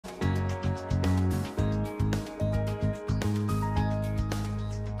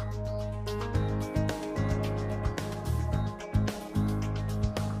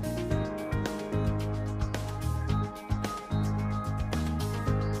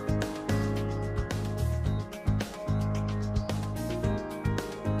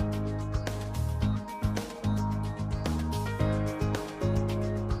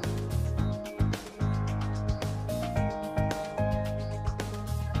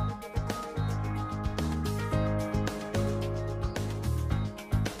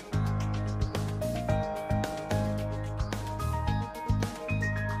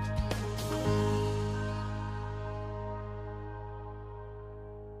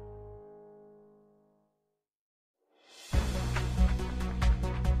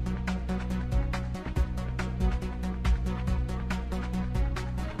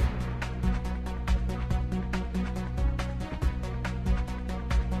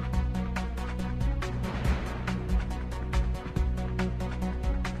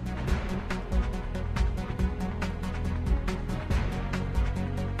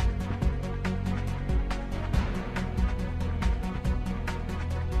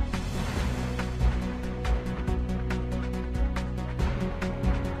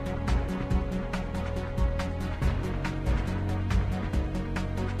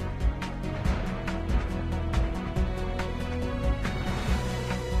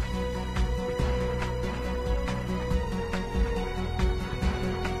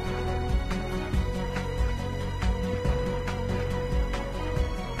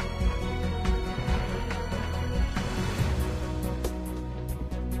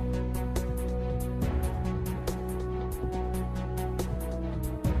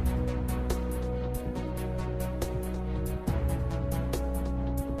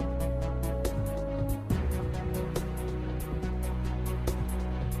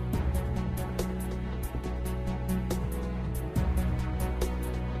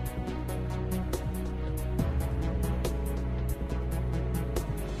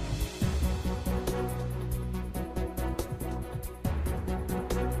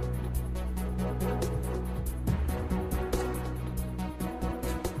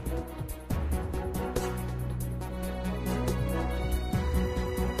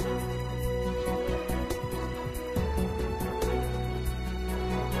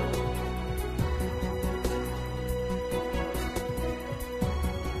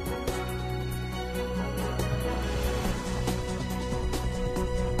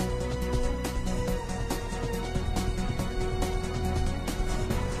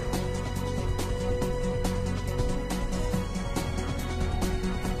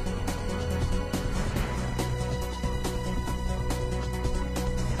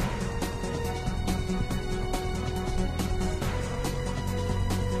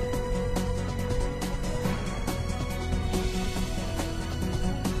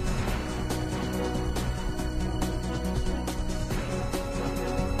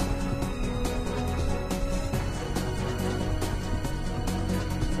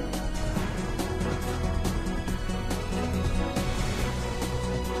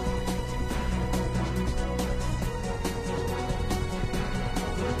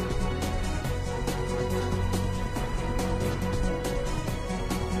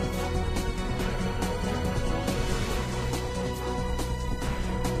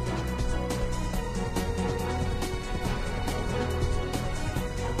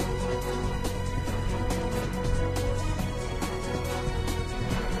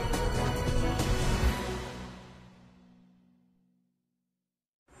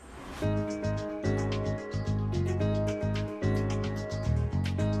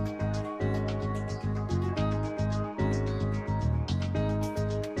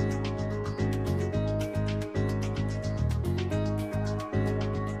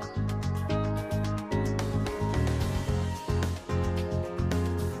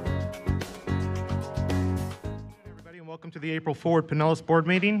Welcome to the April 4th Pinellas Board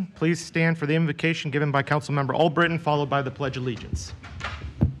meeting. Please stand for the invocation given by Councilmember Albritton, followed by the Pledge of Allegiance.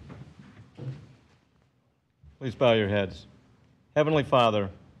 Please bow your heads. Heavenly Father,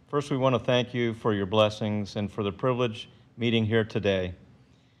 first we want to thank you for your blessings and for the privilege meeting here today.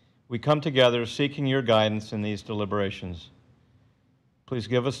 We come together seeking your guidance in these deliberations. Please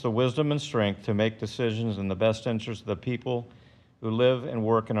give us the wisdom and strength to make decisions in the best interest of the people who live and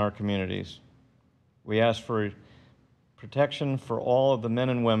work in our communities. We ask for protection for all of the men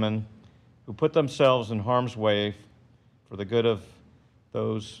and women who put themselves in harm's way for the good of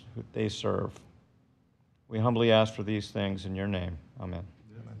those who they serve. We humbly ask for these things in your name. Amen.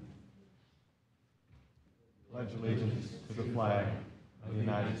 Amen. Pledge allegiance to the flag of the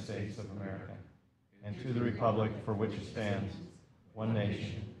United States of America and to the republic for which it stands, one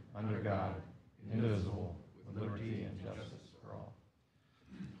nation, under God, indivisible, with liberty and justice for all.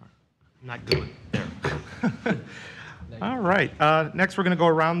 Not good. There. All right. Next, we're going to go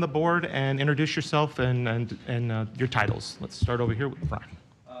around the board and introduce yourself and your titles. Let's start over here with Brian.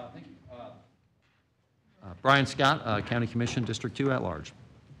 Thank you. Brian Scott, County Commission, District 2 at large.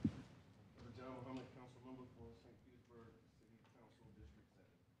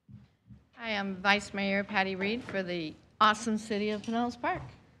 I am Vice Mayor Patty Reed for the awesome city of Pinellas Park.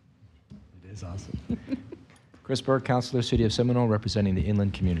 It is awesome. Chris Burke, Councilor, City of Seminole, representing the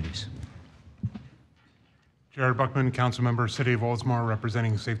inland communities. Jared Buckman, Council Member, City of Oldsmar,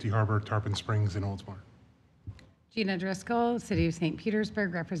 representing Safety Harbor, Tarpon Springs, and Oldsmar. Gina Driscoll, City of St.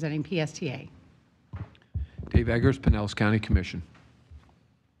 Petersburg, representing PSTA. Dave Eggers, Pinellas County Commission.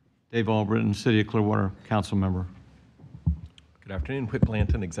 Dave Albritton, City of Clearwater, Council Member. Good afternoon, Whit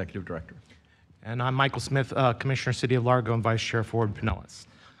Blanton, Executive Director. And I'm Michael Smith, Commissioner, City of Largo, and Vice Chair for Pinellas.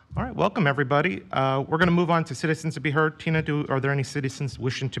 All right, welcome everybody. We're going to move on to citizens to be heard. Tina, are there any citizens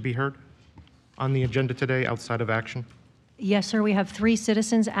wishing to be heard on the agenda today outside of action? Yes, sir. We have 3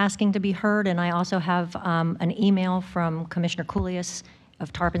 citizens asking to be heard, and I also have an email from Commissioner Coolius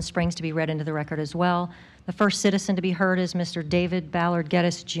of Tarpon Springs to be read into the record as well. The first citizen to be heard is Mr. David Ballard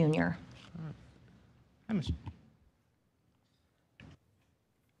Geddes, Jr.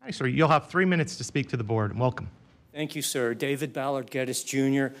 Hi, sir. You'll have 3 minutes to speak to the board. Welcome. Thank you, sir. David Ballard Geddes,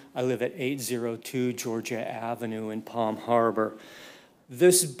 Jr. I live at 802 Georgia Avenue in Palm Harbor.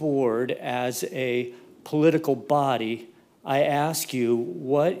 This board, as a political body, I ask you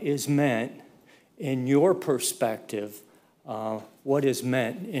what is meant, in your perspective, what is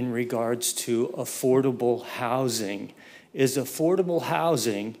meant in regards to affordable housing? Is affordable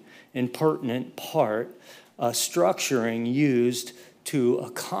housing, in pertinent part, structuring used to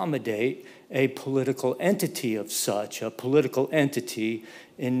accommodate a political entity of such, a political entity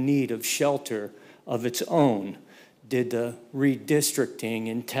in need of shelter of its own? Did the redistricting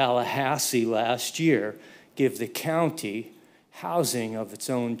in Tallahassee last year give the county housing of its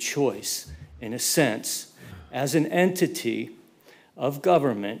own choice? In a sense, as an entity of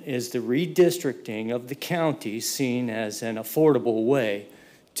government, is the redistricting of the county seen as an affordable way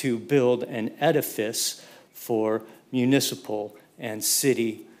to build an edifice for municipal and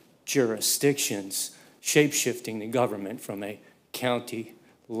city jurisdictions, shape-shifting the government from a county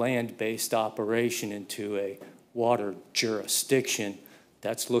land-based operation into a water jurisdiction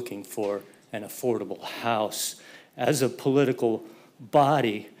that's looking for an affordable house? As a political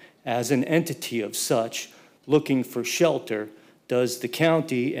body, as an entity of such, looking for shelter, does the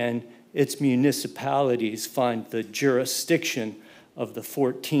county and its municipalities find the jurisdiction of the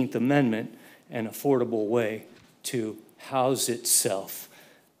 14th Amendment an affordable way to house itself?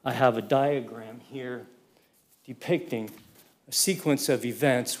 I have a diagram here depicting a sequence of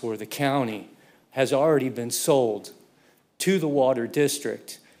events where the county has already been sold to the Water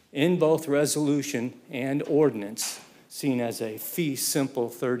District in both resolution and ordinance, seen as a fee simple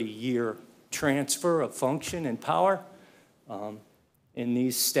 30-year transfer of function and power. In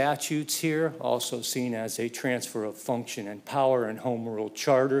these statutes here, also seen as a transfer of function and power in Home Rule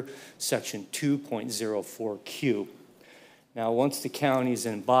Charter, Section 2.04Q. Now, once the county is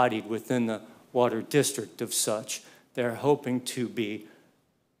embodied within the Water District of such, they're hoping to be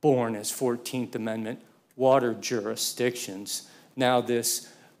born as 14th Amendment water jurisdictions. Now, this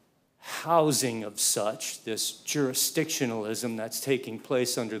housing of such, this jurisdictionalism that's taking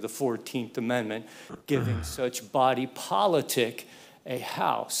place under the 14th Amendment, giving such body politic a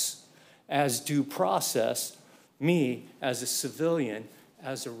house as due process, me as a civilian,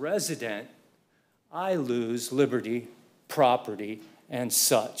 as a resident, I lose liberty, property, and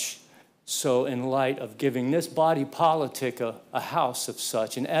such. So in light of giving this body politic a house of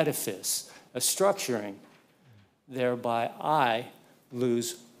such, an edifice, a structuring, thereby I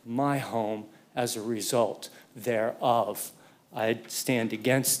lose my home as a result thereof. I stand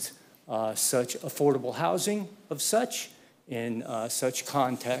against such affordable housing of such in such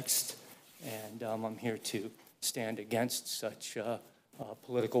context, and I'm here to stand against such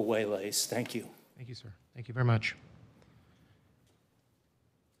political waylays. Thank you. Thank you, sir. Thank you very much.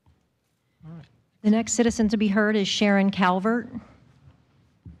 All right. The next citizen to be heard is Sharon Calvert.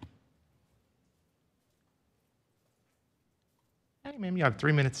 Hey, ma'am, you have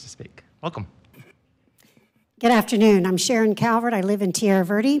 3 minutes to speak. Welcome. Good afternoon. I'm Sharon Calvert. I live in Tierra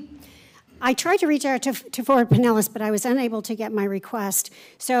Verde. I tried to reach out to Fort Pinellas, but I was unable to get my request.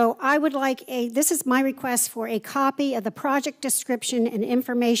 So I would like this is my request for a copy of the project description and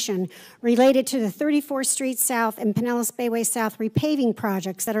information related to the 34th Street South and Pinellas Bayway South repaving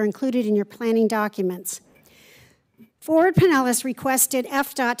projects that are included in your planning documents. Fort Pinellas requested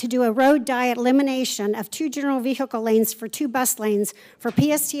FDOT to do a road diet elimination of 2 general vehicle lanes for 2 bus lanes for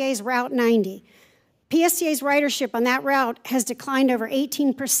PSTA's Route 90. PSTA's ridership on that route has declined over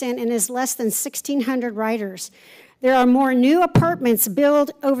 18% and is less than 1,600 riders. There are more new apartments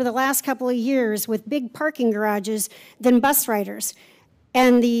built over the last couple of years with big parking garages than bus riders.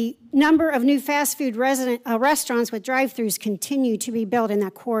 And the number of new fast food restaurants with drive-thrus continue to be built in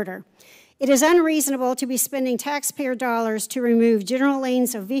that corridor. It is unreasonable to be spending taxpayer dollars to remove general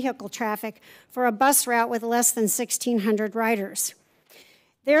lanes of vehicle traffic for a bus route with less than 1,600 riders.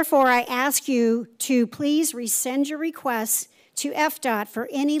 Therefore, I ask you to please resend your requests to FDOT for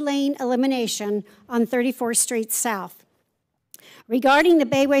any lane elimination on 34th Street South. Regarding the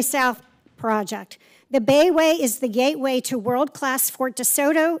Bayway South project, the Bayway is the gateway to world-class Fort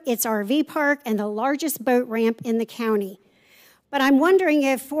DeSoto, its RV park, and the largest boat ramp in the county. But I'm wondering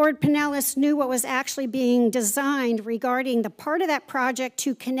if Fort Pinellas knew what was actually being designed regarding the part of that project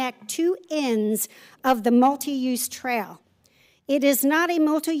to connect 2 ends of the multi-use trail. It is not a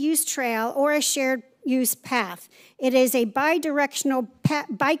multi-use trail or a shared use path. It is a bi-directional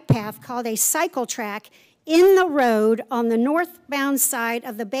bike path called a cycle track in the road on the northbound side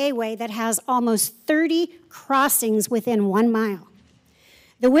of the Bayway that has almost 30 crossings within 1 mile.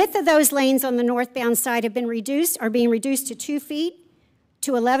 The width of those lanes on the northbound side are being reduced to 2 feet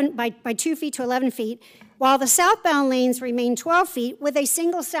to 11 by 2 feet to 11 feet, while the southbound lanes remain 12 feet with a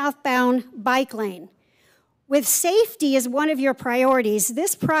single southbound bike lane. With safety as one of your priorities,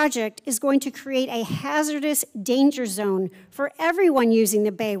 this project is going to create a hazardous danger zone for everyone using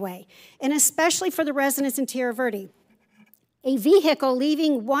the Bayway, and especially for the residents in Tierra Verde. A vehicle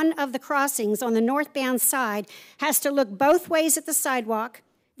leaving one of the crossings on the northbound side has to look both ways at the sidewalk,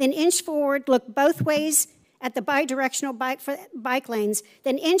 then inch forward, look both ways at the bi-directional bike lanes,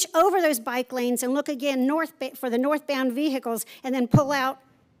 then inch over those bike lanes and look again north for the northbound vehicles, and then pull out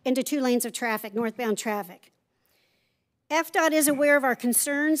into 2 lanes of traffic, northbound traffic. FDOT is aware of our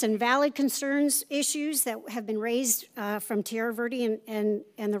concerns and valid concerns issues that have been raised from Tierra Verde and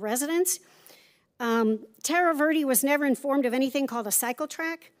the residents. Tierra Verde was never informed of anything called a cycle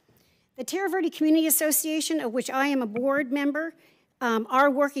track. The Tierra Verde Community Association, of which I am a board member, are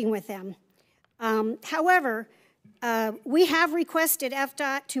working with them. However, we have requested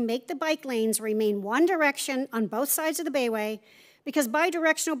FDOT to make the bike lanes remain one direction on both sides of the Bayway, because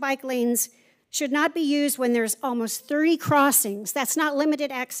bi-directional bike lanes should not be used when there's almost 30 crossings. That's not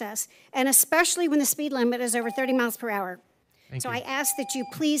limited access, and especially when the speed limit is over 30 miles per hour. So I ask that you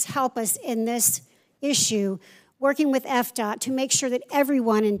please help us in this issue, working with FDOT to make sure that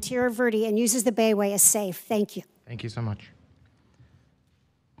everyone in Tierra Verde and uses the Bayway is safe. Thank you. Thank you so much.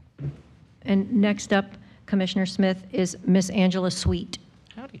 And next up, Commissioner Smith, is Miss Angela Sweet.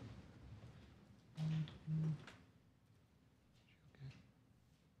 Howdy.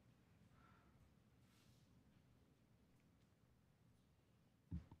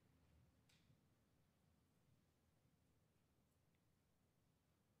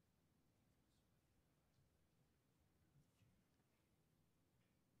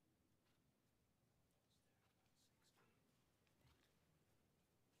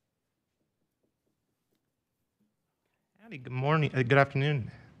 Howdy, good morning, good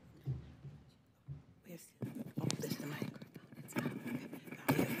afternoon.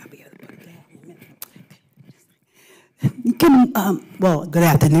 Well, good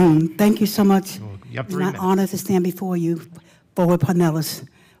afternoon. Thank you so much. You have 3 It's my minutes. honor to stand before you, Fort Pinellas.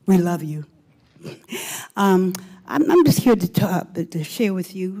 We love you. I'm just here to share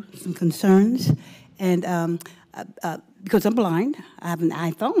with you some concerns, and because I'm blind, I have an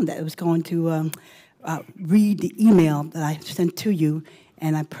iPhone that was going to read the email that I sent to you,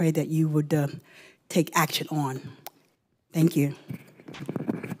 and I pray that you would take action on. Thank you.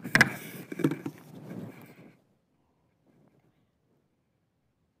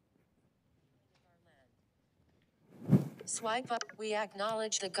 Swipe up. We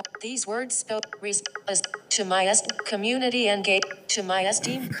acknowledge these words spoke to my community and to my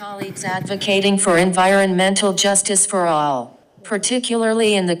esteemed colleagues advocating for environmental justice for all,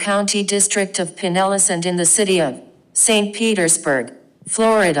 particularly in the County District of Pinellas and in the city of St. Petersburg,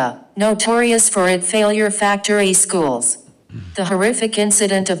 Florida, notorious for its failure factory schools. The horrific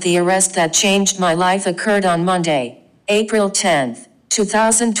incident of the arrest that changed my life occurred on Monday, April 10,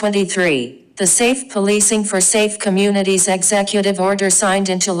 2023. The Safe Policing for Safe Communities executive order signed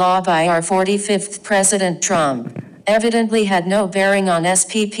into law by our 45th President Trump evidently had no bearing on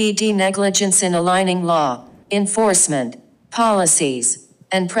SPPD negligence in aligning law, enforcement, policies,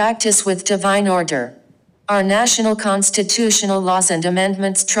 and practice with divine order. Our national constitutional laws and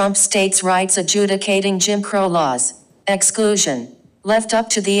amendments trump states' rights adjudicating Jim Crow laws, exclusion, left up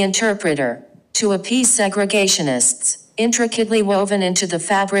to the interpreter, to appease segregationists, intricately woven into the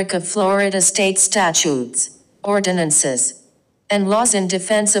fabric of Florida state statutes, ordinances, and laws in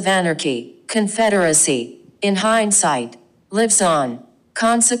defense of anarchy, confederacy, in hindsight, lives on.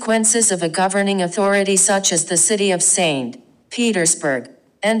 Consequences of a governing authority such as the city of St. Petersburg,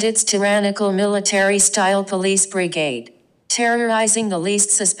 and its tyrannical military-style police brigade, terrorizing the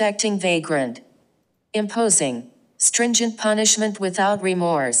least suspecting vagrant, imposing stringent punishment without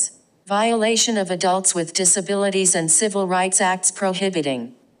remorse, violation of adults with disabilities and civil rights acts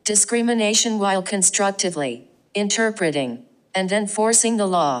prohibiting discrimination while constructively interpreting and enforcing the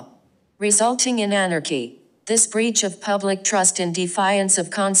law, resulting in anarchy. This breach of public trust in defiance of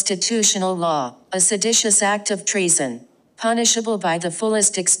constitutional law, a seditious act of treason, punishable by the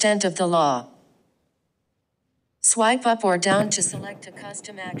fullest extent of the law. Swipe up or down to select a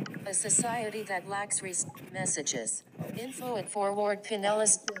custom act, a society that lacks messages. Info at forward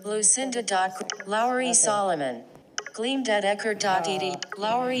Pinellas, Lucinda. Lowry Solomon. Gleamed at Eckerd.ed.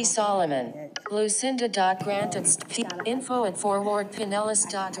 Lowry Solomon. Lucinda. Grant at info at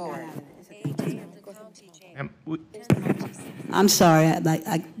forwardpinellas.org. I'm sorry,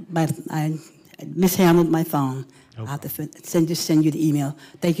 I mishandled my phone. I'll have to just send you the email.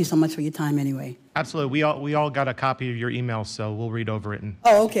 Thank you so much for your time anyway. Absolutely. We all got a copy of your email, so we'll read over it. And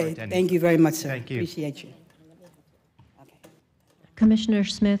oh, okay. Thank you very much, sir. Thank you. Appreciate you. Commissioner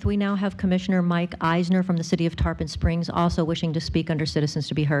Smith, we now have Commissioner Mike Eisner from the City of Tarpon Springs also wishing to speak under Citizens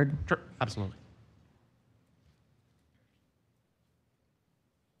to be Heard. Sure, absolutely.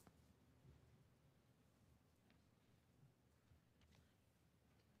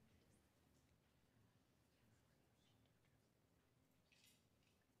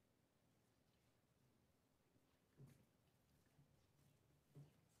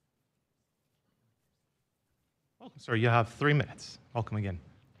 Welcome, sir. You have 3 minutes. Welcome again.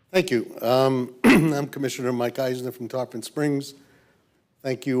 Thank you. I'm Commissioner Mike Eisner from Tarpon Springs.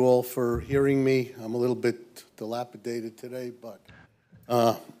 Thank you all for hearing me. I'm a little bit dilapidated today, but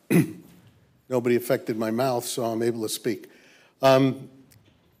nobody affected my mouth, so I'm able to speak. The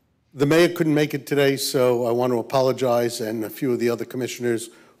mayor couldn't make it today, so I want to apologize, and a few of the other commissioners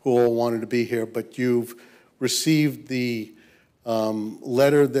who all wanted to be here, but you've received the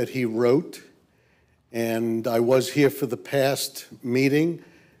letter that he wrote. And I was here for the past meeting,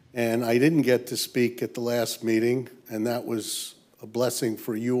 and I didn't get to speak at the last meeting, and that was a blessing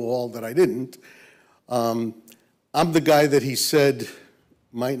for you all that I didn't. I'm the guy that he said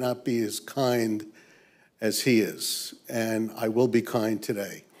might not be as kind as he is, and I will be kind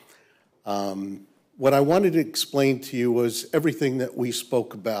today. What I wanted to explain to you was everything that we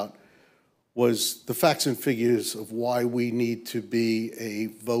spoke about was the facts and figures of why we need to be a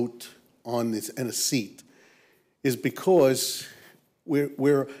vote on this and a seat is because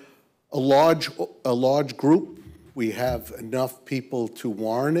we're a large group. We have enough people to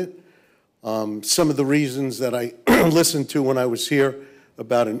warrant it. Some of the reasons that I listened to when I was here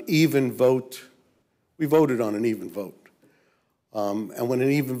about an even vote, we voted on an even vote. And when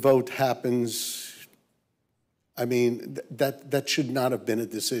an even vote happens, I mean, that should not have been a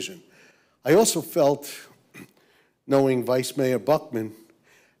decision. I also felt, knowing Vice Mayor Buckman,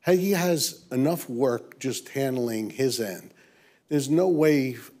 he has enough work just handling his end. There's no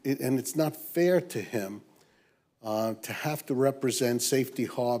way, and it's not fair to him to have to represent Safety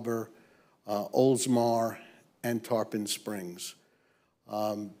Harbor, Oldsmar, and Tarpon Springs.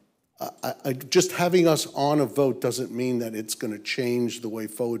 just having us on a vote doesn't mean that it's going to change the way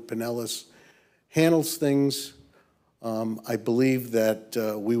Forward Pinellas handles things. I believe that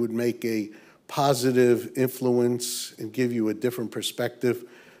we would make a positive influence and give you a different perspective.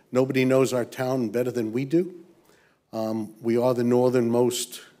 Nobody knows our town better than we do. We are the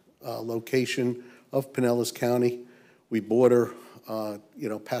northernmost location of Pinellas County. We border,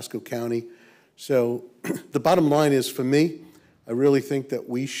 Pasco County. So the bottom line is, for me, I really think that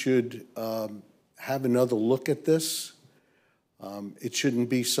we should have another look at this. It shouldn't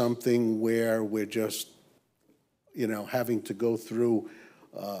be something where we're just, having to go through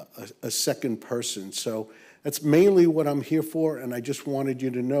a second person. So that's mainly what I'm here for, and I just wanted you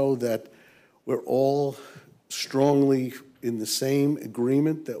to know that we're all strongly in the same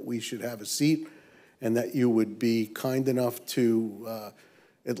agreement that we should have a seat, and that you would be kind enough to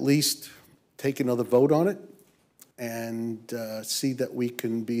at least take another vote on it and see that we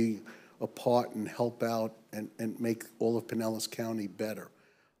can be a part and help out and make all of Pinellas County better.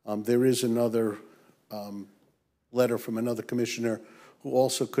 There is another letter from another commissioner who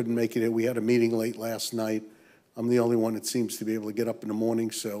also couldn't make it here. We had a meeting late last night. I'm the only one that seems to be able to get up in the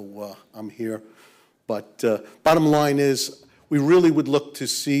morning, so I'm here. But bottom line is, we really would look to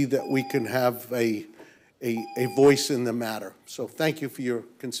see that we can have a voice in the matter. So thank you for your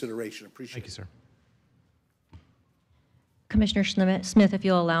consideration. Appreciate it. Thank you, sir. Commissioner Smith, if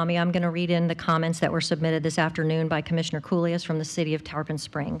you'll allow me, I'm going to read in the comments that were submitted this afternoon by Commissioner Coolias from the city of Tarpon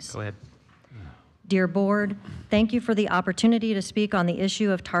Springs. Go ahead. Dear Board, thank you for the opportunity to speak on the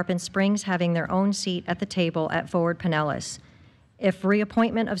issue of Tarpon Springs having their own seat at the table at Forward Pinellas. If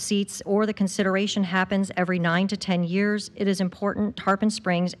reappointment of seats or the consideration happens every 9 to 10 years, it is important Tarpon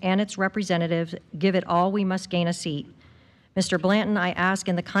Springs and its representatives give it all we must gain a seat. Mr. Blanton, I ask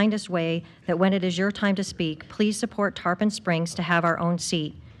in the kindest way that when it is your time to speak, please support Tarpon Springs to have our own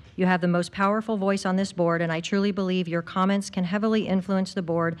seat. You have the most powerful voice on this board, and I truly believe your comments can heavily influence the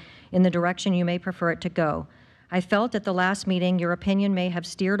board in the direction you may prefer it to go. I felt at the last meeting your opinion may have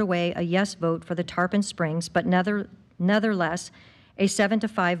steered away a yes vote for the Tarpon Springs, but nevertheless, a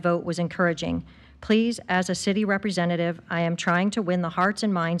 7-5 vote was encouraging. Please, as a city representative, I am trying to win the hearts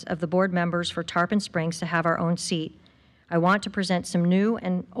and minds of the board members for Tarpon Springs to have our own seat. I want to present some new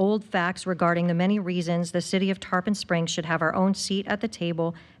and old facts regarding the many reasons the city of Tarpon Springs should have our own seat at the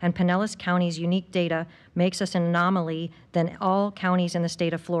table, and Pinellas County's unique data makes us an anomaly than all counties in the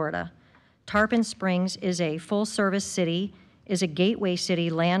state of Florida. Tarpon Springs is a full-service city, is a gateway city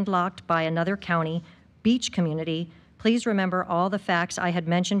landlocked by another county, beach community. Please remember all the facts I had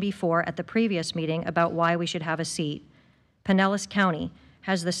mentioned before at the previous meeting about why we should have a seat. Pinellas County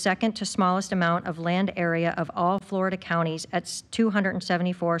has the second to smallest amount of land area of all Florida counties at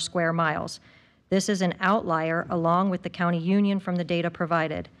 274 square miles. This is an outlier along with the county union from the data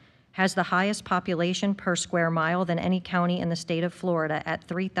provided. Has the highest population per square mile than any county in the state of Florida at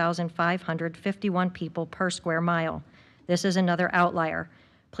 3,551 people per square mile. This is another outlier.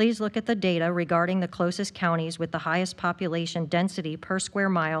 Please look at the data regarding the closest counties with the highest population density per square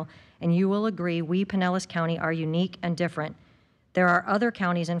mile, and you will agree we, Pinellas County, are unique and different. There are other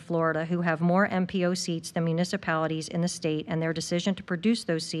counties in Florida who have more MPO seats than municipalities in the state, and their decision to produce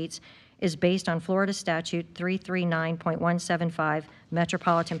those seats is based on Florida Statute 339.175,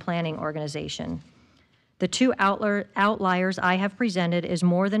 Metropolitan Planning Organization. The two outliers I have presented is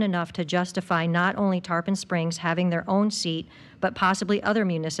more than enough to justify not only Tarpon Springs having their own seat, but possibly other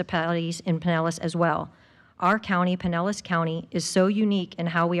municipalities in Pinellas as well. Our county, Pinellas County, is so unique in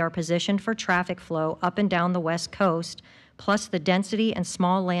how we are positioned for traffic flow up and down the West Coast, plus the density and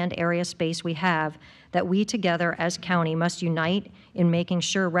small land area space we have, that we together as county must unite in making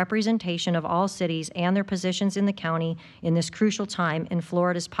sure representation of all cities and their positions in the county in this crucial time in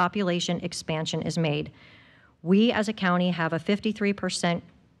Florida's population expansion is made. We as a county have a 53%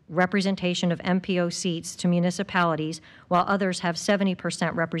 representation of MPO seats to municipalities, while others have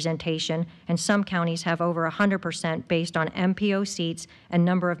 70% representation, and some counties have over 100% based on MPO seats and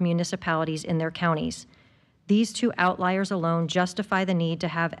number of municipalities in their counties. These two outliers alone justify the need to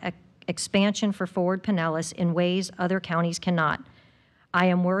have expansion for Forward Pinellas in ways other counties cannot. I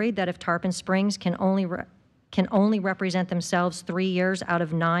am worried that if Tarpon Springs can only represent themselves 3 years out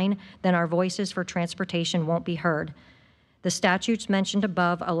of 9, then our voices for transportation won't be heard. The statutes mentioned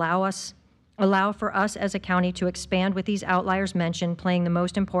above allow for us as a county to expand with these outliers mentioned playing the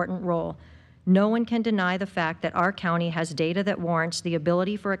most important role. No one can deny the fact that our county has data that warrants the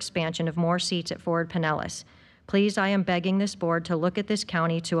ability for expansion of more seats at Forward Pinellas. Please, I am begging this board to look at this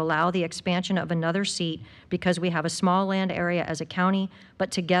county to allow the expansion of another seat because we have a small land area as a county,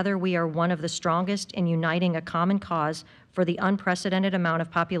 but together we are one of the strongest in uniting a common cause for the unprecedented amount of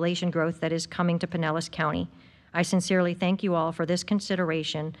population growth that is coming to Pinellas County. I sincerely thank you all for this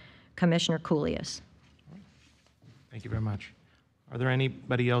consideration. Commissioner Coolias. Thank you very much. Are there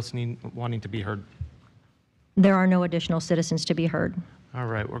anybody else wanting to be heard? There are no additional citizens to be heard. All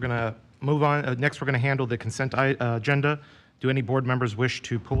right, we're going to move on. Next, we're going to handle the consent agenda. Do any board members wish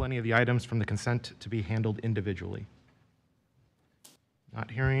to pull any of the items from the consent to be handled individually? Not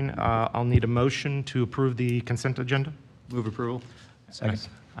hearing. I'll need a motion to approve the consent agenda. Move approval. Second.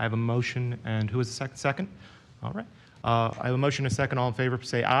 I have a motion, and who is the second? Second? All right. I have a motion and a second. All in favor,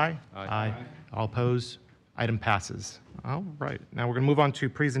 say aye. Aye. All opposed? Item passes. All right. Now we're going to move on to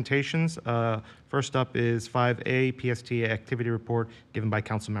presentations. First up is 5A, PSTA Activity Report given by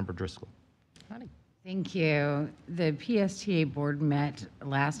Councilmember Driscoll. Thank you. The PSTA board met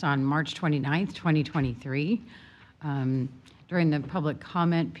last on March 29th, 2023. During the public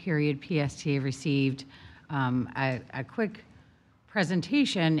comment period, PSTA received a quick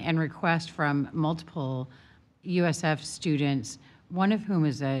presentation and request from multiple USF students, one of whom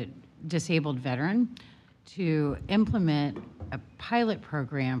is a disabled veteran, to implement a pilot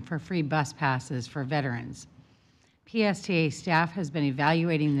program for free bus passes for veterans. PSTA staff has been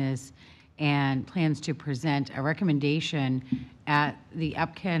evaluating this and plans to present a recommendation at the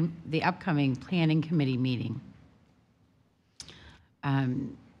upcoming Planning Committee meeting.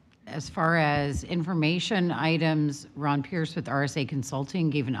 As far as information items, Ron Pierce with RSA Consulting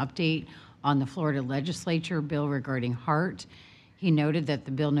gave an update on the Florida Legislature bill regarding HART. He noted that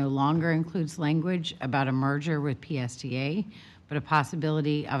the bill no longer includes language about a merger with PSTA, but a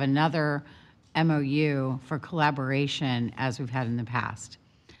possibility of another MOU for collaboration as we've had in the past.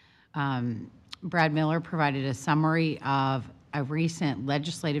 Brad Miller provided a summary of a recent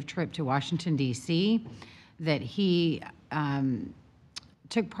legislative trip to Washington, D.C. that he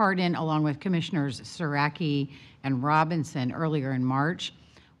took part in along with Commissioners Siraki and Robinson earlier in March,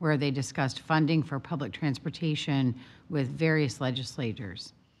 where they discussed funding for public transportation with various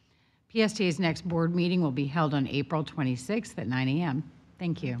legislators. PSTA's next board meeting will be held on April 26th at 9 a.m.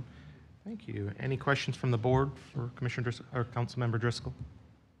 Thank you. Thank you. Any questions from the board for Commissioner Driscoll or Councilmember Driscoll?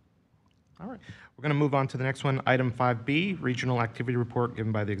 All right. We're going to move on to the next one, item 5B, Regional Activity Report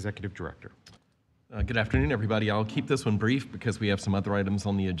given by the Executive Director. Good afternoon, everybody. I'll keep this one brief because we have some other items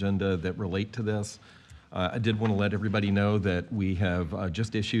on the agenda that relate to this. I did want to let everybody know that we have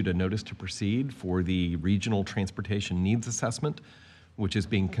just issued a notice to proceed for the Regional Transportation Needs Assessment, which is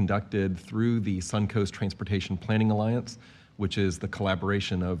being conducted through the Suncoast Transportation Planning Alliance, which is the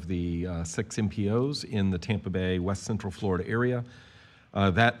collaboration of the 6 MPOs in the Tampa Bay, West Central Florida area.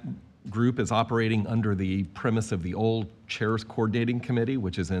 That group is operating under the premise of the old Chairs Coordinating Committee,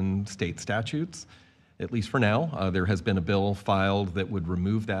 which is in state statutes, at least for now. There has been a bill filed that would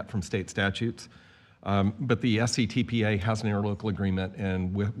remove that from state statutes. But the SCTPA has an interlocal agreement,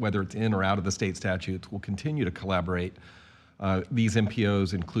 and whether it's in or out of the state statutes, will continue to collaborate. These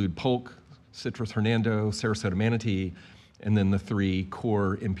MPOs include Polk, Citrus Hernando, Sarasota Manatee, and then the 3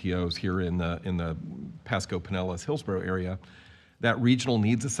 core MPOs here in the Pasco, Pinellas, Hillsborough area. That regional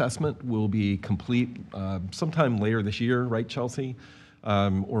needs assessment will be complete sometime later this year, right, Chelsea,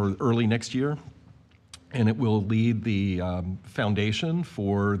 or early next year. And it will lead the foundation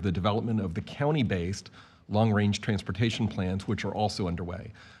for the development of the county-based long-range transportation plans, which are also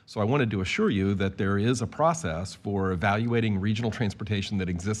underway. So I wanted to assure you that there is a process for evaluating regional transportation that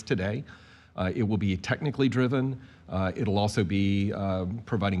exists today. It will be technically driven. It'll also be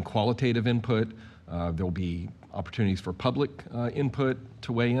providing qualitative input. There will be opportunities for public input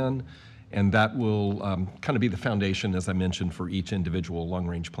to weigh in, and that will kind of be the foundation, as I mentioned, for each individual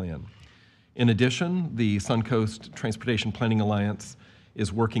long-range plan. In addition, the Suncoast Transportation Planning Alliance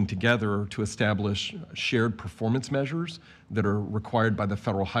is working together to establish shared performance measures that are required by the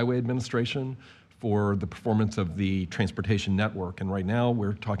Federal Highway Administration for the performance of the transportation network. And right now,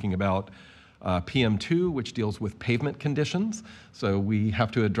 we're talking about PM2, which deals with pavement conditions. So we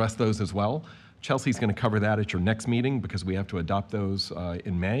have to address those as well. Chelsea's going to cover that at your next meeting because we have to adopt those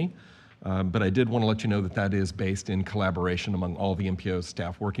in May. But I did want to let you know that that is based in collaboration among all the MPO's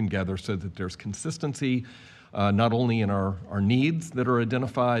staff working together so that there's consistency not only in our needs that are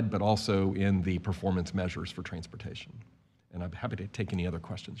identified, but also in the performance measures for transportation. And I'm happy to take any other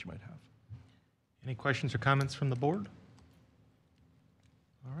questions you might have. Any questions or comments from the board?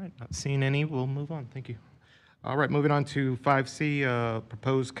 All right, not seeing any, we'll move on. Thank you. All right, moving on to 5C,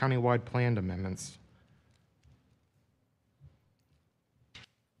 proposed countywide planned amendments.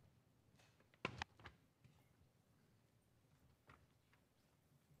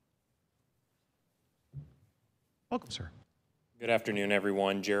 Welcome, sir. Good afternoon,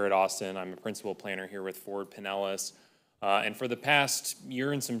 everyone. Jared Austin. I'm a principal planner here with Ford Pinellas. And for the past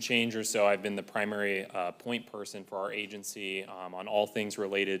year and some change or so, I've been the primary point person for our agency on all things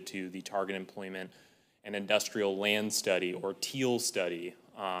related to the Target Employment and Industrial Land Study, or TEAL study,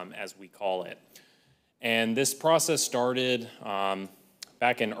 as we call it. And this process started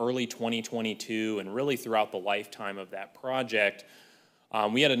back in early 2022, and really throughout the lifetime of that project,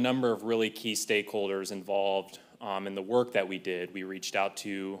 we had a number of really key stakeholders involved in the work that we did. We reached out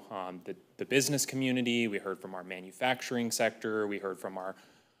to the business community, we heard from our manufacturing sector, we heard from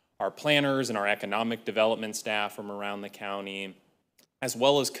our planners and our economic development staff from around the county, as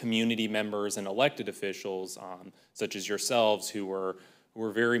well as community members and elected officials, such as yourselves, who were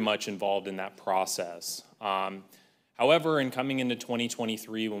very much involved in that process. However, in coming into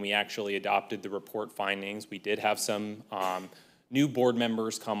 2023, when we actually adopted the report findings, we did have some new board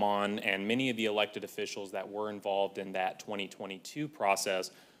members come on, and many of the elected officials that were involved in that 2022 process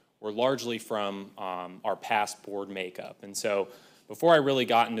were largely from our past board makeup. And so before I really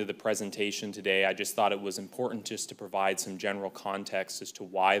got into the presentation today, I just thought it was important just to provide some general context as to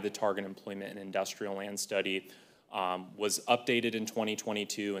why the Target Employment and Industrial Land Study was updated in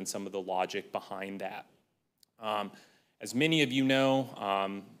 2022 and some of the logic behind that. As many of you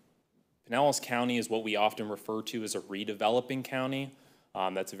know, Pinellas County is what we often refer to as a redeveloping county.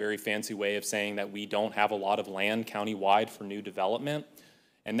 That's a very fancy way of saying that we don't have a lot of land countywide for new development.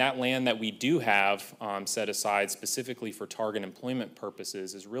 And that land that we do have set aside specifically for target employment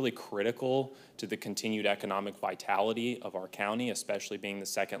purposes is really critical to the continued economic vitality of our county, especially being the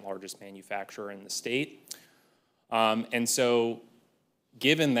second largest manufacturer in the state. And so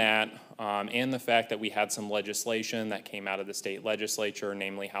given that, and the fact that we had some legislation that came out of the state legislature,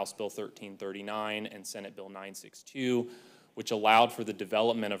 namely House Bill 1339 and Senate Bill 962, which allowed for the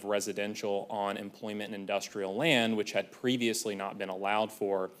development of residential on employment and industrial land, which had previously not been allowed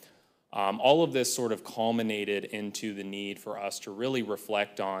for, all of this sort of culminated into the need for us to really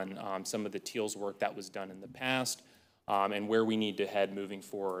reflect on some of the TEALS work that was done in the past, and where we need to head moving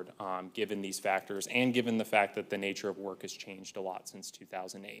forward, given these factors and given the fact that the nature of work has changed a lot since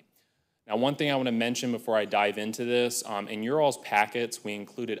 2008. Now, one thing I want to mention before I dive into this, in your all's packets, we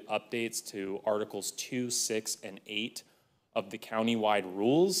included updates to Articles 2, 6, and 8 of the countywide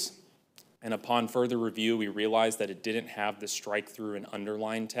rules. And upon further review, we realized that it didn't have the strike-through and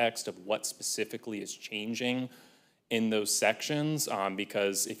underline text of what specifically is changing in those sections,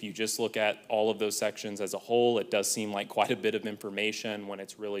 because if you just look at all of those sections as a whole, it does seem like quite a bit of information when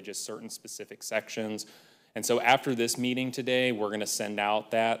it's really just certain specific sections. And so after this meeting today, we're going to send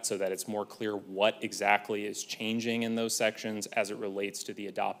out that so that it's more clear what exactly is changing in those sections as it relates to the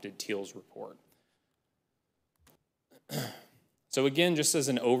adopted TEALS report. So again, just as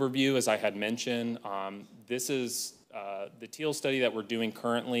an overview, as I had mentioned, this is the TEAL study that we're doing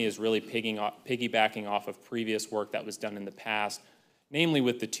currently is really piggybacking off of previous work that was done in the past, namely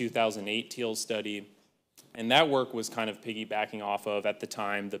with the 2008 TEAL study. And that work was kind of piggybacking off of, at the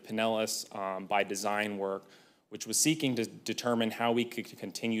time, the Pinellas by Design work, which was seeking to determine how we could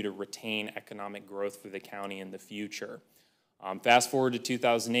continue to retain economic growth for the county in the future. Fast forward to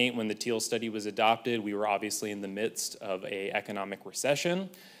 2008, when the TEAL study was adopted, we were obviously in the midst of an economic recession.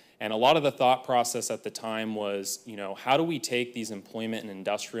 And a lot of the thought process at the time was, you know, how do we take these employment and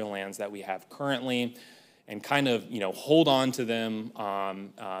industrial lands that we have currently and kind of, you know, hold on to them,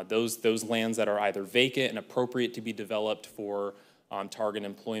 those lands that are either vacant and appropriate to be developed for target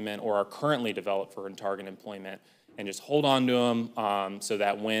employment, or are currently developed for target employment, and just hold on to them so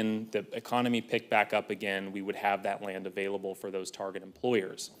that when the economy picked back up again, we would have that land available for those target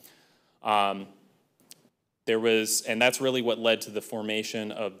employers. And that's really what led to the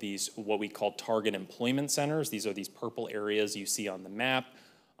formation of these, what we call target employment centers. These are these purple areas you see on the map,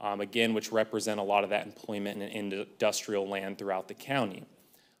 again, which represent a lot of that employment and industrial land throughout the county.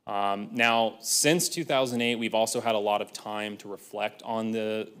 Now, since 2008, we've also had a lot of time to reflect on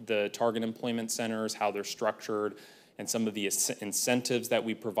the target employment centers, how they're structured, and some of the incentives that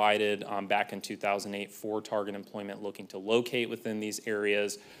we provided back in 2008 for target employment looking to locate within these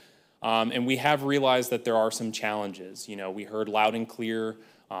areas. And we have realized that there are some challenges. You know, we heard loud and clear,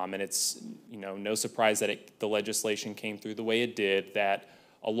 and it's, you know, no surprise that the legislation came through the way it did, that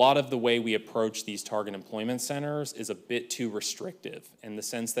a lot of the way we approach these target employment centers is a bit too restrictive, in the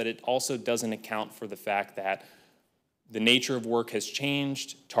sense that it also doesn't account for the fact that the nature of work has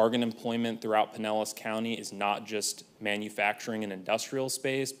changed. Target employment throughout Pinellas County is not just manufacturing and industrial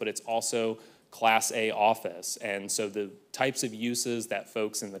space, but it's also Class A office. And so the types of uses that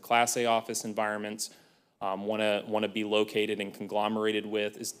folks in the Class A office environments want to be located and conglomerated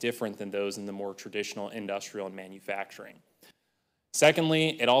with is different than those in the more traditional industrial and manufacturing.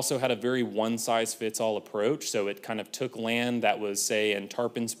 Secondly, it also had a very one-size-fits-all approach, so it kind of took land that was, say, in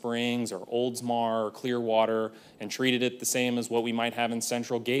Tarpon Springs or Oldsmar or Clearwater and treated it the same as what we might have in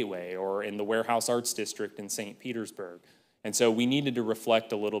Central Gateway or in the Warehouse Arts District in St. Petersburg. And so we needed to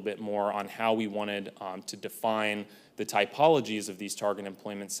reflect a little bit more on how we wanted to define the typologies of these target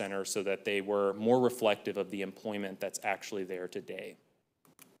employment centers so that they were more reflective of the employment that's actually there today.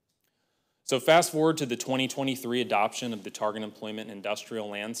 So fast forward to the 2023 adoption of the Target Employment and Industrial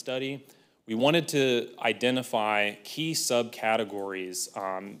Land Study. We wanted to identify key subcategories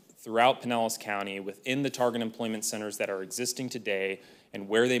throughout Pinellas County within the target employment centers that are existing today and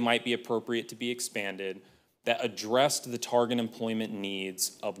where they might be appropriate to be expanded that addressed the target employment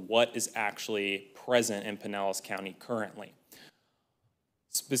needs of what is actually present in Pinellas County currently.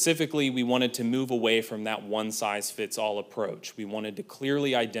 Specifically, we wanted to move away from that one-size-fits-all approach. We wanted to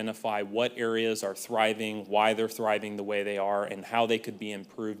clearly identify what areas are thriving, why they're thriving the way they are, and how they could be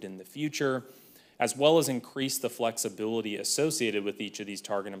improved in the future, as well as increase the flexibility associated with each of these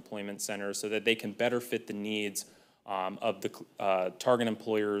target employment centers so that they can better fit the needs of the target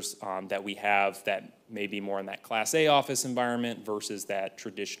employers that we have that may be more in that Class A office environment versus that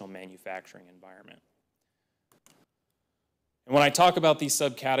traditional manufacturing environment. And when I talk about these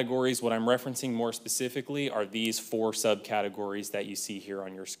subcategories, what I'm referencing more specifically are these 4 subcategories that you see here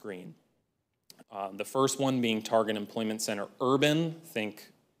on your screen. The first one being target employment center urban,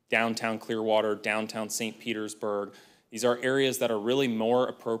 think downtown Clearwater, downtown St. Petersburg. These are areas that are really more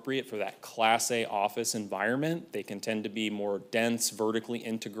appropriate for that Class A office environment. They can tend to be more dense, vertically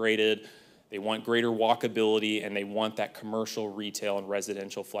integrated. They want greater walkability, and they want that commercial, retail, and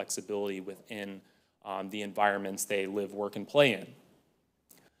residential flexibility within the environments they live, work, and play in.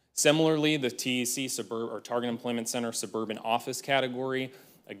 Similarly, the TEC or Target Employment Center suburban office category,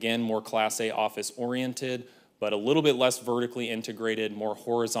 again, more Class A office oriented, but a little bit less vertically integrated, more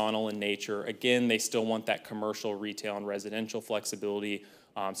horizontal in nature. Again, they still want that commercial, retail, and residential flexibility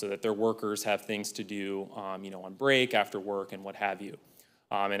so that their workers have things to do on break, after work, and what have you.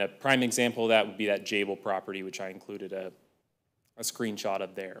 And a prime example of that would be that Jabel property, which I included a screenshot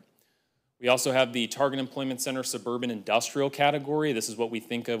of there. We also have the Target Employment Center suburban industrial category. This is what we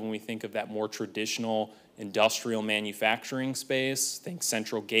think of when we think of that more traditional industrial manufacturing space. Think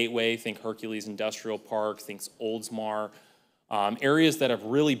Central Gateway, think Hercules Industrial Park, think Oldsmar. Areas that have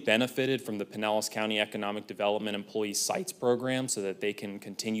really benefited from the Pinellas County Economic Development Employee Sites Program so that they can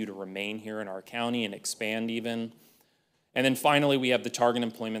continue to remain here in our county and expand even. And then finally, we have the Target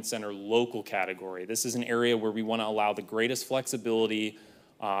Employment Center local category. This is an area where we want to allow the greatest flexibility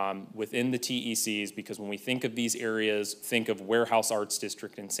within the TECs, because when we think of these areas, think of Warehouse Arts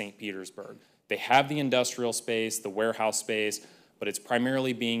District in St. Petersburg. They have the industrial space, the warehouse space, but it's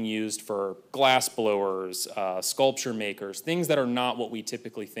primarily being used for glass blowers, sculpture makers, things that are not what we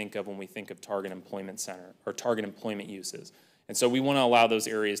typically think of when we think of target employment center or target employment uses. And so we want to allow those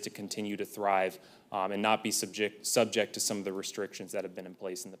areas to continue to thrive and not be subject to some of the restrictions that have been in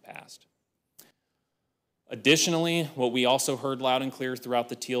place in the past. Additionally, what we also heard loud and clear throughout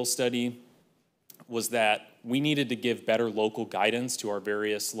the Teal study was that we needed to give better local guidance to our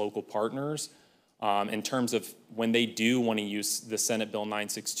various local partners in terms of when they do want to use the Senate Bill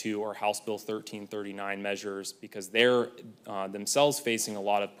 962 or House Bill 1339 measures, because they're themselves facing a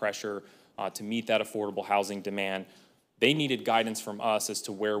lot of pressure to meet that affordable housing demand. They needed guidance from us as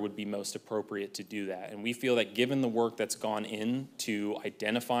to where would be most appropriate to do that. And we feel that given the work that's gone into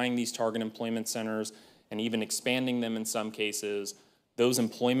identifying these target employment centers and even expanding them in some cases, those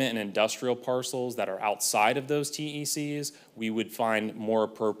employment and industrial parcels that are outside of those TECs, we would find more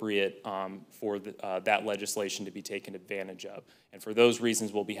appropriate for that legislation to be taken advantage of. And for those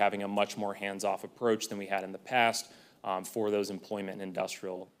reasons, we'll be having a much more hands-off approach than we had in the past for those employment and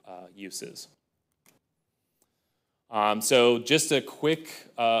industrial uses. So just a quick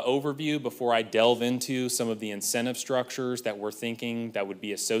overview before I delve into some of the incentive structures that we're thinking that would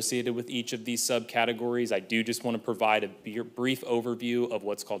be associated with each of these subcategories. I do just want to provide a brief overview of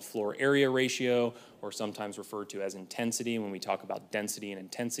what's called floor area ratio, or sometimes referred to as intensity when we talk about density and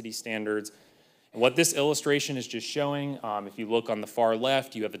intensity standards. And what this illustration is just showing, if you look on the far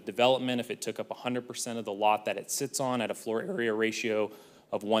left, you have a development. If it took up 100% of the lot that it sits on at a floor area ratio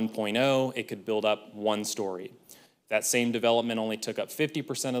of 1.0, it could build up 1 story. That same development only took up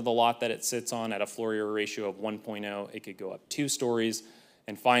 50% of the lot that it sits on at a floor area ratio of 1.0, it could go up 2 stories.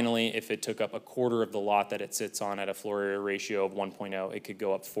 And finally, if it took up 1/4 of the lot that it sits on at a floor area ratio of 1.0, it could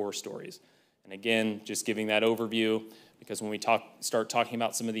go up 4 stories. And again, just giving that overview, because when we start talking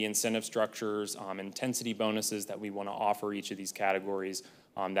about some of the incentive structures, intensity bonuses that we want to offer each of these categories,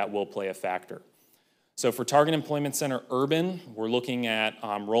 that will play a factor. So for Target Employment Center Urban, we're looking at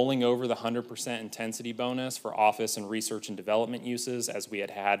rolling over the 100% intensity bonus for office and research and development uses as we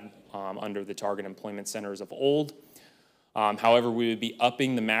had under the Target Employment Centers of old. However, we would be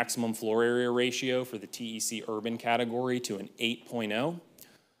upping the maximum floor area ratio for the TEC Urban category to an 8.0.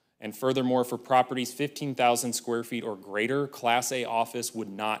 And furthermore, for properties 15,000 square feet or greater, Class A office would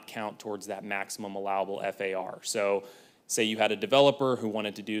not count towards that maximum allowable FAR. So say you had a developer who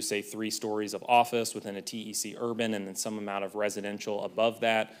wanted to do, say, 3 stories of office within a TEC Urban and then some amount of residential above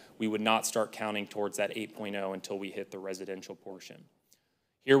that, we would not start counting towards that 8.0 until we hit the residential portion.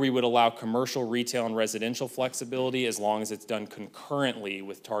 Here we would allow commercial, retail, and residential flexibility as long as it's done concurrently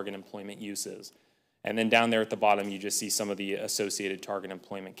with target employment uses. And then down there at the bottom, you just see some of the associated target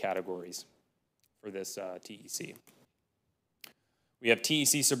employment categories for this TEC. We have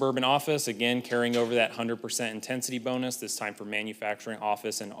TEC Suburban Office, again, carrying over that 100% intensity bonus, this time for manufacturing,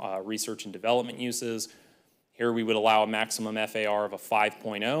 office, and research and development uses. Here we would allow a maximum FAR of a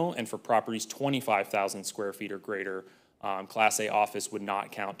 5.0, and for properties 25,000 square feet or greater, Class A office would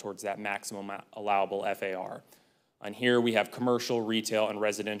not count towards that maximum allowable FAR. And here we have commercial, retail, and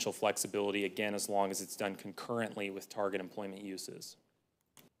residential flexibility, again, as long as it's done concurrently with target employment uses.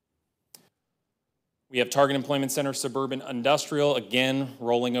 We have Target Employment Center Suburban Industrial, again,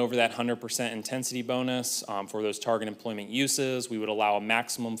 rolling over that 100% intensity bonus for those target employment uses. We would allow a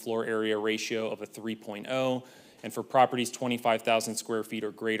maximum floor area ratio of a 3.0, and for properties 25,000 square feet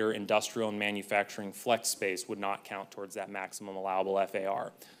or greater, industrial and manufacturing flex space would not count towards that maximum allowable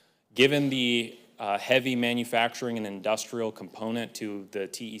FAR. Given the heavy manufacturing and industrial component to the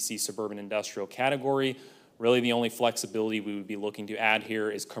TEC Suburban Industrial category, really the only flexibility we would be looking to add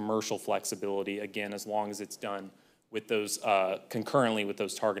here is commercial flexibility, again, as long as it's done with those, concurrently with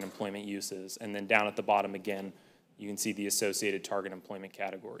those target employment uses. And then down at the bottom again, you can see the associated target employment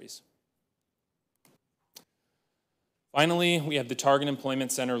categories. Finally, we have the Target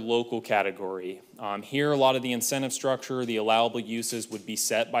Employment Center local category. Here, a lot of the incentive structure, the allowable uses would be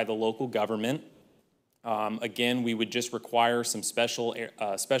set by the local government. Again, we would just require some special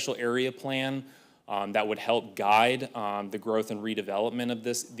area plan that would help guide the growth and redevelopment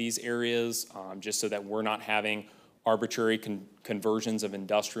of these areas, just so that we're not having arbitrary conversions of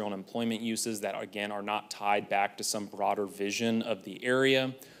industrial and employment uses that, again, are not tied back to some broader vision of the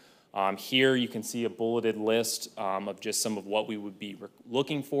area. Here you can see a bulleted list of just some of what we would be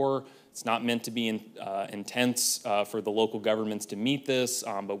looking for. It's not meant to be intense for the local governments to meet this,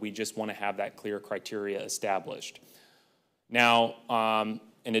 but we just want to have that clear criteria established. Now,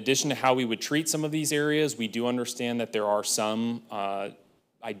 in addition to how we would treat some of these areas, we do understand that there are some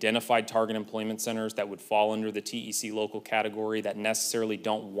identified target employment centers that would fall under the TEC local category that necessarily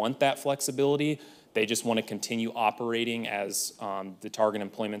don't want that flexibility. They just want to continue operating as the target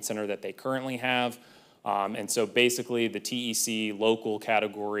employment center that they currently have. And so basically the TEC local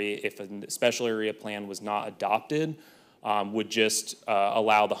category, if a special area plan was not adopted, would just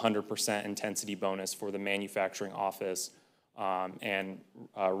allow the 100% intensity bonus for the manufacturing, office, and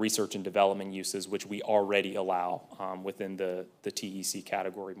research and development uses, which we already allow within the TEC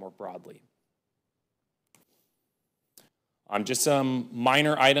category more broadly. Just some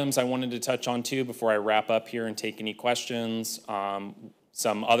minor items I wanted to touch on too before I wrap up here and take any questions.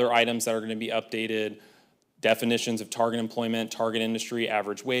 Some other items that are going to be updated: definitions of target employment, target industry,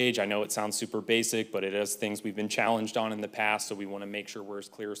 average wage. I know it sounds super basic, but it is things we've been challenged on in the past, so we want to make sure we're as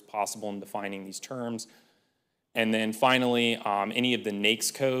clear as possible in defining these terms. And then finally, any of the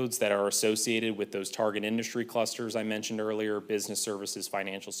NAICS codes that are associated with those target industry clusters I mentioned earlier, business services,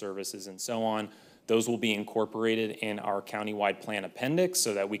 financial services, and so on, those will be incorporated in our countywide plan appendix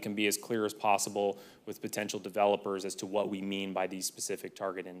so that we can be as clear as possible with potential developers as to what we mean by these specific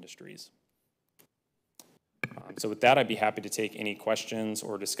target industries. So with that, I'd be happy to take any questions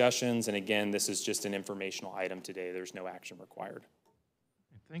or discussions. And again, this is just an informational item today. There's no action required.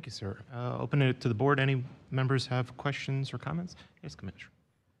 Thank you, sir. Open it to the board. Any members have questions or comments? Yes, Commissioner.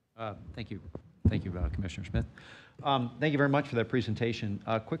 Thank you. Thank you, Commissioner Smith. Thank you very much for that presentation.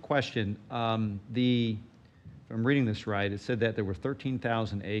 Quick question. If I'm reading this right, it said that there were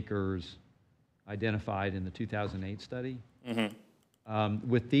 13,000 acres identified in the 2008 study. Mm-hmm.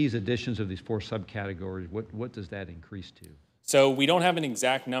 With these additions of these 4 subcategories, what does that increase to? So we don't have an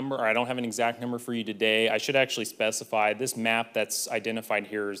exact number, or I don't have an exact number for you today. I should actually specify this map that's identified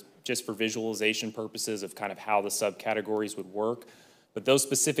here is just for visualization purposes of kind of how the subcategories would work. But those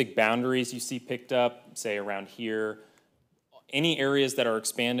specific boundaries you see picked up, say around here, Any areas that are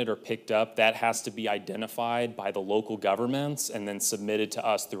expanded or picked up, that has to be identified by the local governments and then submitted to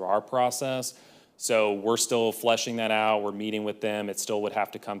us through our process. So we're still fleshing that out. We're meeting with them. It still would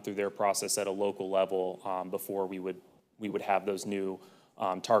have to come through their process at a local level before we would have those new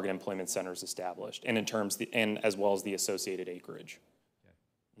target employment centers established, and in terms and as well as the associated acreage.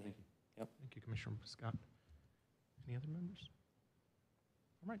 Thank you. Yep. Thank you, Commissioner Scott. Any other members?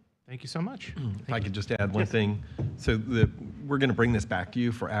 All right. Thank you so much. If I could just add one thing. So we're going to bring this back to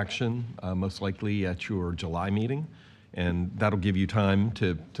you for action, most likely at your July meeting. And that'll give you time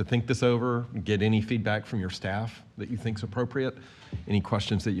to think this over, get any feedback from your staff that you think is appropriate, any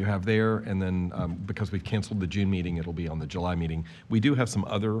questions that you have there. And then because we've canceled the June meeting, it'll be on the July meeting. We do have some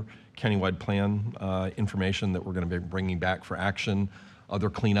other countywide plan information that we're going to be bringing back for action, other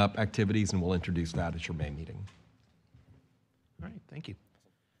cleanup activities, and we'll introduce that at your May meeting. All right, thank you.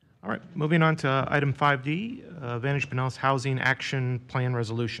 All right, moving on to item 5D, Vantage Pinellas Housing Action Plan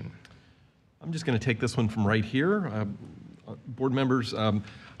Resolution. I'm just going to take this one from right here. Board members,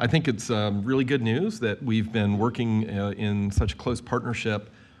 I think it's really good news that we've been working in such a close partnership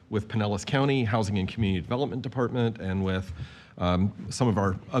with Pinellas County Housing and Community Development Department and with some of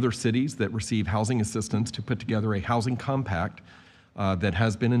our other cities that receive housing assistance to put together a housing compact that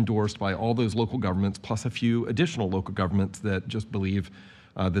has been endorsed by all those local governments, plus a few additional local governments that just believe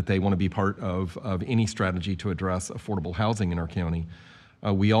that they want to be part of any strategy to address affordable housing in our county.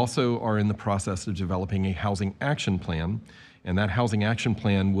 We also are in the process of developing a housing action plan, and that housing action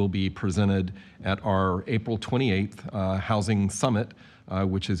plan will be presented at our April 28th Housing Summit,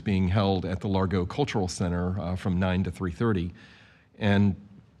 which is being held at the Largo Cultural Center from 9 to 3:30. And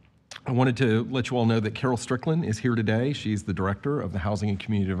I wanted to let you all know that Carol Strickland is here today. She's the director of the Housing and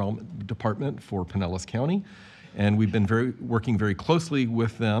Community Development Department for Pinellas County. And we've been working very closely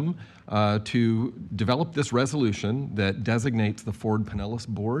with them to develop this resolution that designates the Ford Pinellas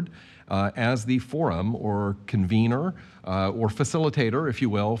Board as the forum or convener or facilitator, if you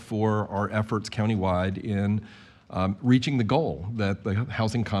will, for our efforts countywide in reaching the goal that the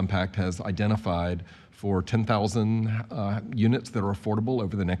Housing Compact has identified for 10,000 units that are affordable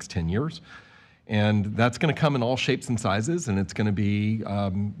over the next 10 years. And that's going to come in all shapes and sizes, and it's going to be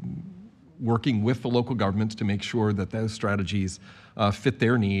working with the local governments to make sure that those strategies fit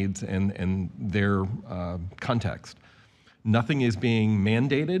their needs and their context. Nothing is being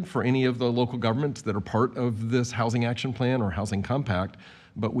mandated for any of the local governments that are part of this housing action plan or housing compact,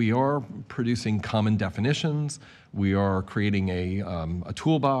 but we are producing common definitions. We are creating a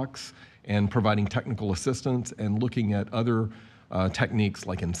toolbox and providing technical assistance and looking at other techniques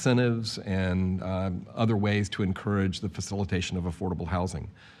like incentives and other ways to encourage the facilitation of affordable housing.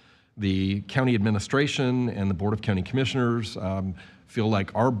 The county administration and the Board of County Commissioners feel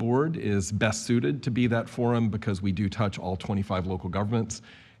like our board is best suited to be that forum because we do touch all 25 local governments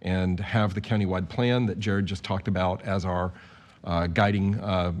and have the countywide plan that Jared just talked about as our guiding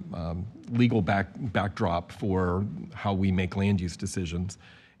legal backdrop for how we make land use decisions.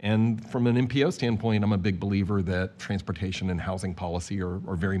 And from an MPO standpoint, I'm a big believer that transportation and housing policy are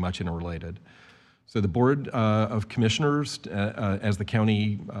very much interrelated. So the Board of Commissioners, as the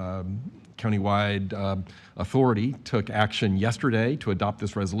countywide authority, took action yesterday to adopt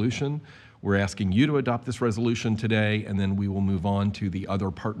this resolution. We're asking you to adopt this resolution today, and then we will move on to the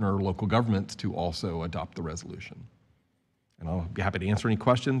other partner local governments to also adopt the resolution. And I'll be happy to answer any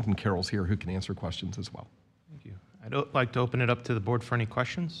questions, and Carol's here who can answer questions as well. Thank you. I'd like to open it up to the board for any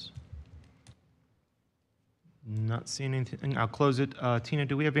questions. Not seeing anything. I'll close it. Tina,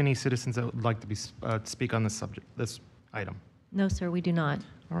 do we have any citizens that would like to speak on this subject, this item? No, sir, we do not.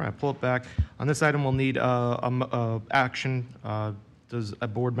 All right, pull it back. On this item, we'll need action. Does a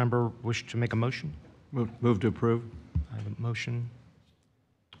board member wish to make a motion? Move to approve. I have a motion.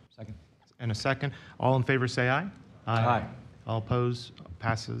 Second. And a second. All in favor say aye. Aye. All opposed?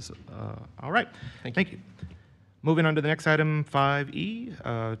 Passes. All right. Thank you. Moving on to the next item, 5E,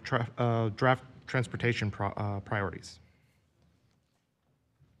 draft transportation priorities.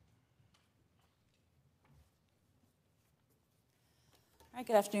 All right,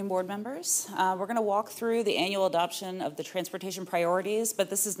 good afternoon, board members. We're going to walk through the annual adoption of the transportation priorities, but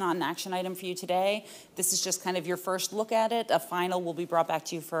this is not an action item for you today. This is just kind of your first look at it. A final will be brought back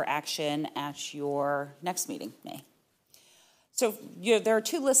to you for action at your next meeting, May. So there are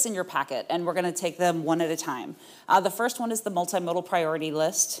two lists in your packet, and we're going to take them one at a time. The first one is the multimodal priority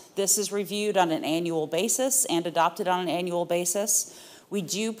list. This is reviewed on an annual basis and adopted on an annual basis. We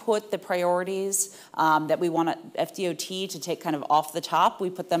do put the priorities that we want FDOT to take kind of off the top.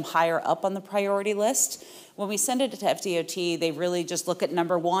 We put them higher up on the priority list. When we send it to FDOT, they really just look at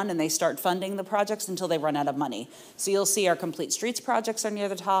number one and they start funding the projects until they run out of money. So you'll see our complete streets projects are near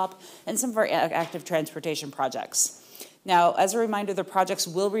the top and some of our active transportation projects. Now, as a reminder, the projects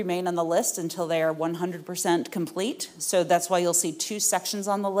will remain on the list until they are 100% complete. So that's why you'll see two sections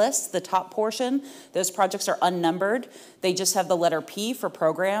on the list. The top portion, those projects are unnumbered. They just have the letter P for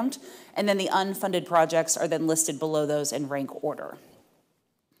programmed. And then the unfunded projects are then listed below those in rank order.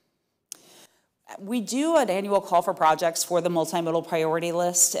 We do an annual call for projects for the multimodal priority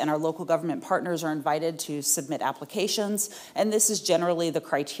list, and our local government partners are invited to submit applications. And this is generally the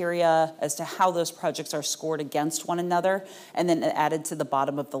criteria as to how those projects are scored against one another and then added to the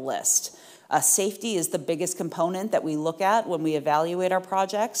bottom of the list. Safety is the biggest component that we look at when we evaluate our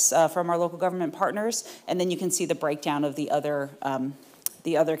projects from our local government partners, and then you can see the breakdown of the other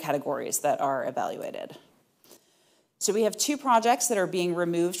categories that are evaluated. So we have two projects that are being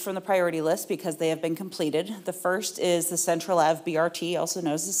removed from the priority list because they have been completed. The first is the Central Ave BRT, also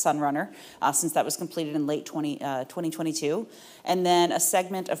known as the Sunrunner, since that was completed in late 2022. And then a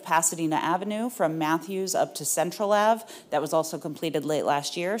segment of Pasadena Avenue from Matthews up to Central Ave that was also completed late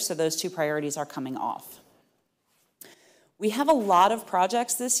last year. So those two priorities are coming off. We have a lot of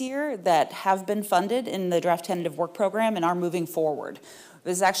projects this year that have been funded in the draft tentative work program and are moving forward.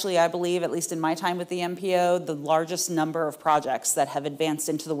 This is actually, I believe, at least in my time with the MPO, the largest number of projects that have advanced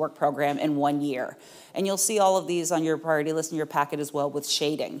into the work program in 1 year. And you'll see all of these on your priority list in your packet as well with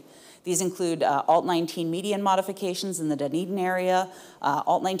shading. These include Alt 19 median modifications in the Dunedin area,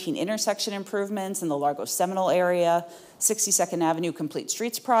 Alt 19 intersection improvements in the Largo Seminole area, 62nd Avenue Complete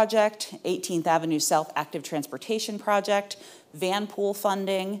Streets Project, 18th Avenue South Active Transportation Project, van pool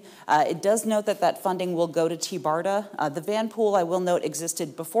funding. It does note that that funding will go to T-BARTA. The van pool, I will note,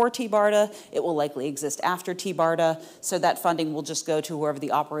 existed before T-BARTA. It will likely exist after T-BARTA, so that funding will just go to whoever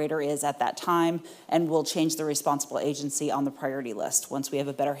the operator is at that time, and will change the responsible agency on the priority list once we have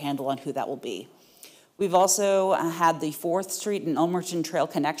a better handle on who that will be. We've also had the 4th Street and Ulmerton Trail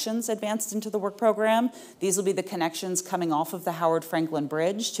connections advanced into the work program. These will be the connections coming off of the Howard Franklin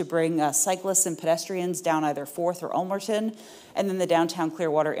Bridge to bring cyclists and pedestrians down either 4th or Ulmerton, and then the downtown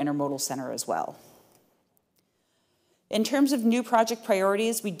Clearwater Intermodal Center as well. In terms of new project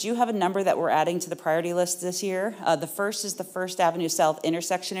priorities, we do have a number that we're adding to the priority list this year. The first is the 1st Avenue South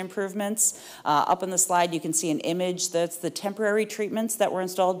intersection improvements. Up on the slide, you can see an image. That's the temporary treatments that were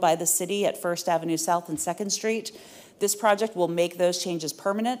installed by the city at 1st Avenue South and 2nd Street. This project will make those changes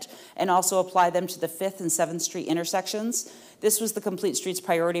permanent and also apply them to the 5th and 7th Street intersections. This was the Complete Streets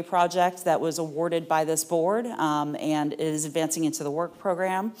Priority Project that was awarded by this board and is advancing into the work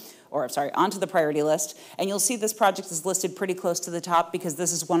program, or sorry, onto the priority list. And you'll see this project is listed pretty close to the top because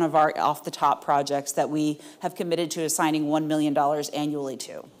this is one of our off-the-top projects that we have committed to assigning $1 million annually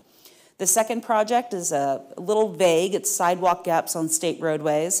to. The second project is a little vague. It's sidewalk gaps on state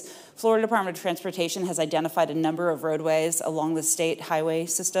roadways. Florida Department of Transportation has identified a number of roadways along the state highway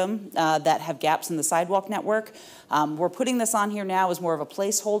system that have gaps in the sidewalk network. We're putting this on here now as more of a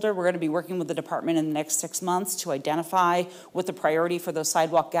placeholder. We're going to be working with the department in the next 6 months to identify what the priority for those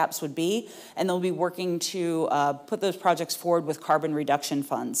sidewalk gaps would be, and they'll be working to put those projects forward with carbon reduction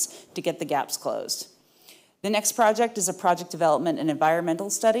funds to get the gaps closed. The next project is a project development and environmental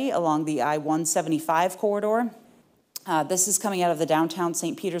study along the I-175 corridor. This is coming out of the downtown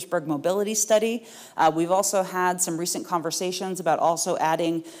St. Petersburg mobility study. We've also had some recent conversations about also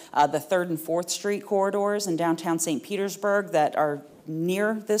adding the 3rd and 4th Street corridors in downtown St. Petersburg that are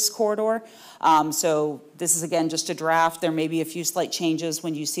near this corridor. So this is, again, just a draft. There may be a few slight changes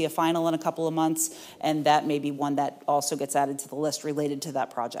when you see a final in a couple of months, and that may be one that also gets added to the list related to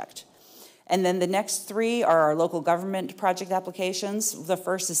that project. And then the next 3 are our local government project applications. The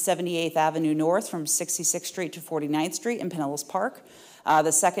first is 78th Avenue North from 66th Street to 49th Street in Pinellas Park.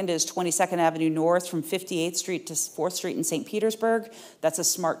 The second is 22nd Avenue North from 58th Street to 4th Street in St. Petersburg. That's a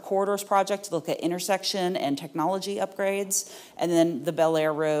smart corridors project to look at intersection and technology upgrades. And then the Bel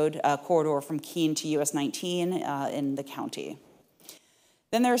Air Road corridor from Keene to US 19 in the county.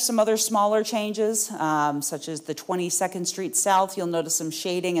 Then there are some other smaller changes, such as the 22nd Street South. You'll notice some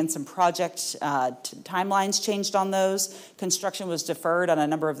shading and some project timelines changed on those. Construction was deferred on a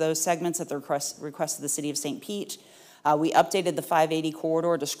number of those segments at the request of the City of St. Pete. We updated the 580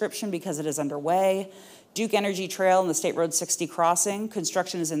 corridor description because it is underway. Duke Energy Trail and the State Road 60 crossing.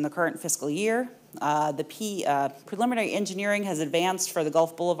 Construction is in the current fiscal year. The preliminary engineering has advanced for the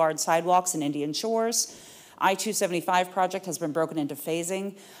Gulf Boulevard sidewalks and Indian Shores. I-275 project has been broken into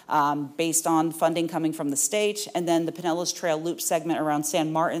phasing based on funding coming from the state, and then the Pinellas Trail Loop segment around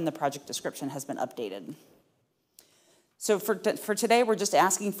San Martin, the project description has been updated. So for today, we're just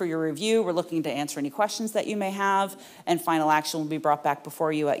asking for your review. We're looking to answer any questions that you may have, and final action will be brought back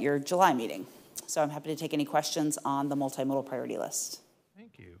before you at your July meeting. So I'm happy to take any questions on the multimodal priority list.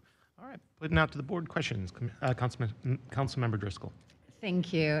 Thank you. All right, putting out to the board questions. Councilmember Driscoll.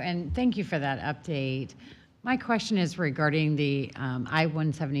 Thank you, and thank you for that update. My question is regarding the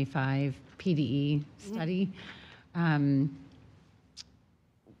I-175 PDE study. I'm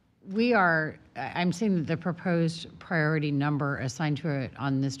seeing that the proposed priority number assigned to it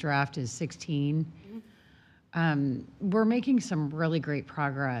on this draft is 16. We're making some really great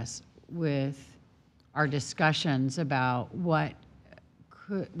progress with our discussions about what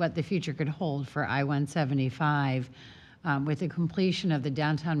the future could hold for I-175 with the completion of the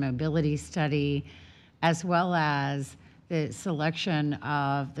downtown mobility study, as well as the selection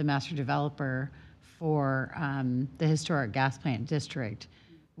of the master developer for the historic gas plant district,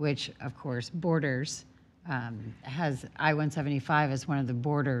 which of course borders, has I-175 as one of the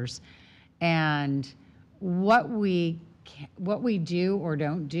borders. And what we do or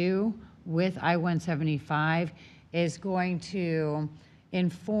don't do with I-175 is going to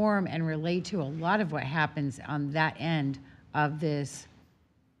inform and relate to a lot of what happens on that end of this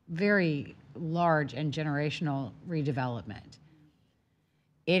very large and generational redevelopment.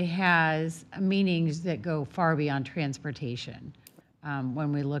 It has meanings that go far beyond transportation.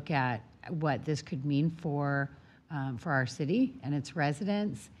 When we look at what this could mean for our city and its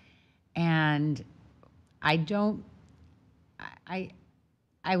residents. And I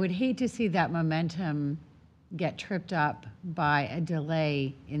would hate to see that momentum get tripped up by a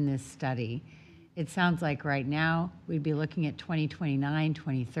delay in this study. It sounds like right now we'd be looking at 2029,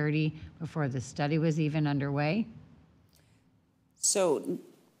 2030 before the study was even underway. So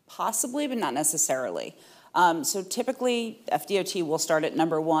possibly, but not necessarily. So typically, FDOT will start at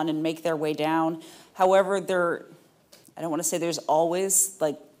number 1 and make their way down. However, I don't want to say there's always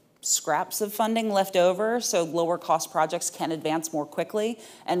like scraps of funding left over, so lower cost projects can advance more quickly.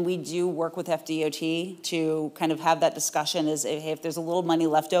 And we do work with FDOT to kind of have that discussion as if there's a little money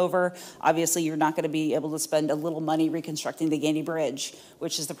left over, obviously you're not going to be able to spend a little money reconstructing the Gainey Bridge,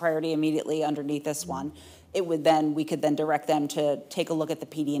 which is the priority immediately underneath this one. We could then direct them to take a look at the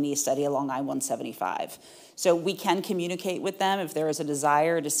PD&E study along I-175. So we can communicate with them if there is a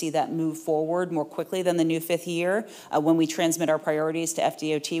desire to see that move forward more quickly than the new 5th year. When we transmit our priorities to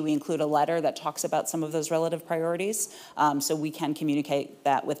FDOT, we include a letter that talks about some of those relative priorities. So we can communicate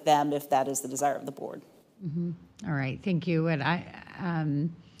that with them if that is the desire of the board. Mm-hmm. All right, thank you.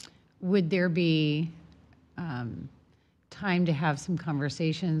 And would there be time to have some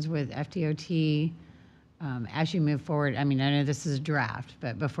conversations with FDOT as you move forward? I mean, I know this is a draft,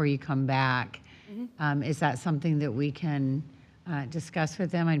 but before you come back, is that something that we can discuss with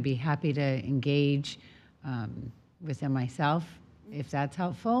them? I'd be happy to engage with them myself, if that's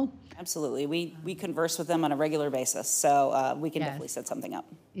helpful. Absolutely. We converse with them on a regular basis, so we can definitely set something up.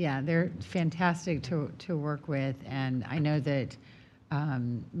 Yeah, they're fantastic to work with, and I know that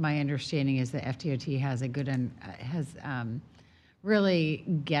my understanding is that FDOT has a good really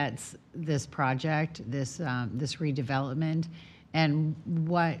gets this project, this redevelopment, and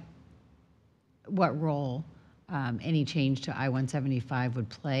what role any change to I-175 would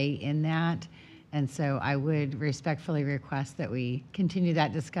play in that. And so I would respectfully request that we continue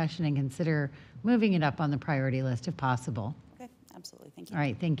that discussion and consider moving it up on the priority list if possible. Okay, absolutely. Thank you. All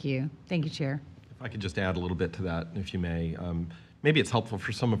right, thank you. Thank you, Chair. If I could just add a little bit to that, if you may. Maybe it's helpful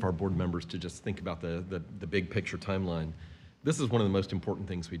for some of our board members to just think about the big picture timeline. This is one of the most important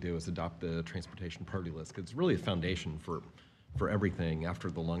things we do is adopt the transportation priority list, because it's really a foundation for everything. After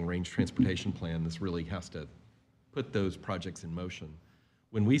the long-range transportation plan, this really has to put those projects in motion.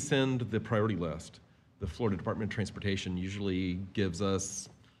 When we send the priority list, the Florida Department of Transportation usually gives us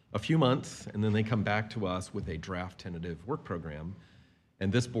a few months, and then they come back to us with a draft tentative work program,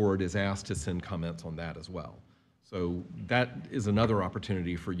 and this board is asked to send comments on that as well. So that is another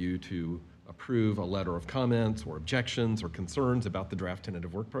opportunity for you to approve a letter of comments or objections or concerns about the draft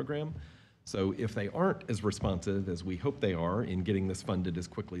tentative work program. So if they aren't as responsive as we hope they are in getting this funded as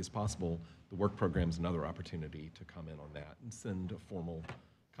quickly as possible, the work program is another opportunity to comment on that and send a formal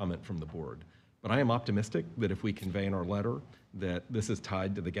comment from the board. But I am optimistic that if we convey in our letter that this is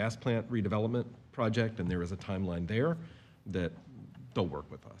tied to the gas plant redevelopment project and there is a timeline there, that they'll work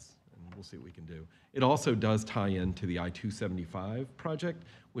with us and we'll see what we can do. It also does tie into the I-275 project,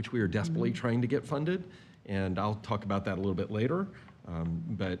 which we are desperately trying to get funded, and I'll talk about that a little bit later.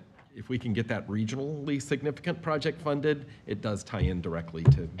 But if we can get that regionally significant project funded, it does tie in directly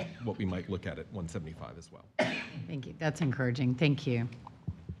to what we might look at 175 as well. Thank you. That's encouraging. Thank you.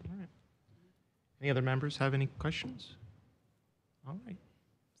 Any other members have any questions? All right.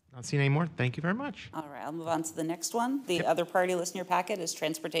 Not seeing any more. Thank you very much. All right, I'll move on to the next one. The other priority list in your packet is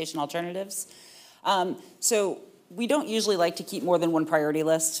transportation alternatives. So we don't usually like to keep more than one priority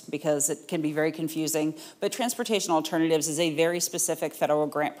list because it can be very confusing, but transportation alternatives is a very specific federal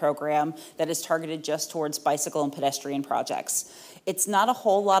grant program that is targeted just towards bicycle and pedestrian projects. It's not a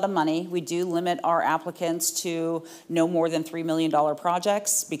whole lot of money. We do limit our applicants to no more than $3 million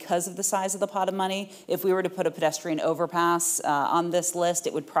projects because of the size of the pot of money. If we were to put a pedestrian overpass on this list,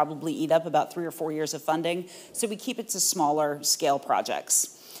 it would probably eat up about 3 or 4 years of funding. So we keep it to smaller scale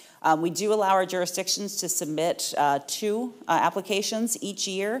projects. We do allow our jurisdictions to submit 2 applications each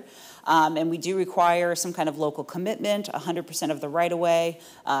year, and we do require some kind of local commitment, 100% of the right-of-way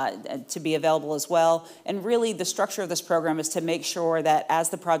to be available as well. And really, the structure of this program is to make sure that as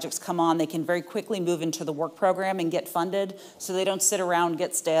the projects come on, they can very quickly move into the work program and get funded, so they don't sit around,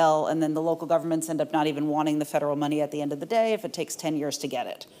 get stale, and then the local governments end up not even wanting the federal money at the end of the day if it takes 10 years to get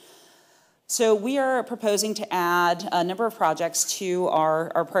it. So we are proposing to add a number of projects to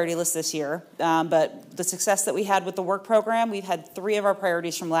our priority list this year, but the success that we had with the work program, we've had 3 of our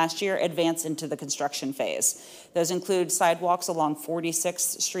priorities from last year advance into the construction phase. Those include sidewalks along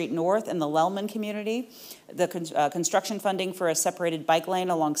 46th Street North in the Lellman community, the construction funding for a separated bike lane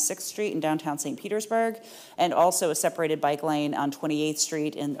along 6th Street in downtown St. Petersburg, and also a separated bike lane on 28th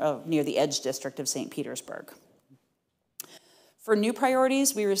Street near the Edge District of St. Petersburg. For new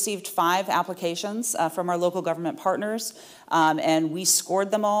priorities, we received 5 applications from our local government partners, and we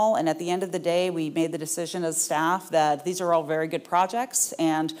scored them all. And at the end of the day, we made the decision as staff that these are all very good projects.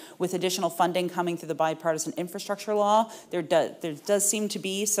 And with additional funding coming through the bipartisan infrastructure law, there does seem to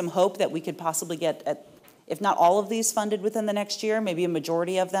be some hope that we could possibly get, if not all of these funded within the next year, maybe a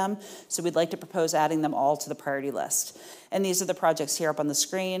majority of them. So we'd like to propose adding them all to the priority list. And these are the projects here up on the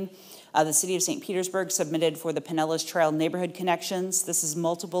screen. The City of St. Petersburg submitted for the Pinellas Trail neighborhood connections. This is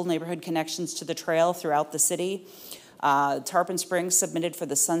multiple neighborhood connections to the trail throughout the city. Tarpon Springs submitted for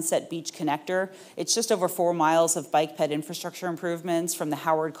the Sunset Beach Connector. It's just over 4 miles of bike ped infrastructure improvements from the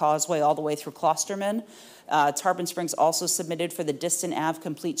Howard Causeway all the way through Klosterman. Tarpon Springs also submitted for the Distant Ave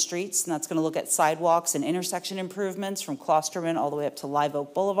Complete Streets, and that's going to look at sidewalks and intersection improvements from Klosterman all the way up to Live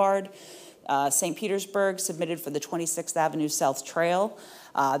Oak Boulevard. St. Petersburg submitted for the 26th Avenue South Trail.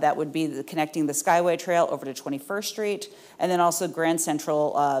 That would be connecting the Skyway Trail over to 21st Street, and then also Grand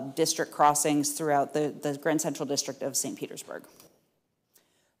Central District crossings throughout the Grand Central District of St. Petersburg.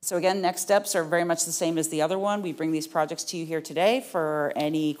 So again, next steps are very much the same as the other one. We bring these projects to you here today for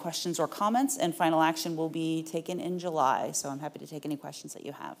any questions or comments, and final action will be taken in July. So I'm happy to take any questions that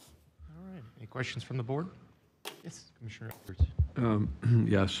you have. All right. Any questions from the board? Yes, Commissioner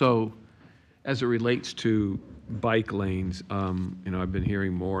Edwards. Yeah, so as it relates to bike lanes, I've been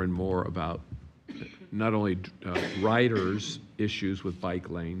hearing more and more about not only riders' issues with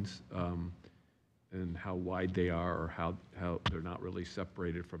bike lanes and how wide they are or how they're not really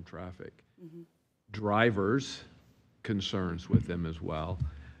separated from traffic. Mm-hmm. Drivers' concerns with them as well.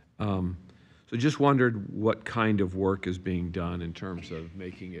 So just wondered what kind of work is being done in terms of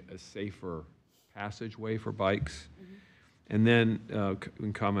making it a safer passageway for bikes. Mm-hmm. And then we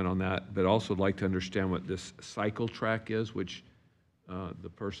can comment on that, but also like to understand what this cycle track is, which the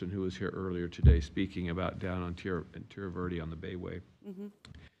person who was here earlier today speaking about down on Tierra Verde on the Bayway. Mm-hmm.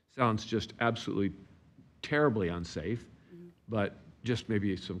 Sounds just absolutely terribly unsafe, mm-hmm. but just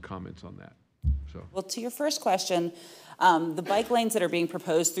maybe some comments on that. So. Well, to your first question, the bike lanes that are being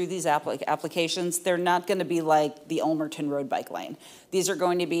proposed through these applications, they're not going to be like the Ulmerton Road bike lane. These are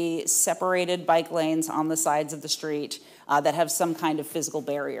going to be separated bike lanes on the sides of the street that have some kind of physical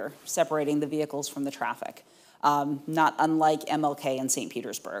barrier separating the vehicles from the traffic. Not unlike MLK in St.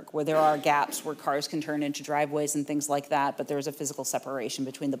 Petersburg, where there are gaps where cars can turn into driveways and things like that, but there's a physical separation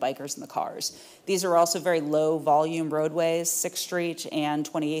between the bikers and the cars. These are also very low volume roadways, 6th Street and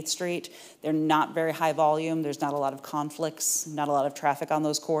 28th Street. They're not very high volume. There's not a lot of conflicts, not a lot of traffic on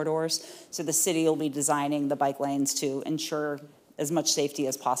those corridors. So the city will be designing the bike lanes to ensure as much safety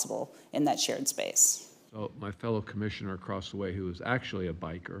as possible in that shared space. So my fellow commissioner across the way, who is actually a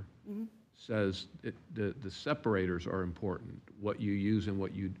biker, mm-hmm. says the separators are important, what you use and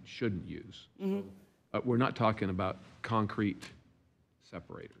what you shouldn't use. Mm-hmm. So, we're not talking about concrete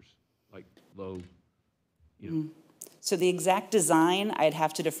separators, like low, Mm-hmm. So the exact design, I'd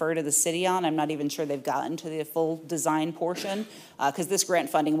have to defer to the city on. I'm not even sure they've gotten to the full design portion, because this grant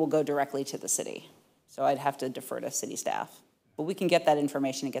funding will go directly to the city. So I'd have to defer to city staff. But we can get that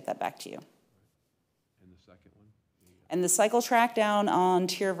information and get that back to you. And the second one? And the cycle track down on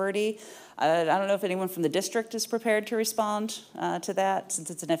Tierra Verde, I don't know if anyone from the district is prepared to respond to that, since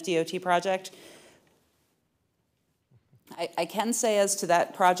it's an FDOT project. I can say as to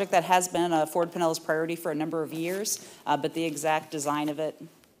that project, that has been a Ford Pinellas priority for a number of years, but the exact design of it,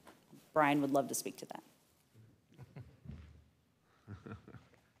 Brian would love to speak to that.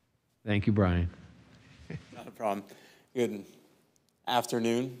 Thank you, Brian. Not a problem. Good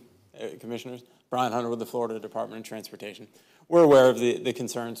afternoon, Commissioners. Brian Hunter with the Florida Department of Transportation. We're aware of the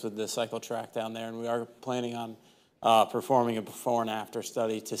concerns with the cycle track down there, and we are planning on performing a before and after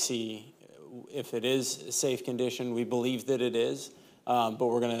study to see if it is a safe condition. We believe that it is, but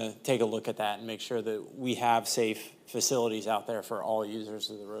we're going to take a look at that and make sure that we have safe facilities out there for all users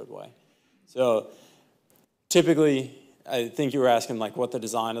of the roadway. So typically, I think you were asking like what the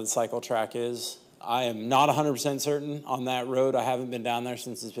design of the cycle track is. I am not 100% certain on that road. I haven't been down there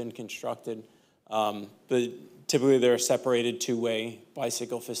since it's been constructed. But typically they're a separated two-way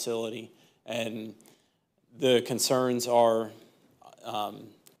bicycle facility. And the concerns are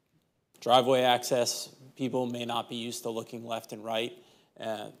driveway access. People may not be used to looking left and right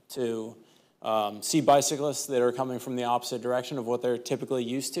to see bicyclists that are coming from the opposite direction of what they're typically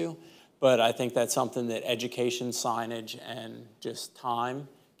used to. But I think that's something that education, signage, and just time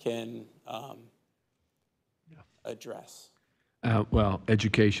can address. Well,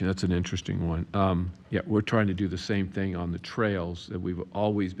 education, that's an interesting one. Yeah, we're trying to do the same thing on the trails that we've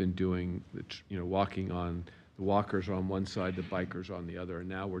always been doing, walking on, the walkers on one side, the bikers on the other, and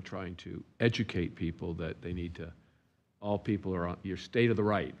now we're trying to educate people that they need to, all people are on your state of the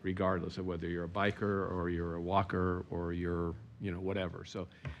right, regardless of whether you're a biker or you're a walker or you're, whatever. So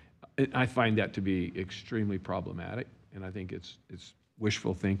I find that to be extremely problematic, and I think it's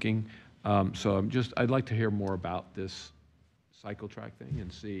wishful thinking. So I'd like to hear more about this cycle track thing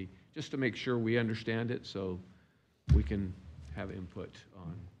and see, just to make sure we understand it so we can have input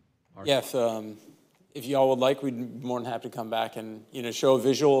on our. Yeah, if y'all would like, we'd be more than happy to come back and, show a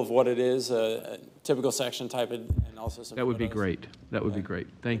visual of what it is, a typical section type, and also some That would be photos. great. That would be great.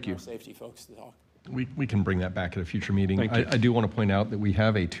 Thank you. Our safety folks to talk. We can bring that back at a future meeting. Thank you. I do want to point out that we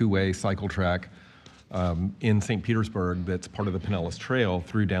have a two-way cycle track in St. Petersburg that's part of the Pinellas Trail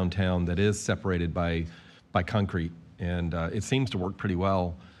through downtown that is separated by concrete. And it seems to work pretty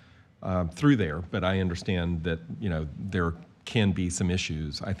well through there, but I understand that, there can be some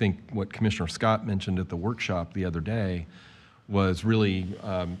issues. I think what Commissioner Scott mentioned at the workshop the other day was really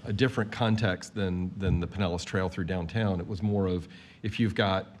a different context than the Pinellas Trail through downtown. It was more of if you've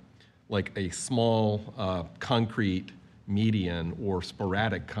got like a small concrete median or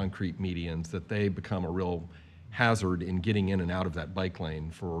sporadic concrete medians, that they become a real hazard in getting in and out of that bike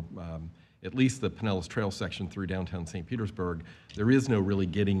lane for at least the Pinellas Trail section through downtown St. Petersburg. There is no really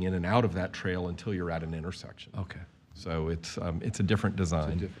getting in and out of that trail until you're at an intersection. Okay. So it's a different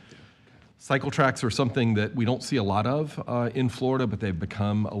design. Cycle tracks are something that we don't see a lot of in Florida, but they've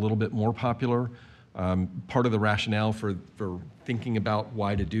become a little bit more popular. Part of the rationale for thinking about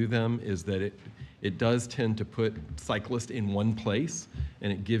why to do them is that it does tend to put cyclists in one place,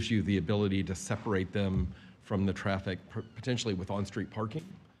 and it gives you the ability to separate them from the traffic, potentially with on-street parking,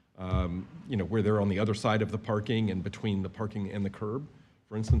 where they're on the other side of the parking and between the parking and the curb.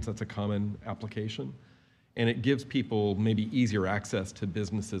 For instance, that's a common application. And it gives people maybe easier access to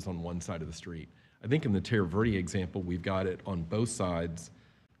businesses on one side of the street. I think in the Tierra Verde example, we've got it on both sides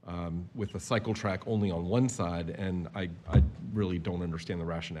with a cycle track only on one side, and I really don't understand the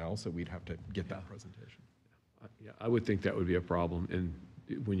rationale, so we'd have to get that presentation. Yeah, I would think that would be a problem, and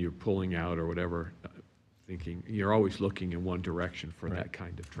when you're pulling out or whatever, thinking, you're always looking in one direction for that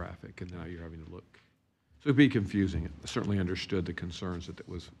kind of traffic, and now you're having to look. So it'd be confusing. I certainly understood the concerns that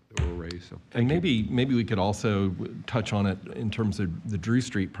were raised. So and maybe we could also touch on it in terms of the Drew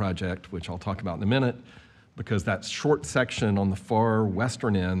Street project, which I'll talk about in a minute, because that short section on the far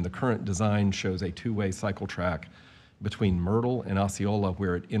western end, the current design shows a two-way cycle track between Myrtle and Osceola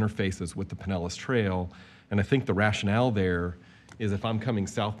where it interfaces with the Pinellas Trail. And I think the rationale there is if I'm coming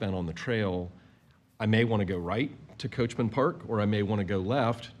southbound on the trail, I may want to go right to Coachman Park, or I may want to go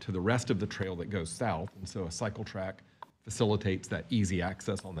left to the rest of the trail that goes south. And so a cycle track facilitates that easy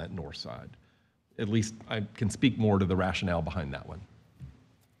access on that north side. At least I can speak more to the rationale behind that one.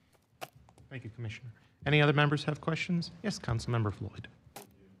 Thank you, Commissioner. Any other members have questions? Yes, Councilmember Floyd.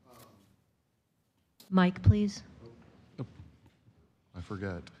 Mike, please. I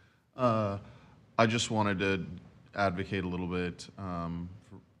forgot. I just wanted to advocate a little bit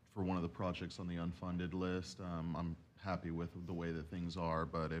for one of the projects on the unfunded list. I'm happy with the way that things are,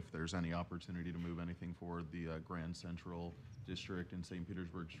 but if there's any opportunity to move anything forward, the Grand Central District and St.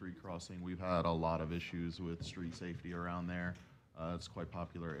 Petersburg Street Crossing, we've had a lot of issues with street safety around there. It's quite a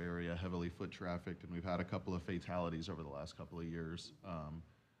popular area, heavily foot trafficked, and we've had a couple of fatalities over the last couple of years.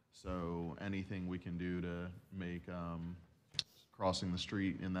 So anything we can do to make crossing the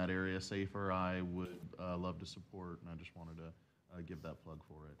street in that area safer, I would love to support, and I just wanted to give that plug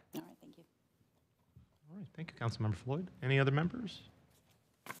for it. All right, thank you. All right, thank you, Councilmember Floyd. Any other members?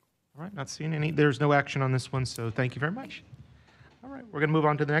 All right, not seeing any. There's no action on this one, so thank you very much. All right, we're going to move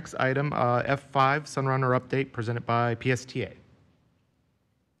on to the next item, F5, Sunrunner update presented by PSTA.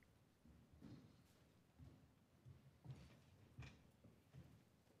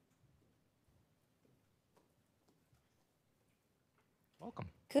 Welcome.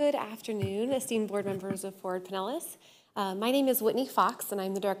 Good afternoon, esteemed board members of Forward Pinellas. My name is Whitney Fox, and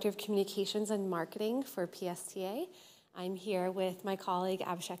I'm the Director of Communications and Marketing for PSTA. I'm here with my colleague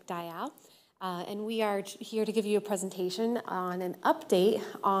Abhishek Dayal, and we are here to give you a presentation on an update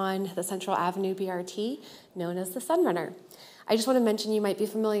on the Central Avenue BRT, known as the Sunrunner. I just want to mention you might be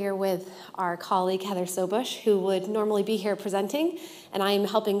familiar with our colleague Heather Sobush, who would normally be here presenting, and I am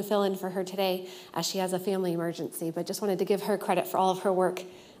helping fill in for her today as she has a family emergency, but just wanted to give her credit for all of her work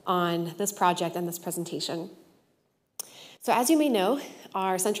on this project and this presentation. So as you may know,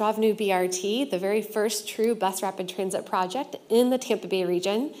 our Central Avenue BRT, the very first true bus rapid transit project in the Tampa Bay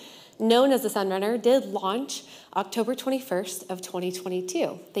region, known as the Sunrunner, did launch October 21st of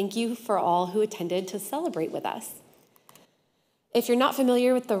 2022. Thank you for all who attended to celebrate with us. If you're not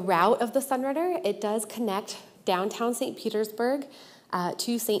familiar with the route of the Sunrunner, it does connect downtown St. Petersburg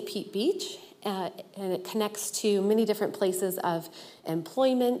to St. Pete Beach, and it connects to many different places of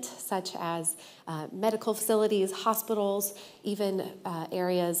employment, such as medical facilities, hospitals, even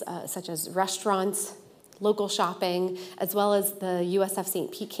areas such as restaurants, local shopping, as well as the USF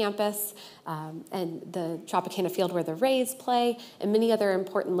St. Pete campus and the Tropicana Field where the Rays play, and many other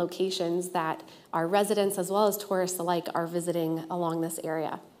important locations that our residents as well as tourists alike are visiting along this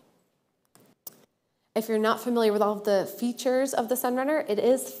area. If you're not familiar with all of the features of the Sunrunner, it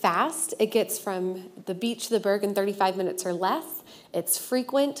is fast. It gets from the beach to the Berg in 35 minutes or less. It's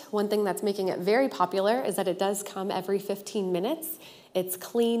frequent. One thing that's making it very popular is that it does come every 15 minutes. It's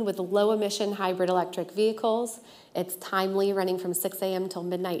clean with low emission hybrid electric vehicles. It's timely, running from 6 a.m. till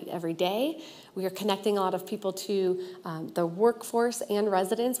midnight every day. We are connecting a lot of people to the workforce and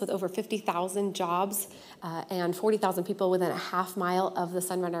residents with over 50,000 jobs and 40,000 people within a half mile of the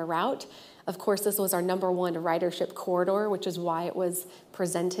Sunrunner route. Of course, this was our #1 ridership corridor, which is why it was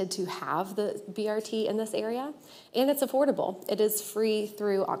presented to have the BRT in this area. And it's affordable. It is free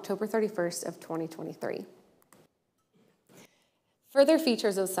through October 31st of 2023. Further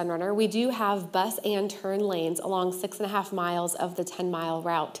features of Sunrunner, we do have bus and turn lanes along 6.5 miles of the 10-mile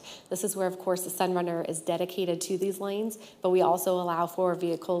route. This is where, of course, the Sunrunner is dedicated to these lanes, but we also allow for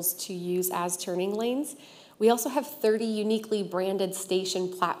vehicles to use as turning lanes. We also have 30 uniquely branded station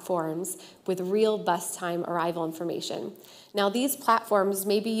platforms with real bus time arrival information. Now these platforms,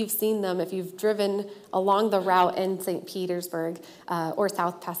 maybe you've seen them if you've driven along the route in St. Petersburg or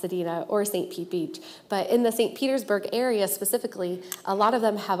South Pasadena or St. Pete Beach. But in the St. Petersburg area specifically, a lot of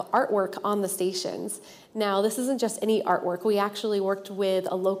them have artwork on the stations. Now this isn't just any artwork. We actually worked with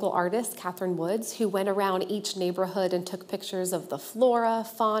a local artist, Catherine Woods, who went around each neighborhood and took pictures of the flora,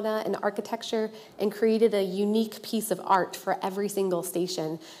 fauna, and architecture and created a unique piece of art for every single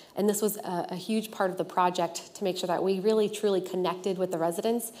station. And this was a huge part of the project to make sure that we really truly connected with the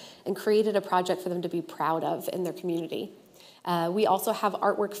residents and created a project for them to be proud of in their community. We also have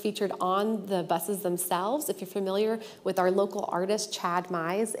artwork featured on the buses themselves. If you're familiar with our local artist, Chad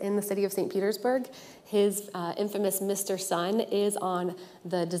Mize, in the city of St. Petersburg, his infamous Mr. Sun is on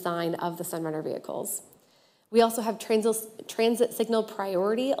the design of the Sunrunner vehicles. We also have transit signal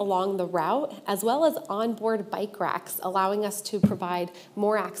priority along the route, as well as onboard bike racks, allowing us to provide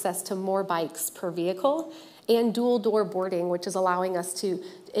more access to more bikes per vehicle, and dual door boarding, which is allowing us to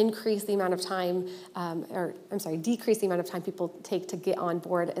increase the amount of time, decrease the amount of time people take to get on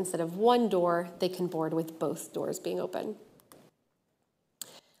board. Instead of one door, they can board with both doors being open.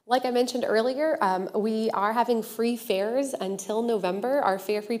 Like I mentioned earlier, we are having free fares until November. Our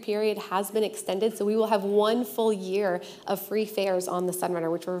fare-free period has been extended, so we will have 1 full year of free fares on the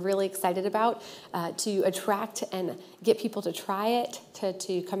Sunrunner, which we're really excited about to attract and get people to try it,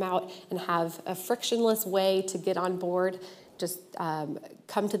 to come out and have a frictionless way to get on board. Just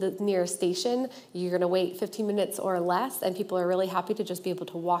come to the nearest station. You're going to wait 15 minutes or less, and people are really happy to just be able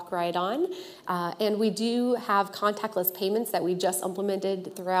to walk right on. And we do have contactless payments that we just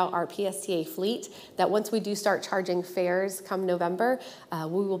implemented throughout our PSTA fleet, that once we do start charging fares come November,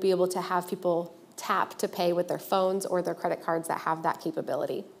 we will be able to have people tap to pay with their phones or their credit cards that have that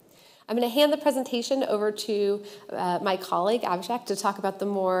capability. I'm going to hand the presentation over to my colleague, Abhishek, to talk about the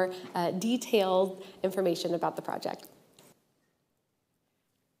more detailed information about the project.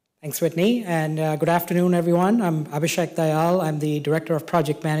 Thanks, Whitney, and good afternoon, everyone. I'm Abhishek Dayal. I'm the Director of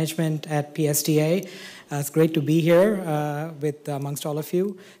Project Management at PSTA. It's great to be here amongst all of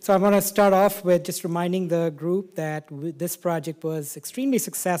you. So I want to start off with just reminding the group that this project was extremely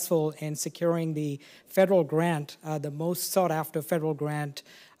successful in securing the federal grant, the most sought-after federal grant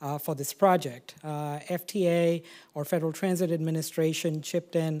for this project. FTA, or Federal Transit Administration,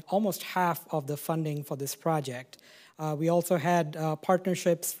 chipped in almost half of the funding for this project. We also had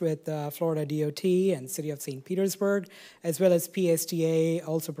partnerships with Florida DOT and City of St. Petersburg, as well as PSTA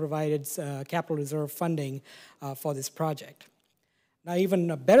also provided capital reserve funding for this project. Now,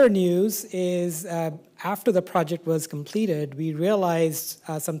 even better news is after the project was completed, we realized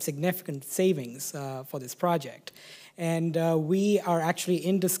some significant savings for this project. And we are actually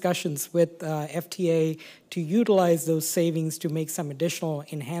in discussions with FTA to utilize those savings to make some additional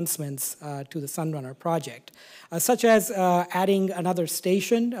enhancements to the Sunrunner project, such as adding another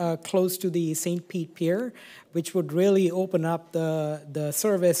station close to the St. Pete Pier, which would really open up the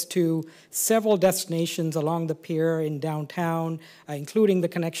service to several destinations along the pier in downtown, including the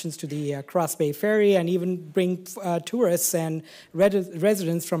connections to the Cross Bay Ferry, and even bring tourists and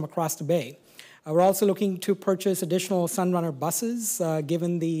residents from across the bay. We're also looking to purchase additional Sunrunner buses,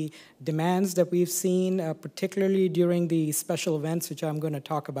 given the demands that we've seen, particularly during the special events, which I'm going to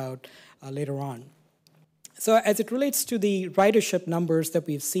talk about later on. So as it relates to the ridership numbers that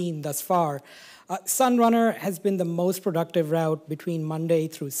we've seen thus far, Sunrunner has been the most productive route between Monday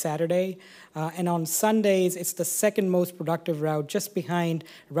through Saturday, and on Sundays, it's the second most productive route, just behind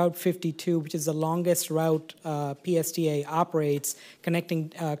Route 52, which is the longest route PSTA operates,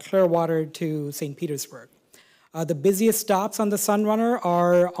 connecting Clearwater to St. Petersburg. The busiest stops on the Sunrunner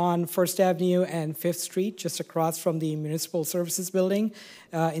are on 1st Avenue and 5th Street, just across from the Municipal Services Building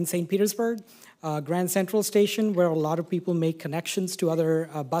in St. Petersburg. Grand Central Station, where a lot of people make connections to other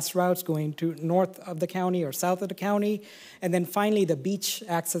bus routes going to north of the county or south of the county. And then finally, the beach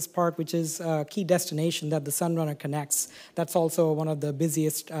access part, which is a key destination that the Sunrunner connects. That's also one of the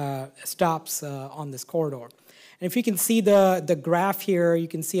busiest stops on this corridor. And if you can see the graph here, you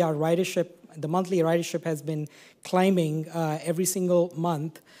can see our ridership, the monthly ridership has been climbing every single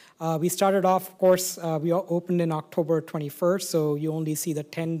month. We started off, of course, we opened in October 21st, so you only see the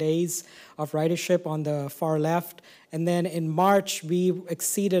 10 days of ridership on the far left. And then in March, we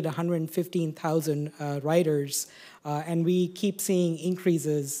exceeded 115,000 riders, and we keep seeing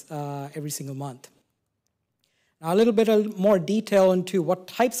increases every single month. Now, a little bit more detail into what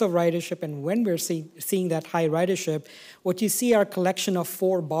types of ridership and when we're seeing that high ridership. What you see are a collection of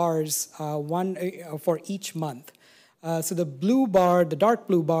 4 bars, one for each month. So the blue bar, the dark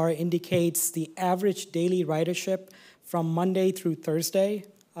blue bar, indicates the average daily ridership from Monday through Thursday,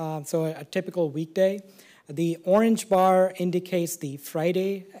 so a typical weekday. The orange bar indicates the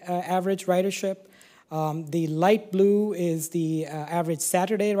Friday average ridership. The light blue is the average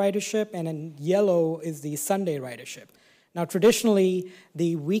Saturday ridership, and then yellow is the Sunday ridership. Now, traditionally,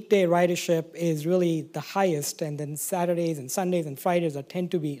 the weekday ridership is really the highest, and then Saturdays and Sundays and Fridays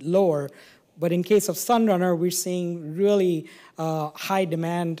tend to be lower. But in case of Sunrunner, we're seeing really high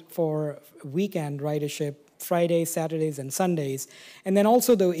demand for weekend ridership, Fridays, Saturdays, and Sundays. And then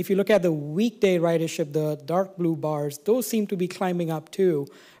also, if you look at the weekday ridership, the dark blue bars, those seem to be climbing up too,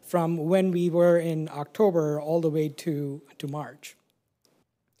 from when we were in October all the way to March.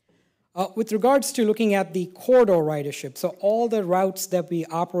 With regards to looking at the corridor ridership, so all the routes that we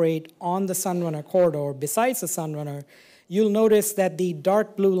operate on the Sunrunner corridor, besides the Sunrunner, you'll notice that the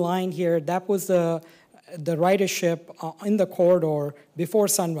dark blue line here, that was the ridership in the corridor before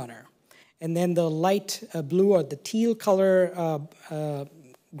Sunrunner. And then the light blue or the teal color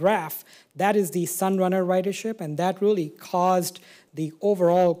graph, that is the Sunrunner ridership, and that really caused the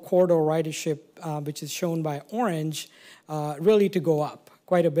overall corridor ridership, which is shown by orange, really to go up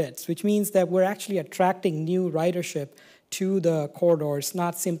quite a bit, which means that we're actually attracting new ridership to the corridors,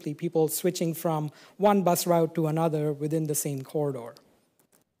 not simply people switching from one bus route to another within the same corridor.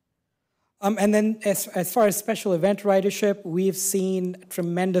 And then as far as special event ridership, we've seen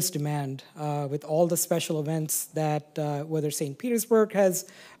tremendous demand with all the special events that whether St. Petersburg has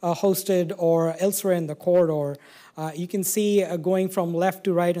hosted or elsewhere in the corridor. You can see going from left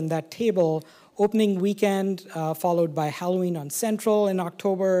to right in that table, opening weekend, followed by Halloween on Central in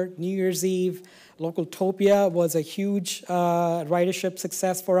October, New Year's Eve. Local Topia was a huge ridership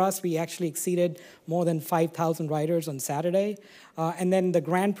success for us. We actually exceeded more than 5,000 riders on Saturday. And then the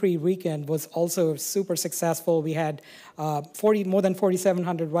Grand Prix weekend was also super successful. We had more than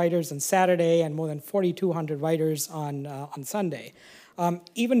 4,700 riders on Saturday and more than 4,200 riders on Sunday.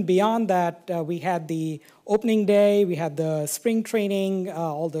 Even beyond that, we had the opening day, we had the spring training,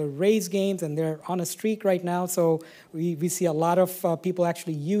 all the race games, and they're on a streak right now. So we see a lot of people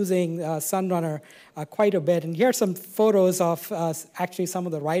actually using Sunrunner quite a bit. And here are some photos of actually some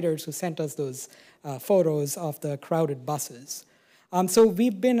of the riders who sent us those photos of the crowded buses. So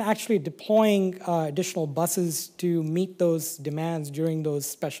we've been actually deploying additional buses to meet those demands during those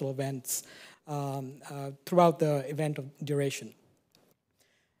special events throughout the event of duration.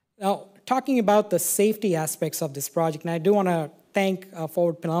 Now, talking about the safety aspects of this project, and I do want to thank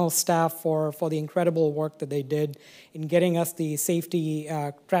Forward Pinellas staff for the incredible work that they did in getting us the safety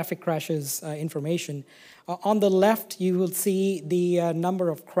traffic crashes information. On the left, you will see the number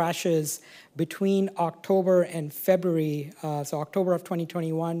of crashes between October and February, so October of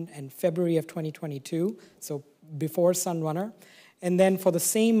 2021 and February of 2022, so before Sunrunner. And then for the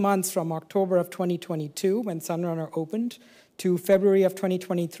same months from October of 2022, when Sunrunner opened, to February of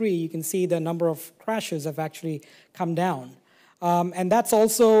 2023, you can see the number of crashes have actually come down. And that's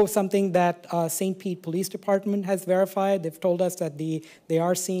also something that St. Pete Police Department has verified. They've told us that they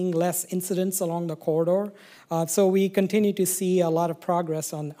are seeing less incidents along the corridor. So we continue to see a lot of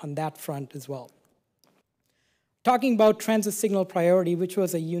progress on that front as well. Talking about transit signal priority, which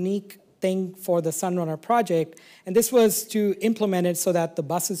was a unique thing for the Sunrunner project, and this was to implement it so that the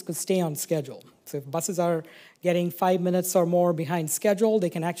buses could stay on schedule. So if buses are getting 5 minutes or more behind schedule,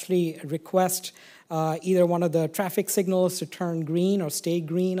 they can actually request either one of the traffic signals to turn green or stay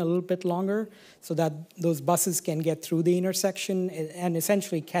green a little bit longer so that those buses can get through the intersection and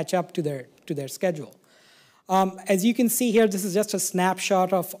essentially catch up to their schedule. As you can see here, this is just a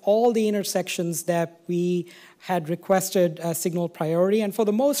snapshot of all the intersections that we had requested signal priority. And for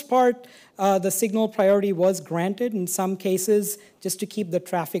the most part, the signal priority was granted. In some cases, just to keep the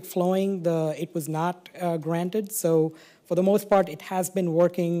traffic flowing, it was not granted. So for the most part, it has been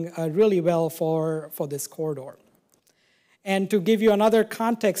working really well for this corridor. And to give you another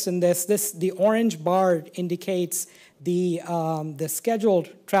context in this, the orange bar indicates the scheduled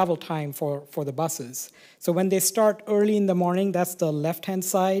travel time for the buses. So when they start early in the morning, that's the left-hand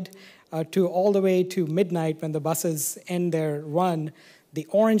side, to all the way to midnight when the buses end their run, the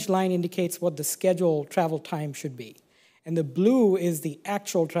orange line indicates what the scheduled travel time should be. And the blue is the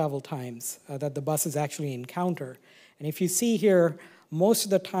actual travel times that the buses actually encounter. And if you see here, most of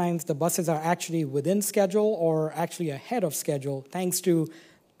the times the buses are actually within schedule or actually ahead of schedule, thanks to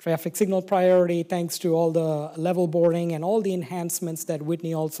traffic signal priority, thanks to all the level boarding and all the enhancements that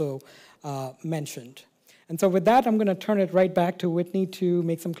Whitney also mentioned. And so with that, I'm going to turn it right back to Whitney to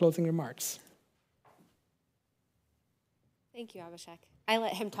make some closing remarks. Thank you, Abhishek. I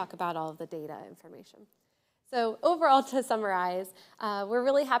let him talk about all of the data information. So overall, to summarize, we're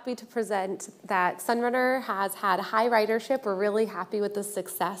really happy to present that Sunrunner has had high ridership. We're really happy with the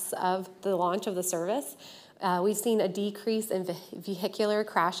success of the launch of the service. We've seen a decrease in vehicular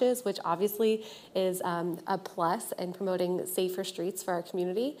crashes, which obviously is a plus in promoting safer streets for our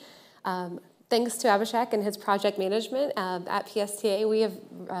community. Thanks to Abhishek and his project management at PSTA, we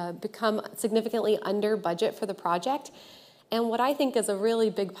have become significantly under budget for the project. And what I think is a really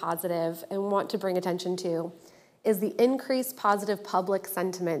big positive and want to bring attention to is the increased positive public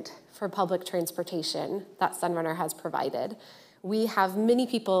sentiment for public transportation that Sunrunner has provided. We have many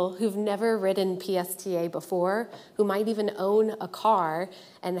people who've never ridden PSTA before, who might even own a car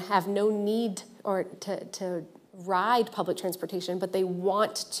and have no need or to ride public transportation, but they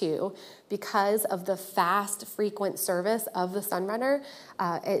want to because of the fast, frequent service of the Sunrunner.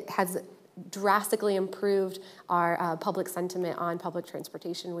 It has drastically improved our public sentiment on public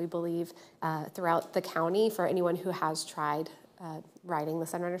transportation, we believe, throughout the county for anyone who has tried riding the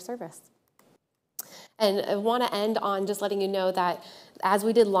Sunrunner service. And I want to end on just letting you know that as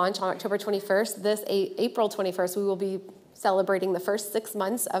we did launch on October 21st, this April 21st, we will be celebrating the first 6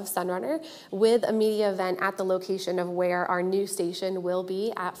 months of Sunrunner with a media event at the location of where our new station will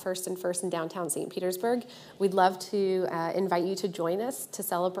be at First and First in downtown St. Petersburg. We'd love to invite you to join us to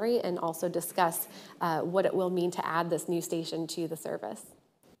celebrate and also discuss what it will mean to add this new station to the service.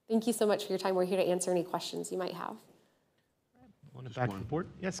 Thank you so much for your time. We're here to answer any questions you might have. Back to the board?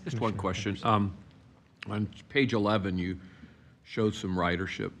 Yes, just one question. On page 11, you showed some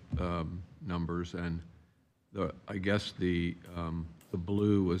ridership numbers, and I guess the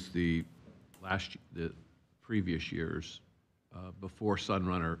blue was the the previous years before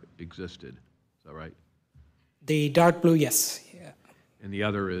Sunrunner existed. Is that right? The dark blue, yes. Yeah. And the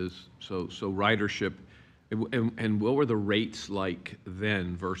other is, so ridership, and what were the rates like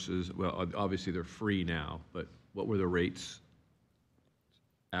then versus, well, obviously they're free now, but what were the rates,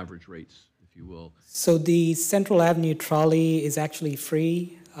 average rates, if you will? So the Central Avenue trolley is actually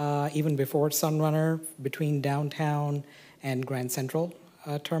free even before Sunrunner between downtown and Grand Central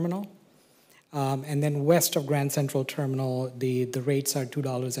Terminal. And then west of Grand Central Terminal, the rates are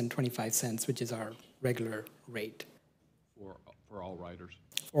 $2.25, which is our regular rate. For all riders?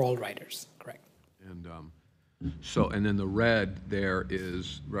 For all riders, correct. And and then the red there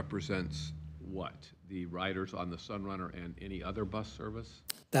represents what? The riders on the Sunrunner and any other bus service?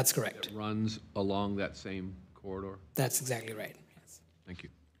 That's correct. That runs along that same corridor? That's exactly right, yes. Thank you.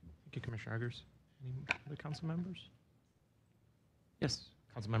 Thank you, Commissioner Eggers. Any other council members? Yes,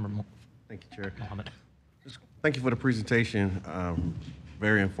 Councilmember Thank you, Chair. Mohammed. Thank you for the presentation.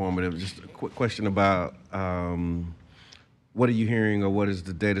 Very informative. Just a quick question about what are you hearing, or what is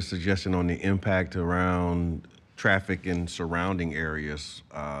the data suggestion on the impact around traffic in surrounding areas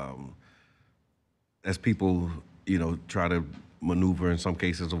as people, try to maneuver, in some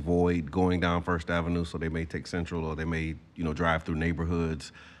cases avoid going down First Avenue, so they may take Central, or they may, drive through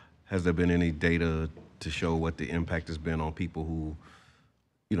neighborhoods. Has there been any data to show what the impact has been on people who,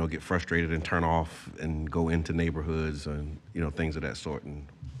 get frustrated and turn off and go into neighborhoods and, things of that sort? And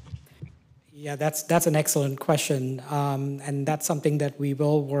yeah, that's an excellent question. And that's something that we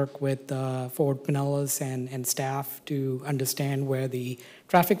will work with Ford Pinellas and staff to understand where the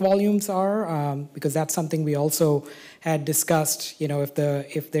traffic volumes are, because that's something we also had discussed.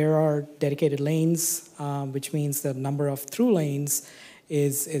 If there are dedicated lanes, which means the number of through lanes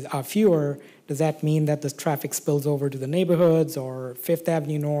are fewer, does that mean that the traffic spills over to the neighborhoods or Fifth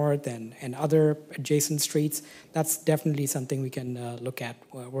Avenue North and other adjacent streets? That's definitely something we can look at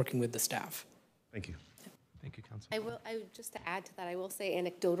working with the staff. Thank you. Thank you, Council. Just to add to that, I will say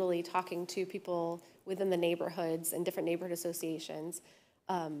anecdotally, talking to people within the neighborhoods and different neighborhood associations,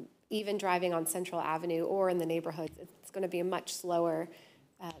 even driving on Central Avenue or in the neighborhoods, it's going to be much slower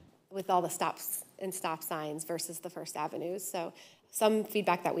with all the stops and stop signs versus the First Avenues. So some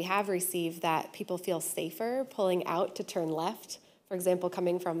feedback that we have received that people feel safer pulling out to turn left. For example,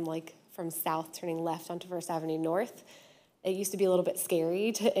 coming from south, turning left onto First Avenue North. It used to be a little bit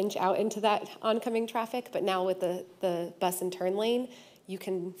scary to inch out into that oncoming traffic, but now with the bus and turn lane, you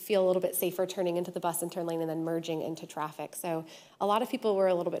can feel a little bit safer turning into the bus and turn lane and then merging into traffic. So a lot of people were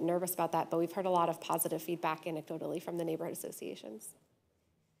a little bit nervous about that, but we've heard a lot of positive feedback anecdotally from the neighborhood associations.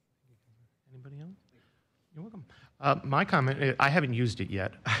 Anybody else? You're welcome. My comment, I haven't used it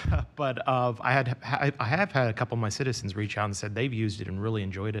yet, but I have had a couple of my citizens reach out and said they've used it and really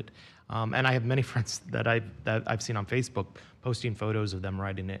enjoyed it. And I have many friends that I've seen on Facebook posting photos of them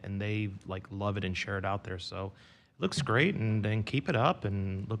riding it, and they love it and share it out there. So it looks great, and keep it up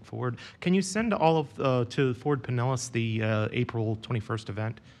and look forward. Can you send all of to Ford Pinellas the April 21st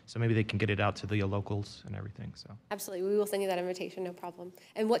event, so maybe they can get it out to the locals and everything? So absolutely, we will send you that invitation, no problem.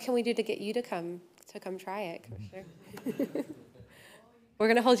 And what can we do to get you to come try it, Commissioner? We're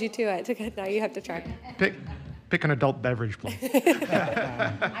going to hold you to it. Now you have to try. Pick an adult beverage, please.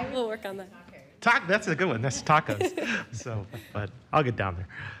 I will work on that. That's a good one. That's tacos. So, but I'll get down there.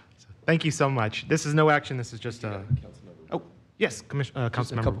 So, thank you so much. This is no action. This is just a. Oh, yes, Councilmember.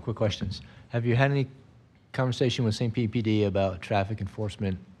 Just a couple quick questions. Have you had any conversation with St. PPD about traffic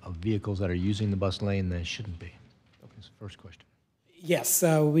enforcement of vehicles that are using the bus lane that shouldn't be? That's the first question. Yes,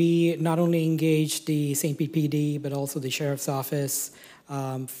 we not only engaged the St. PPD, but also the Sheriff's Office.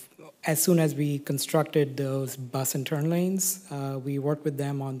 As soon as we constructed those bus and turn lanes, we worked with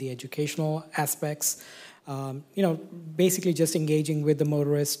them on the educational aspects. Basically just engaging with the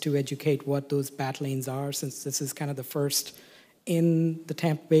motorists to educate what those BAT lanes are, since this is kind of the first in the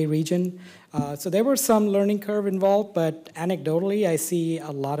Tampa Bay region. So there were some learning curve involved, but anecdotally, I see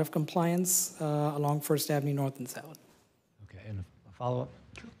a lot of compliance along First Avenue North and South. Okay, and a follow-up?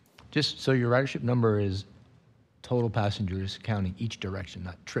 Just so your ridership number is total passengers counting each direction,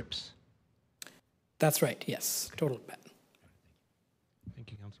 not trips. That's right, yes, total.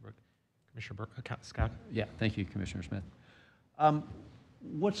 Thank you, Councilor. Commissioner Scott? Yeah, thank you, Commissioner Smith.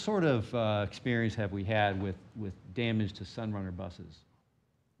 What sort of experience have we had with damage to Sunrunner buses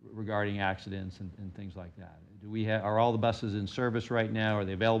regarding accidents and things like that? Are all the buses in service right now? Are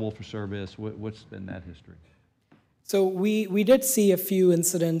they available for service? What's been that history? So we did see a few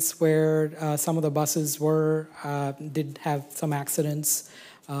incidents where some of the buses did have some accidents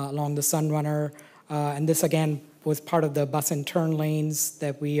along the Sunrunner, and this again was part of the bus and turn lanes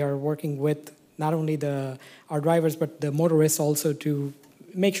that we are working with not only our drivers, but the motorists also to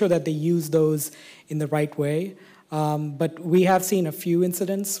make sure that they use those in the right way. But we have seen a few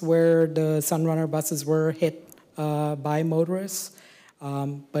incidents where the Sunrunner buses were hit by motorists.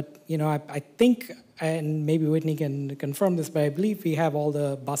 But, I think, and maybe Whitney can confirm this, but I believe we have all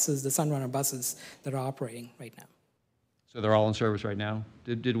the buses, the Sunrunner buses that are operating right now. So they're all in service right now?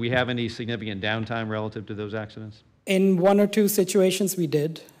 Did we have any significant downtime relative to those accidents? In one or two situations, we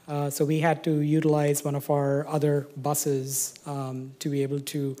did. So we had to utilize one of our other buses to be able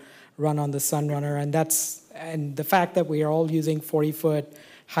to run on the Sunrunner, and the fact that we are all using 40-foot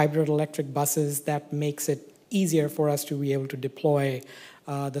hybrid electric buses, that makes it easier for us to be able to deploy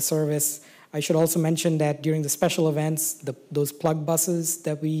the service. I should also mention that during the special events, those plug buses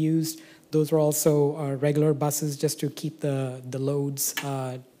that we used, those were also regular buses just to keep the loads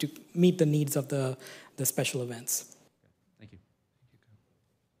to meet the needs of the special events. Thank you.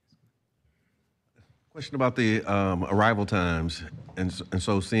 Question about the arrival times, and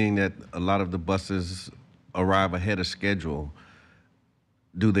so seeing that a lot of the buses arrive ahead of schedule,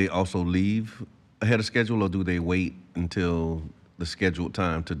 do they also leave ahead of schedule, or do they wait until the scheduled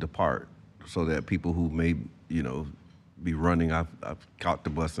time to depart, so that people who may, be running, I've caught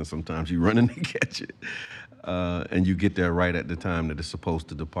the bus and sometimes you running to catch it, and you get there right at the time that it's supposed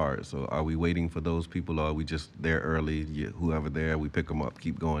to depart. So are we waiting for those people, or are we just there early, whoever there, we pick them up,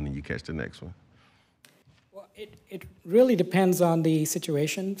 keep going, and you catch the next one? Well, it really depends on the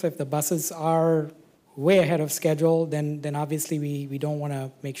situation. So if the buses are way ahead of schedule, then obviously we don't want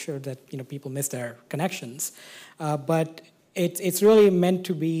to make sure that people miss their connections. But it's really meant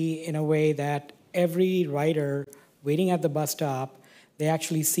to be in a way that every rider waiting at the bus stop, they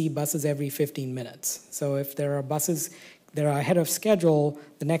actually see buses every 15 minutes. So if there are buses that are ahead of schedule,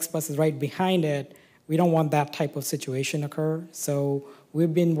 the next bus is right behind it. We don't want that type of situation occur. So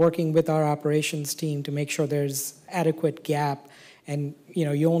we've been working with our operations team to make sure there's adequate gap, and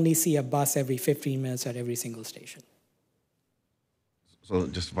you only see a bus every 15 minutes at every single station. So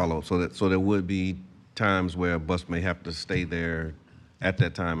just to follow up, so there would be times where a bus may have to stay there at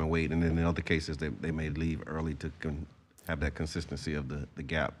that time and wait, and then in other cases they may leave early to have that consistency of the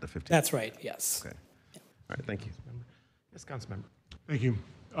gap, the 15. That's right, yes. Okay. All right, thank you. Yes, Councilmember. Thank you.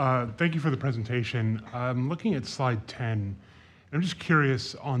 Thank you for the presentation. I'm looking at slide 10. I'm just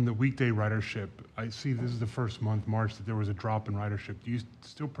curious on the weekday ridership. I see this is the first month, March, that there was a drop in ridership. Do you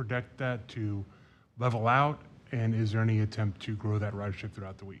still predict that to level out? And is there any attempt to grow that ridership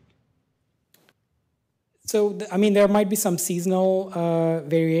throughout the week? So, there might be some seasonal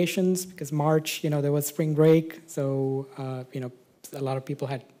variations because March, there was spring break. So, a lot of people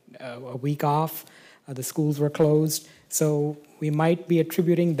had a week off. The schools were closed. So we might be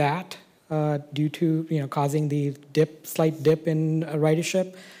attributing that due to, causing the slight dip in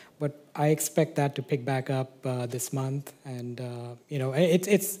ridership. But I expect that to pick back up this month. And,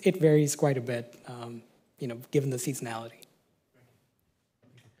 it varies quite a bit, given the seasonality.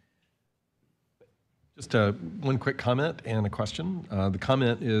 Just one quick comment and a question. The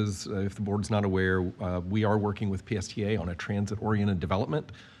comment is, if the board's not aware, we are working with PSTA on a transit-oriented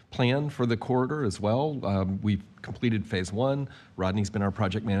development plan for the corridor as well. We've completed phase 1. Rodney's been our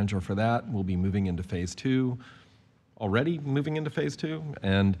project manager for that. We'll be moving into phase 2, already moving into phase 2.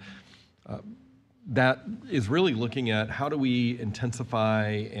 And that is really looking at how do we intensify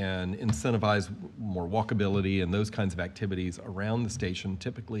and incentivize more walkability and those kinds of activities around the station,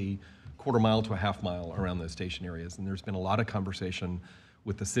 typically quarter mile to a half mile around those station areas. And there's been a lot of conversation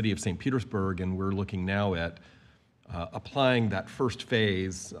with the city of St. Petersburg, and we're looking now at applying that first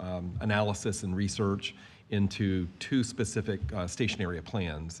phase analysis and research into 2 specific station area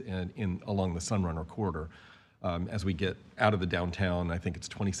plans along the Sunrunner corridor. As we get out of the downtown, I think it's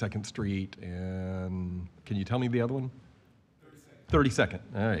 22nd Street, and can you tell me the other one? 32nd.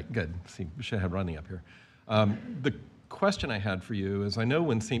 All right, good. See, we should have Rodney up here. The question I had for you is, I know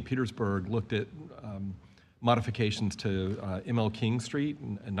when St. Petersburg looked at modifications to ML King Street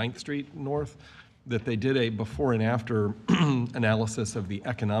and 9th Street North, that they did a before and after analysis of the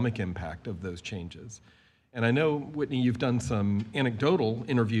economic impact of those changes. And I know, Whitney, you've done some anecdotal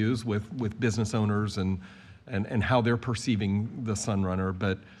interviews with business owners and how they're perceiving the Sunrunner,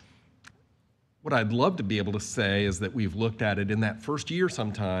 but what I'd love to be able to say is that we've looked at it in that first year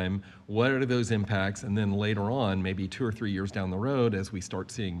sometime, what are those impacts, and then later on, maybe 2 or 3 years down the road, as we start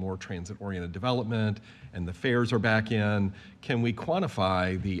seeing more transit-oriented development and the fares are back in, can we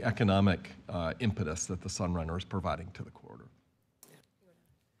quantify the economic impetus that the Sunrunner is providing to the corridor?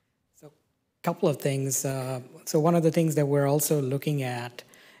 So a couple of things. So one of the things that we're also looking at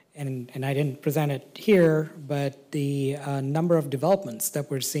and I didn't present it here, but the number of developments that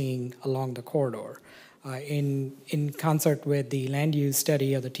we're seeing along the corridor. In concert with the land use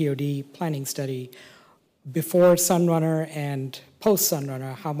study or the TOD planning study, before Sunrunner and post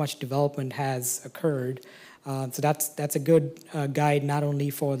Sunrunner, how much development has occurred. So that's a good guide not only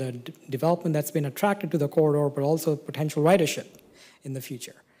for the development that's been attracted to the corridor, but also potential ridership in the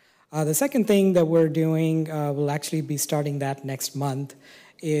future. The second thing that we're doing, we'll actually be starting that next month,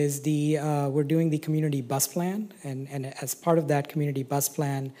 is we're doing the community bus plan, and as part of that community bus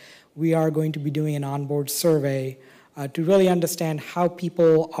plan, we are going to be doing an onboard survey to really understand how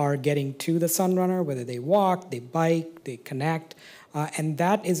people are getting to the Sunrunner, whether they walk, they bike, they connect, and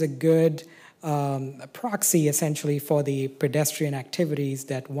that is a good proxy essentially for the pedestrian activities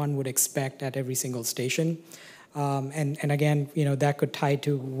that one would expect at every single station. And again, that could tie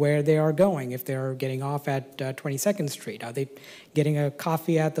to where they are going. If they're getting off at 22nd Street, are they getting a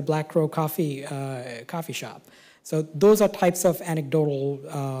coffee at the Black Crow coffee shop? So those are types of anecdotal,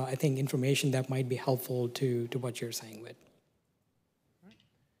 I think, information that might be helpful to what you're saying, Whit.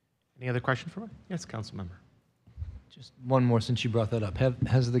 Any other question for me? Yes, council member. Just one more since you brought that up.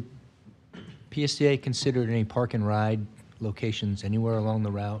 Has the PSTA considered any park and ride locations anywhere along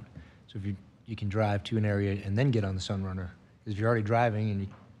the route? So if you can drive to an area and then get on the Sunrunner, because if you're already driving, and you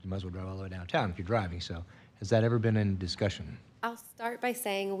might as well drive all the way downtown if you're driving. So has that ever been in discussion? I'll start by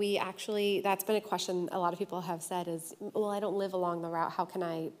saying that's been a question a lot of people have said is, well, I don't live along the route, how can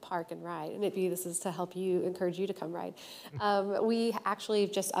I park and ride? And maybe this is to help encourage you to come ride. We actually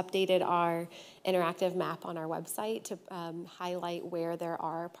just updated our interactive map on our website to highlight where there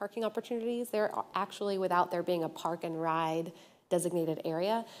are parking opportunities. There are actually, without there being a park and ride designated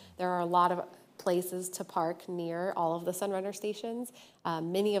area, there are a lot of places to park near all of the Sunrunner stations,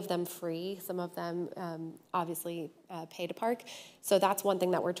 many of them free, some of them obviously pay to park. So that's one thing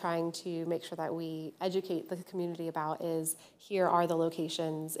that we're trying to make sure that we educate the community about is here are the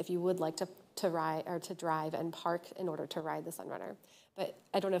locations if you would like to ride or to drive and park in order to ride the Sunrunner. But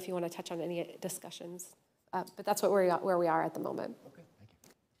I don't know if you want to touch on any discussions, but that's where we are at the moment. Okay, thank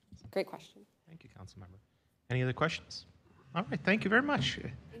you. Great question. Thank you, council member. Any other questions? All right, thank you very much.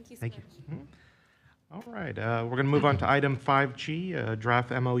 Thank you so much. Mm-hmm. All right, we're going to move on to item 5G,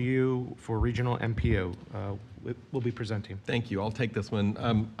 draft MOU for regional MPO. We'll be presenting. Thank you. I'll take this one.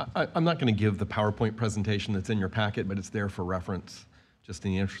 I'm not going to give the PowerPoint presentation that's in your packet, but it's there for reference, just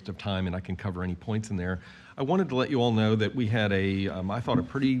in the interest of time, and I can cover any points in there. I wanted to let you all know that we had I thought, a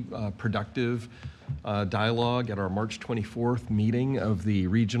pretty productive dialogue at our March 24th meeting of the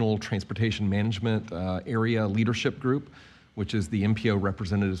Regional Transportation Management Area Leadership Group, which is the MPO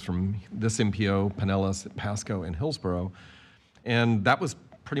representatives from this MPO, Pinellas, Pasco, and Hillsborough. And that was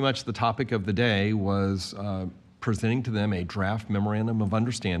pretty much the topic of the day, was presenting to them a draft memorandum of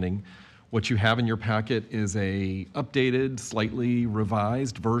understanding. What you have in your packet is a updated, slightly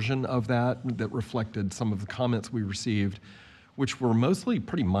revised version of that reflected some of the comments we received, which were mostly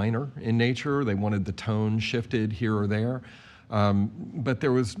pretty minor in nature. They wanted the tone shifted here or there. But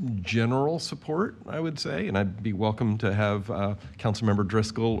there was general support, I would say, and I'd be welcome to have Councilmember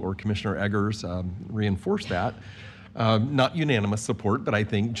Driscoll or Commissioner Eggers reinforce that. Not unanimous support, but I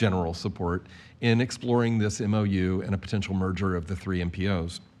think general support in exploring this MOU and a potential merger of the three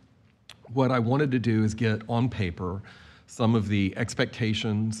MPOs. What I wanted to do is get on paper some of the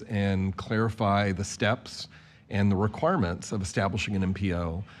expectations and clarify the steps and the requirements of establishing an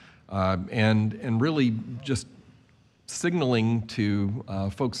MPO, and really just signaling to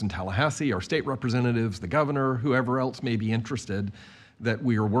folks in Tallahassee, our state representatives, the governor, whoever else may be interested, that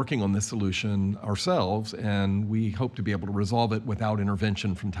we are working on this solution ourselves, and we hope to be able to resolve it without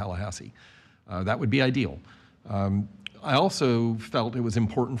intervention from Tallahassee. That would be ideal. I also felt it was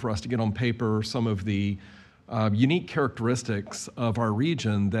important for us to get on paper some of the unique characteristics of our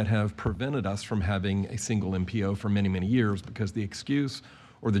region that have prevented us from having a single MPO for many, many years, because the excuse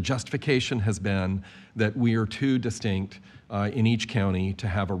or the justification has been that we are too distinct in each county to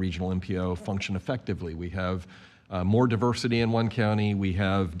have a regional MPO function effectively. We have more diversity in one county, we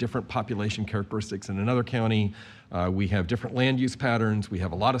have different population characteristics in another county, we have different land use patterns, we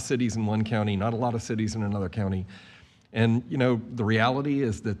have a lot of cities in one county, not a lot of cities in another county. And the reality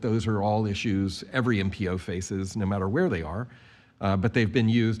is that those are all issues every MPO faces, no matter where they are, but they've been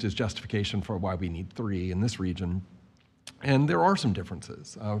used as justification for why we need three in this region. And there are some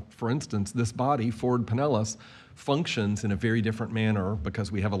differences. For instance, this body, Ford Pinellas, functions in a very different manner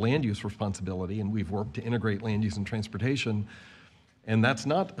because we have a land use responsibility and we've worked to integrate land use and transportation. And that's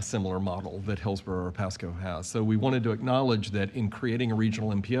not a similar model that Hillsborough or Pasco has. So we wanted to acknowledge that in creating a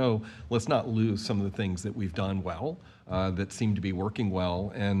regional MPO, let's not lose some of the things that we've done well, that seem to be working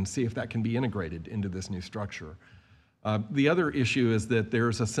well, and see if that can be integrated into this new structure. The other issue is that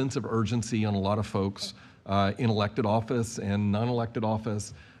there's a sense of urgency on a lot of folks in elected office and non-elected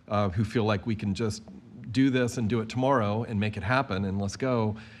office who feel like we can just do this and do it tomorrow and make it happen and let's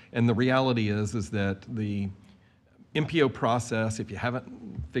go. And the reality is that the MPO process, if you haven't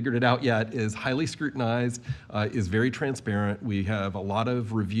figured it out yet, is highly scrutinized, is very transparent. We have a lot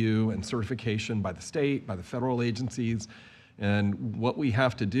of review and certification by the state, by the federal agencies, and what we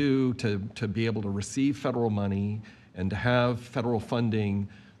have to do to be able to receive federal money and to have federal funding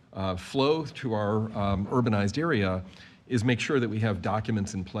flow to our urbanized area is make sure that we have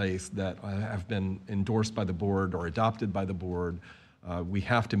documents in place that have been endorsed by the board or adopted by the board. We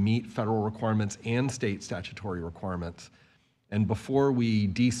have to meet federal requirements and state statutory requirements. And before we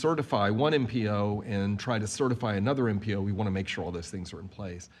decertify one MPO and try to certify another MPO, we want to make sure all those things are in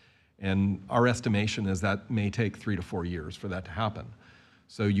place. And our estimation is that may take 3 to 4 years for that to happen.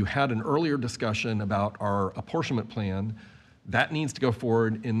 So you had an earlier discussion about our apportionment plan. That needs to go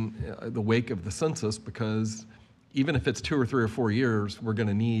forward in the wake of the census, because even if it's 2 or 3 or 4 years, we're going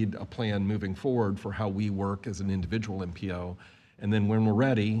to need a plan moving forward for how we work as an individual MPO. And then when we're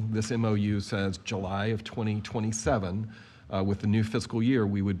ready, this MOU says July of 2027, with the new fiscal year,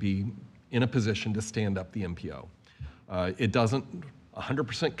 we would be in a position to stand up the MPO. It doesn't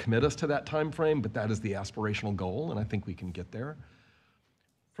 100% commit us to that time frame, but that is the aspirational goal, and I think we can get there.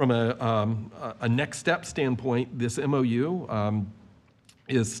 From a next step standpoint, this MOU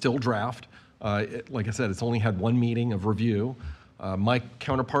is still draft. Like I said, it's only had one meeting of review. My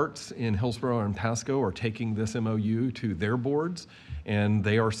counterparts in Hillsborough and Pasco are taking this MOU to their boards, and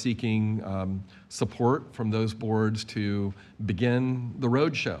they are seeking support from those boards to begin the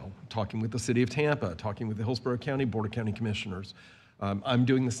roadshow, talking with the City of Tampa, talking with the Hillsborough County Board of County Commissioners. I'm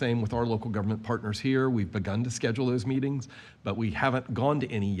doing the same with our local government partners here. We've begun to schedule those meetings, but we haven't gone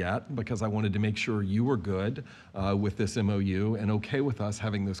to any yet because I wanted to make sure you were good with this MOU and okay with us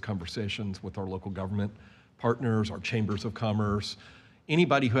having those conversations with our local government partners, our chambers of commerce,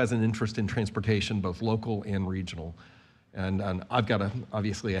 anybody who has an interest in transportation, both local and regional. And I've got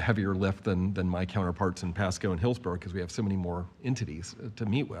obviously a heavier lift than my counterparts in Pasco and Hillsborough because we have so many more entities to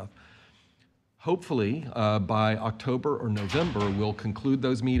meet with. Hopefully, by October or November, we'll conclude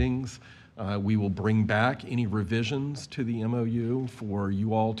those meetings. We will bring back any revisions to the MOU for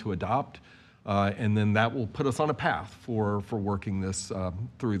you all to adopt, and then that will put us on a path for working this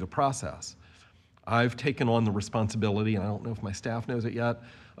through the process. I've taken on the responsibility, and I don't know if my staff knows it yet,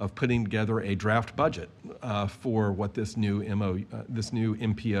 of putting together a draft budget for what this new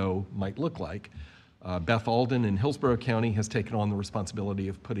MPO might look like. Beth Alden in Hillsborough County has taken on the responsibility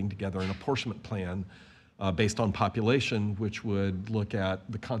of putting together an apportionment plan based on population, which would look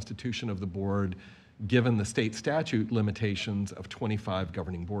at the constitution of the board given the state statute limitations of 25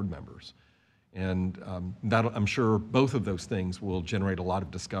 governing board members. And I'm sure both of those things will generate a lot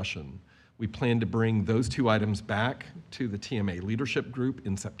of discussion. We plan to bring those two items back to the TMA leadership group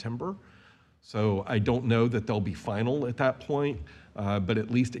in September. So I don't know that they'll be final at that point, but at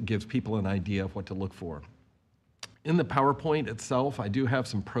least it gives people an idea of what to look for. In the PowerPoint itself, I do have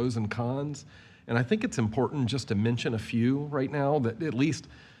some pros and cons, and I think it's important just to mention a few right now that at least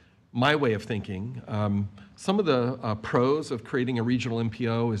my way of thinking. Some of the pros of creating a regional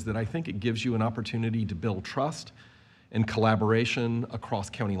MPO is that I think it gives you an opportunity to build trust and collaboration across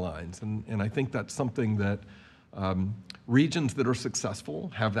county lines. And I think that's something that regions that are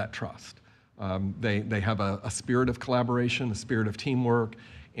successful have that trust. They have a spirit of collaboration, a spirit of teamwork,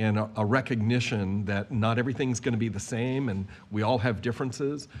 and a recognition that not everything's going to be the same and we all have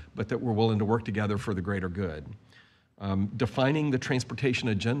differences, but that we're willing to work together for the greater good. Defining the transportation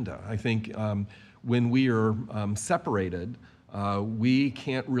agenda. I think when we are separated, we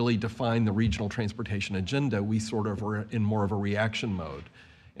can't really define the regional transportation agenda. We sort of are in more of a reaction mode.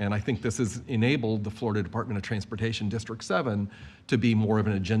 And I think this has enabled the Florida Department of Transportation District 7 to be more of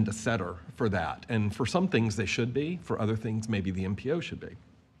an agenda setter for that. And for some things they should be, for other things maybe the MPO should be.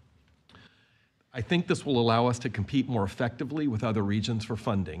 I think this will allow us to compete more effectively with other regions for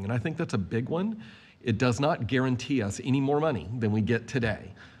funding. And I think that's a big one. It does not guarantee us any more money than we get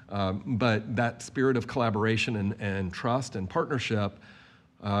today. But that spirit of collaboration and trust and partnership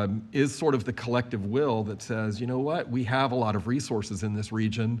is sort of the collective will that says, you know what, we have a lot of resources in this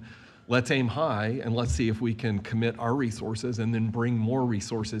region. Let's aim high and let's see if we can commit our resources and then bring more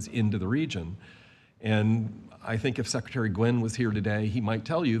resources into the region. And I think if Secretary Gwynn was here today, he might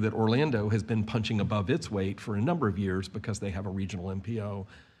tell you that Orlando has been punching above its weight for a number of years because they have a regional MPO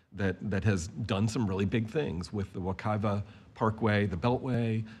that has done some really big things with the Wekiva Parkway, the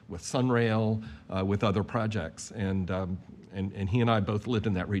Beltway, with Sunrail, with other projects. And he and I both lived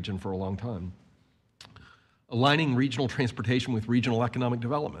in that region for a long time. Aligning regional transportation with regional economic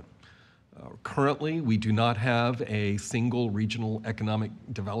development. Currently, we do not have a single regional economic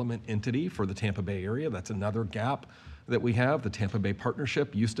development entity for the Tampa Bay area. That's another gap that we have. The Tampa Bay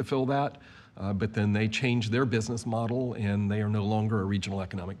Partnership used to fill that, but then they changed their business model and they are no longer a regional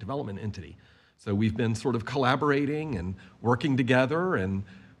economic development entity. So we've been sort of collaborating and working together, and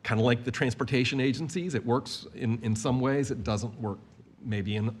kind of like the transportation agencies, it works in some ways, it doesn't work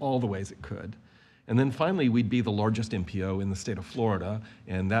maybe in all the ways it could. And then finally, we'd be the largest MPO in the state of Florida,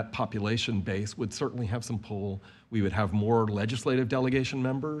 and that population base would certainly have some pull. We would have more legislative delegation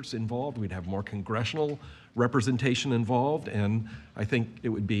members involved. We'd have more congressional representation involved, and I think it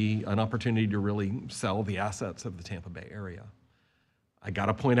would be an opportunity to really sell the assets of the Tampa Bay area. I got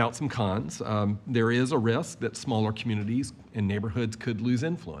to point out some cons. There is a risk that smaller communities and neighborhoods could lose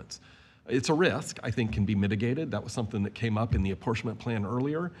influence. It's a risk, I think, can be mitigated. That was something that came up in the apportionment plan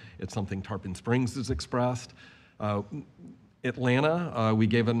earlier. It's something Tarpon Springs has expressed. Atlanta, we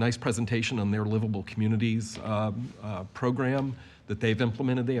gave a nice presentation on their Livable Communities program that they've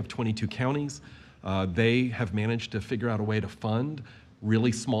implemented. They have 22 counties. They have managed to figure out a way to fund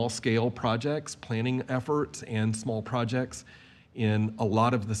really small-scale projects, planning efforts, and small projects in a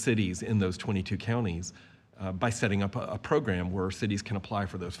lot of the cities in those 22 counties. By setting up a program where cities can apply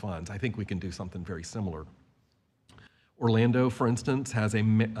for those funds. I think we can do something very similar. Orlando, for instance, has a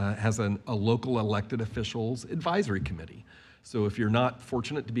local elected officials advisory committee. So if you're not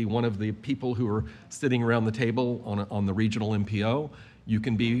fortunate to be one of the people who are sitting around the table on the regional MPO, you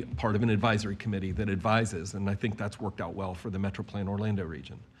can be part of an advisory committee that advises, and I think that's worked out well for the Metroplan Orlando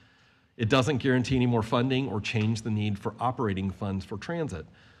region. It doesn't guarantee any more funding or change the need for operating funds for transit.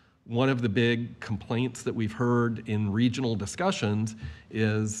 One of the big complaints that we've heard in regional discussions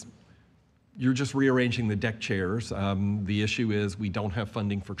is you're just rearranging the deck chairs. The issue is we don't have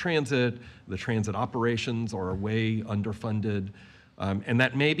funding for transit. The transit operations are way underfunded. And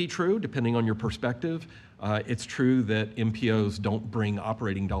that may be true, depending on your perspective. It's true that MPOs don't bring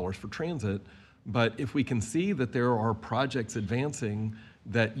operating dollars for transit. But if we can see that there are projects advancing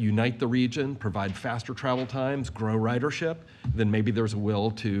that unite the region, provide faster travel times, grow ridership, then maybe there's a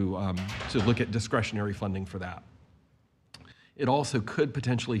will to look at discretionary funding for that. It also could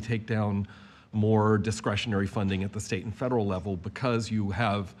potentially take down more discretionary funding at the state and federal level because you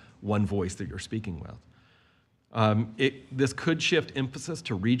have one voice that you're speaking with. This could shift emphasis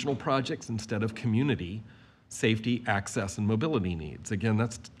to regional projects instead of community safety, access, and mobility needs. Again,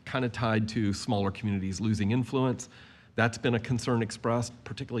 that's kind of tied to smaller communities losing influence. That's been a concern expressed,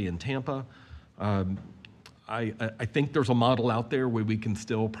 particularly in Tampa. I think there's a model out there where we can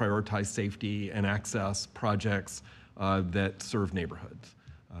still prioritize safety and access projects that serve neighborhoods.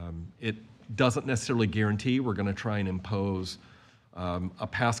 It doesn't necessarily guarantee we're going to try and impose a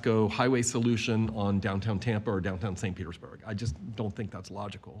Pasco highway solution on downtown Tampa or downtown St. Petersburg. I just don't think that's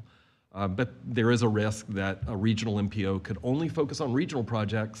logical. But there is a risk that a regional MPO could only focus on regional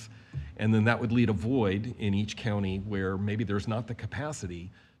projects, and then that would leave a void in each county where maybe there's not the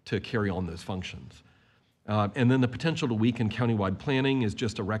capacity to carry on those functions. And then the potential to weaken countywide planning is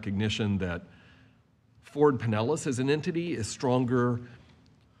just a recognition that Ford Pinellas as an entity is stronger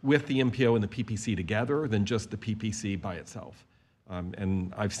with the MPO and the PPC together than just the PPC by itself.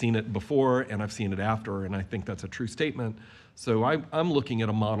 And I've seen it before and I've seen it after, and I think that's a true statement. So I'm looking at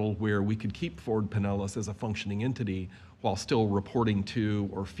a model where we could keep Ford Pinellas as a functioning entity while still reporting to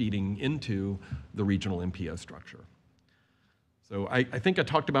or feeding into the regional MPO structure. So I think I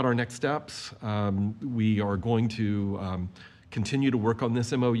talked about our next steps. We are going to continue to work on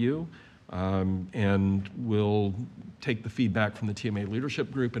this MOU, and we'll take the feedback from the TMA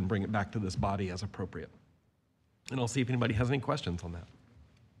leadership group and bring it back to this body as appropriate. And I'll see if anybody has any questions on that.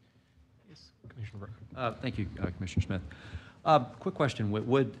 Yes, Commissioner Burke. Thank you, Commissioner Smith. Quick question.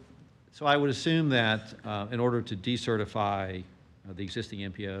 So I would assume that in order to decertify the existing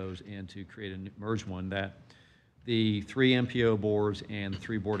MPOs and to create a merged one, that the 3 MPO boards and the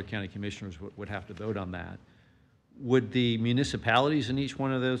 3 Board of County Commissioners would have to vote on that. Would the municipalities in each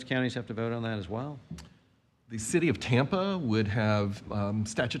one of those counties have to vote on that as well? The city of Tampa would have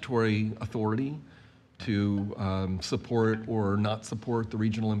statutory authority to support or not support the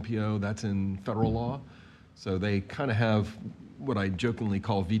regional MPO. That's in federal law. So they kind of have what I jokingly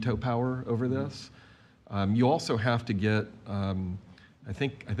call veto power over this. You also have to get I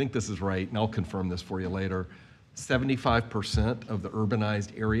think this is right, and I'll confirm this for you later. 75% of the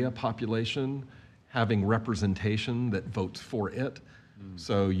urbanized area population having representation that votes for it.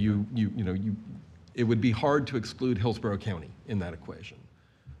 So it would be hard to exclude Hillsborough County in that equation.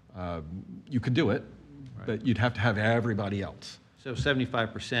 You could do it, but you'd have to have everybody else. So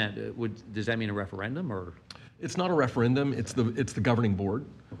 75%, does that mean a referendum, or? It's not a referendum, it's the governing board.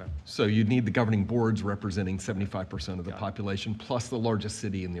 Okay. So you'd need the governing boards representing 75% of the population, plus the largest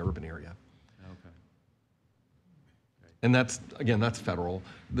city in the urban area. Okay. And that's, again, that's federal.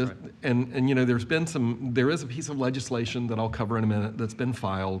 And there is a piece of legislation that I'll cover in a minute that's been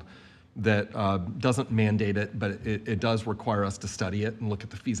filed that doesn't mandate it, but it does require us to study it and look at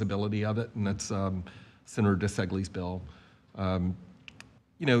the feasibility of it, and that's Senator DeSegley's bill.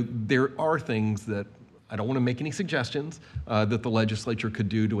 There are things that, I don't want to make any suggestions, that the legislature could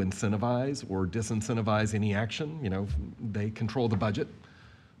do to incentivize or disincentivize any action. They control the budget.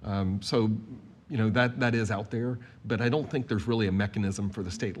 That is out there, but I don't think there's really a mechanism for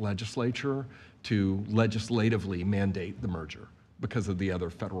the state legislature to legislatively mandate the merger because of the other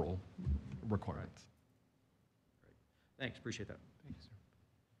federal requirements. Thanks, appreciate that. Thank you, sir.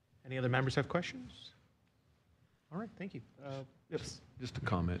 Any other members have questions? All right, thank you. Yes. Just a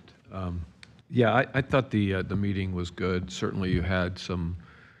comment. Yeah, I thought the meeting was good. Certainly you had some,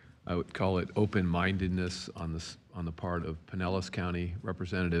 I would call it open-mindedness on the part of Pinellas County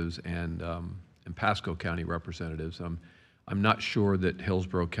representatives and Pasco County representatives. I'm not sure that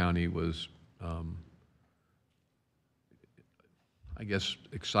Hillsborough County was, I guess,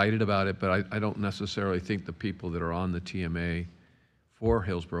 excited about it, but I don't necessarily think the people that are on the TMA for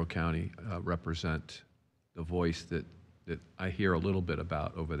Hillsborough County represent the voice that I hear a little bit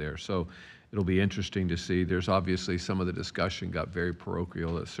about over there. So it'll be interesting to see. There's obviously some of the discussion got very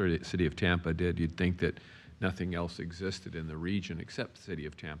parochial, that City of Tampa did. You'd think that nothing else existed in the region except the City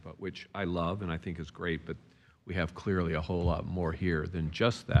of Tampa, which I love and I think is great, but we have clearly a whole lot more here than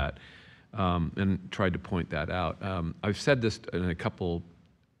just that, and tried to point that out. I've said this in a couple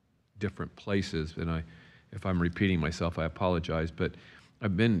different places, and if I'm repeating myself, I apologize, but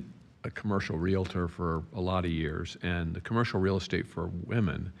I've been a commercial realtor for a lot of years, and the Commercial Real Estate for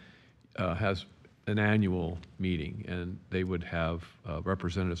Women has an annual meeting, and they would have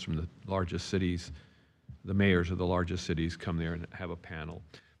representatives from the largest cities, the mayors of the largest cities come there and have a panel.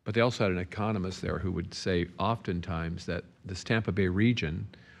 But they also had an economist there who would say oftentimes that this Tampa Bay region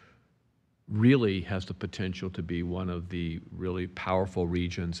really has the potential to be one of the really powerful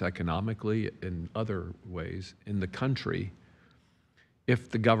regions economically and other ways in the country if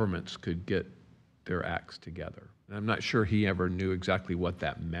the governments could get their acts together. And I'm not sure he ever knew exactly what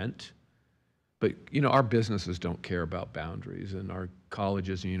that meant, but our businesses don't care about boundaries, and our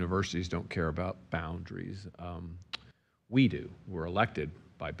colleges and universities don't care about boundaries. We do. We're elected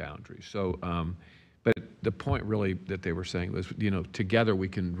by boundaries. So, but the point really that they were saying was, together we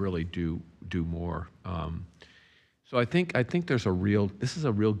can really do more. So I think this is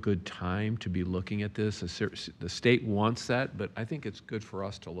a real good time to be looking at this. The state wants that, but I think it's good for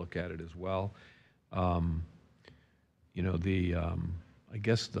us to look at it as well. I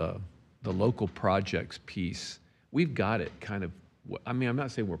guess the local projects piece, we've got it kind of, I'm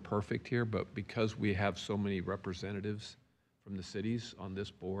not saying we're perfect here, but because we have so many representatives from the cities on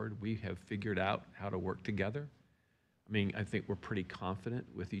this board, we have figured out how to work together. I think we're pretty confident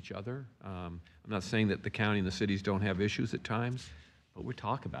with each other. I'm not saying that the county and the cities don't have issues at times, but we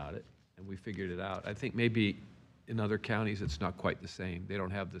talk about it and we figured it out. I think maybe in other counties it's not quite the same. They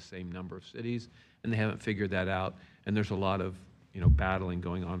don't have the same number of cities and they haven't figured that out. And there's a lot of battling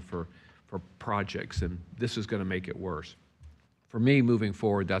going on for projects, and this is going to make it worse. For me, moving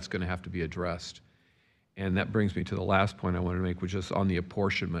forward, that's going to have to be addressed. And that brings me to the last point I wanted to make, which is on the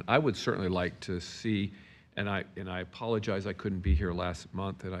apportionment. I would certainly like to see, and I apologize I couldn't be here last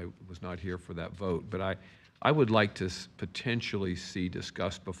month and I was not here for that vote, but I would like to potentially see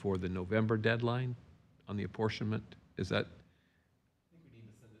discussed before the November deadline on the apportionment. Is that?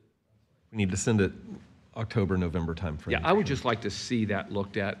 We need to send it October, November timeframe. Yeah, I would just like to see that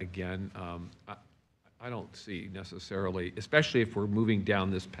looked at again. I don't see necessarily, especially if we're moving down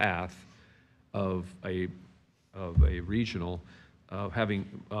this path of a regional, having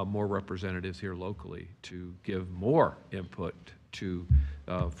more representatives here locally to give more input to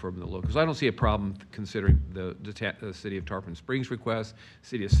from the locals. I don't see a problem considering the City of Tarpon Springs request.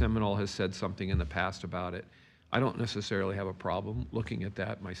 City of Seminole has said something in the past about it. I don't necessarily have a problem looking at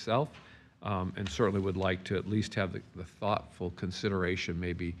that myself, and certainly would like to at least have the thoughtful consideration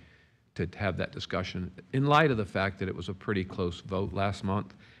maybe to have that discussion in light of the fact that it was a pretty close vote last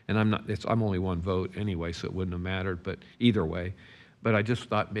month. And I'm only one vote anyway, so it wouldn't have mattered, but either way. But I just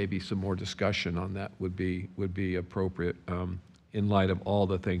thought maybe some more discussion on that would be appropriate in light of all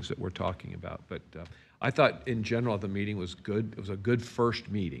the things that we're talking about. But I thought in general the meeting was good. It was a good first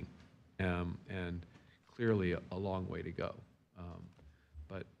meeting, and clearly a long way to go.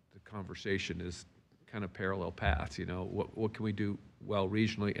 But the conversation is kind of parallel paths. You know, what can we do well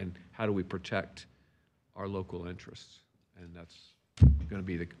regionally, and how do we protect our local interests? And that's going to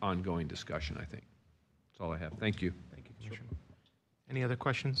be the ongoing discussion, I think. That's all I have. Thank you. Thank you, Commissioner. Any other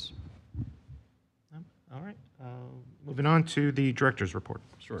questions? No? All right. Moving on to the director's report.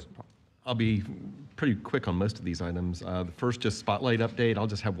 Sure. I'll be pretty quick on most of these items. The first, just spotlight update. I'll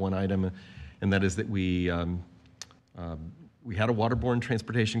just have one item, and that is that we had a Waterborne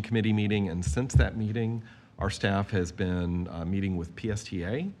Transportation Committee meeting, and since that meeting, our staff has been meeting with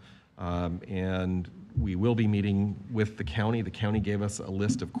PSTA, and we will be meeting with the county. The county gave us a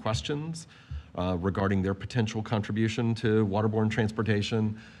list of questions regarding their potential contribution to waterborne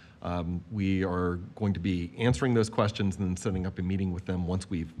transportation. We are going to be answering those questions and then setting up a meeting with them once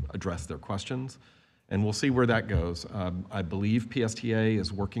we've addressed their questions. And we'll see where that goes. I believe PSTA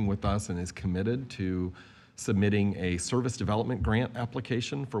is working with us and is committed to submitting a service development grant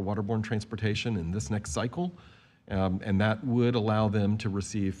application for waterborne transportation in this next cycle. And that would allow them to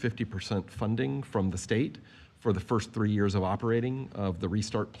receive 50% funding from the state for the first 3 years of operating of the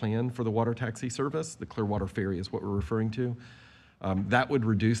restart plan for the water taxi service. The Clearwater Ferry is what we're referring to. That would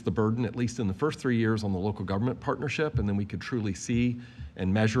reduce the burden, at least in the first 3 years, on the local government partnership, and then we could truly see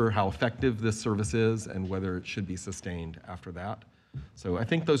and measure how effective this service is and whether it should be sustained after that. So I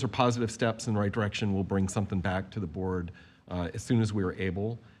think those are positive steps in the right direction. We'll bring something back to the board as soon as we are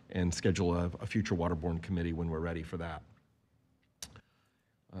able and schedule a future waterborne committee when we're ready for that.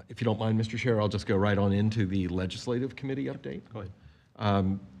 If you don't mind, Mr. Chair, I'll just go right on into the legislative committee update. Go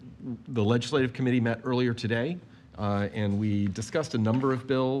ahead. The legislative committee met earlier today, and we discussed a number of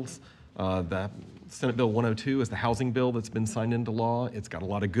bills. The Senate Bill 102 is the housing bill that's been signed into law. It's got a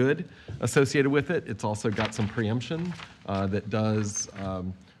lot of good associated with it. It's also got some preemption that does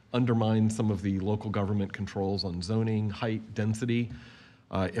undermine some of the local government controls on zoning, height, density.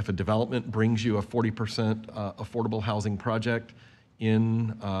 If a development brings you a 40% affordable housing project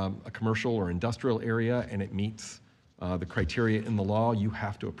in a commercial or industrial area and it meets the criteria in the law, you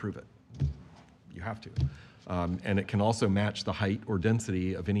have to approve it. You have to. And it can also match the height or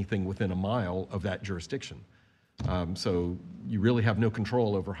density of anything within a mile of that jurisdiction. So you really have no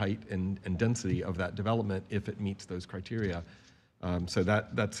control over height and density of that development if it meets those criteria. So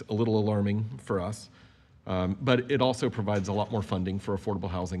that's a little alarming for us. But it also provides a lot more funding for affordable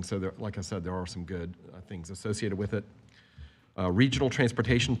housing. So there, like I said, there are some good things associated with it. Regional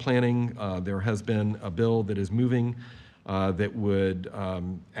transportation planning, there has been a bill that is moving that would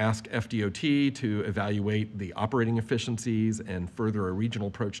ask FDOT to evaluate the operating efficiencies and further a regional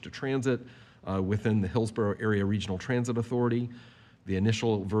approach to transit within the Hillsborough Area Regional Transit Authority. The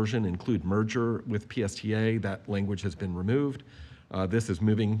initial version include merger with PSTA. That language has been removed. This is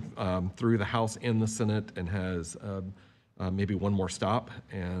moving through the House and the Senate and has maybe one more stop,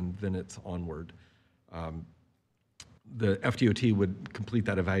 and then it's onward. The FDOT would complete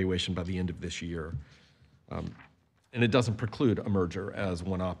that evaluation by the end of this year. And it doesn't preclude a merger as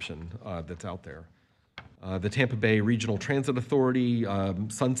one option that's out there. The Tampa Bay Regional Transit Authority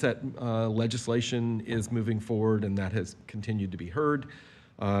sunset legislation is moving forward, and that has continued to be heard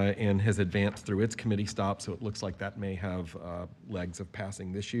and has advanced through its committee stop, so it looks like that may have legs of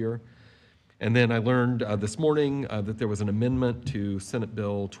passing this year. And then I learned this morning that there was an amendment to Senate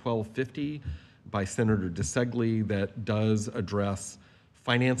Bill 1250 by Senator DeSegli that does address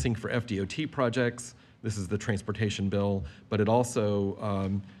financing for FDOT projects. This is the transportation bill, but it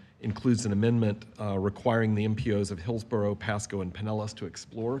also includes an amendment requiring the MPOs of Hillsborough, Pasco, and Pinellas to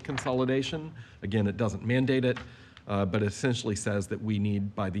explore consolidation. Again, it doesn't mandate it, but it essentially says that we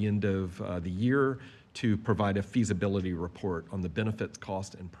need, by the end of the year, to provide a feasibility report on the benefits,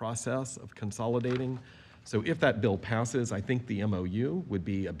 cost, and process of consolidating. So if that bill passes, I think the MOU would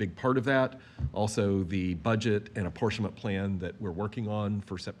be a big part of that. Also, the budget and apportionment plan that we're working on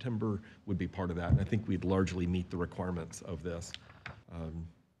for September would be part of that. And I think we'd largely meet the requirements of this.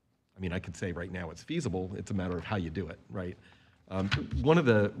 I mean, I could say right now it's feasible. It's a matter of how you do it, right? One of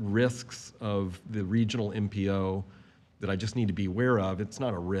the risks of the regional MPO that I just need to be aware of, it's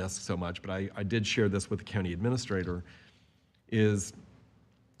not a risk so much, but I did share this with the county administrator, is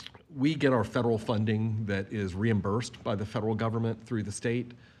we get our federal funding that is reimbursed by the federal government through the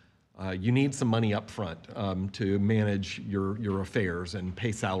state. You need some money up front to manage your affairs and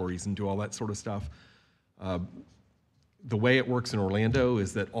pay salaries and do all that sort of stuff. The way it works in Orlando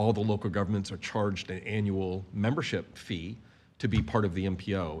is that all the local governments are charged an annual membership fee to be part of the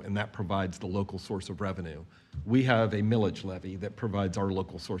MPO, and that provides the local source of revenue. We have a millage levy that provides our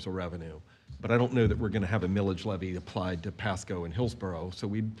local source of revenue, but I don't know that we're going to have a millage levy applied to Pasco and Hillsborough.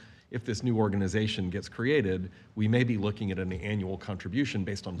 So if this new organization gets created, we may be looking at an annual contribution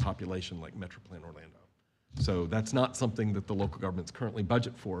based on population like Metroplan Orlando. So that's not something that the local governments currently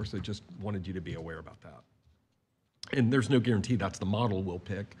budget for, so just wanted you to be aware about that. And there's no guarantee that's the model we'll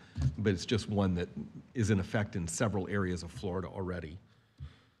pick, but it's just one that is in effect in several areas of Florida already.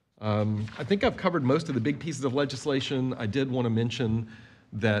 I think I've covered most of the big pieces of legislation. I did want to mention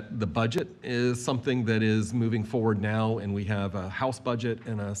that the budget is something that is moving forward now, and we have a House budget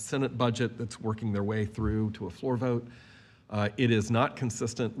and a Senate budget that's working their way through to a floor vote. It is not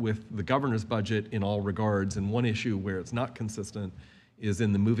consistent with the governor's budget in all regards, and one issue where it's not consistent is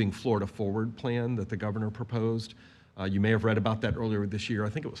in the Moving Florida Forward plan that the governor proposed. You may have read about that earlier this year. I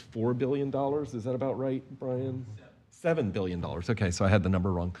think it was $4 billion. Is that about right, Brian? $7 billion. Okay, so I had the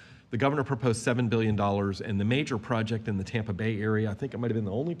number wrong. The governor proposed $7 billion, and the major project in the Tampa Bay area, I think it might have been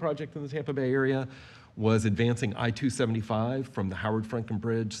the only project in the Tampa Bay area, was advancing I-275 from the Howard Franklin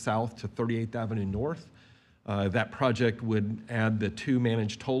Bridge south to 38th Avenue North. That project would add the 2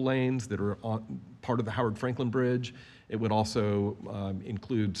 managed toll lanes that are part of the Howard Franklin Bridge. It would also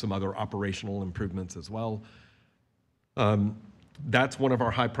include some other operational improvements as well. That's one of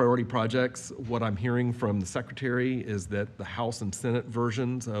our high priority projects. What I'm hearing from the secretary is that the House and Senate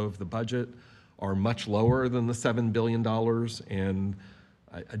versions of the budget are much lower than the $7 billion, and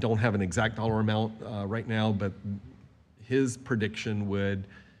I don't have an exact dollar amount right now, but his prediction would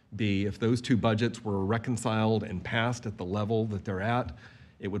be if those 2 budgets were reconciled and passed at the level that they're at,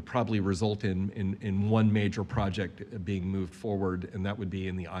 it would probably result in one major project being moved forward, and that would be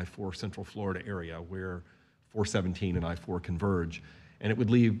in the I-4 Central Florida area where 417 and I-4 converge, and it would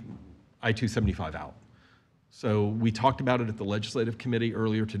leave I-275 out. So we talked about it at the Legislative Committee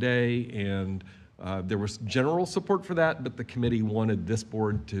earlier today, and there was general support for that, but the committee wanted this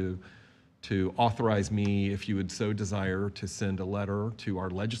board to authorize me, if you would so desire, to send a letter to our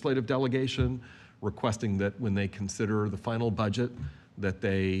legislative delegation requesting that when they consider the final budget, that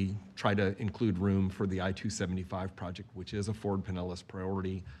they try to include room for the I-275 project, which is a Ford Pinellas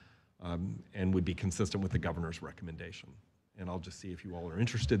priority, and would be consistent with the governor's recommendation. And I'll just see if you all are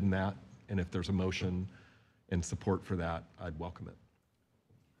interested in that, and if there's a motion and support for that, I'd welcome it.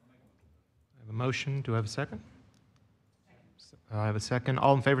 I have a motion. Do I have a second? I have a second.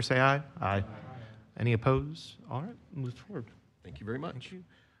 All in favor say aye. Aye. Any opposed? All right, move forward. Thank you very much. Thank you.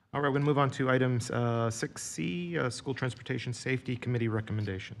 All right, we're going to move on to items 6C, School Transportation Safety Committee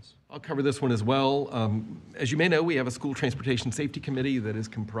recommendations. I'll cover this one as well. As you may know, we have a School Transportation Safety Committee that is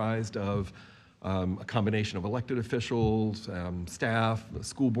comprised of a combination of elected officials, staff,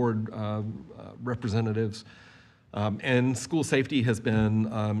 school board representatives, and school safety has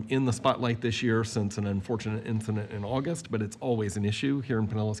been in the spotlight this year since an unfortunate incident in August, but it's always an issue here in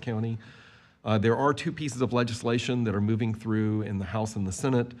Pinellas County. There are 2 pieces of legislation that are moving through in the House and the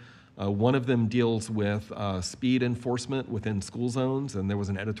Senate. One of them deals with speed enforcement within school zones, and there was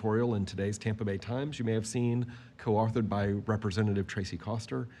an editorial in today's Tampa Bay Times you may have seen, co-authored by Representative Tracy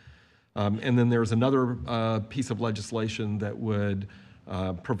Koster. And then there's another piece of legislation that would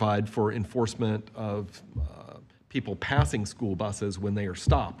provide for enforcement of people passing school buses when they are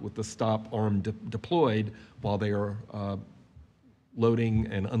stopped, with the stop arm deployed while they are loading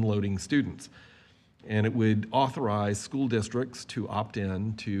and unloading students. And it would authorize school districts to opt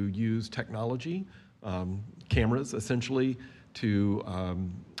in to use technology, cameras essentially, to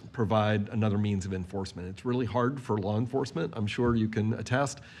provide another means of enforcement. It's really hard for law enforcement, I'm sure you can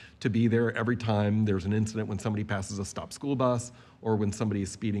attest, to be there every time there's an incident when somebody passes a stop school bus or when somebody is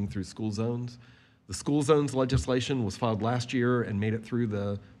speeding through school zones. The school zones legislation was filed last year and made it through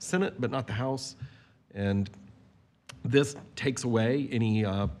the Senate, but not the House. And this takes away any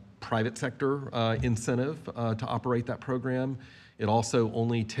private sector incentive to operate that program. It also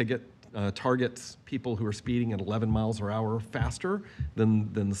only targets people who are speeding at 11 miles per hour faster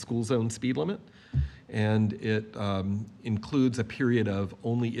than the school zone speed limit. And it includes a period of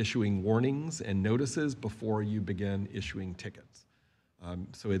only issuing warnings and notices before you begin issuing tickets.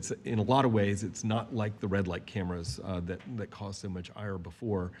 So it's, in a lot of ways, it's not like the red light cameras that caused so much ire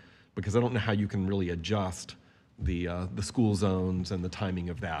before, because I don't know how you can really adjust the school zones and the timing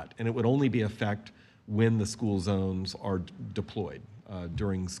of that. And it would only be effect when the school zones are deployed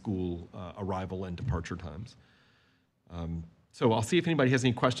during school arrival and departure times. So I'll see if anybody has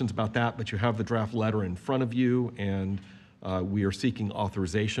any questions about that, but you have the draft letter in front of you, and we are seeking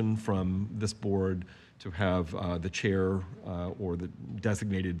authorization from this board to have the chair or the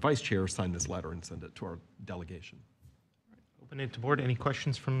designated vice chair sign this letter and send it to our delegation. Over Open it to board. Any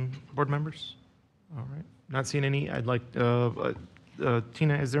questions from board members? All right. Not seeing any. I'd like,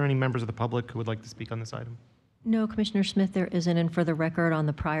 Tina, is there any members of the public who would like to speak on this item? No, Commissioner Smith, there isn't. And for the record, on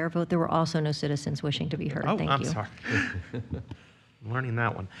the prior vote, there were also no citizens wishing to be heard. Oh, Thank I'm you. sorry. I'm learning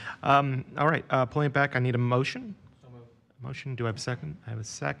that one. All right, pulling it back, I need a motion. Motion, do I have a second? I have a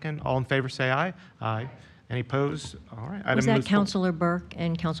second. All in favor, say aye. Aye. Any opposed? All right. Was that moves forward. Councilor Burke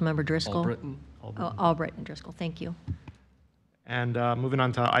and Councilmember Driscoll? Albritton. Oh, Albritton and Driscoll, thank you. And moving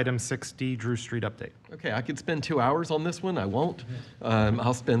on to item 6D, Drew Street update. Okay, I could spend 2 hours on this one. I won't.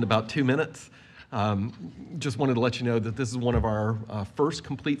 I'll spend about 2 minutes. Just wanted to let you know that this is one of our first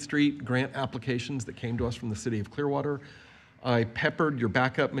Complete Street grant applications that came to us from the city of Clearwater. I peppered your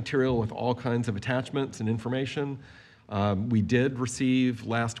backup material with all kinds of attachments and information. We did receive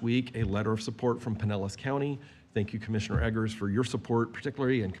last week a letter of support from Pinellas County. Thank you, Commissioner Eggers, for your support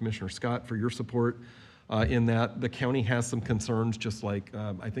particularly, and Commissioner Scott for your support in that. The county has some concerns, just like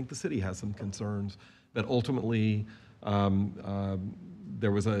I think the city has some concerns, but ultimately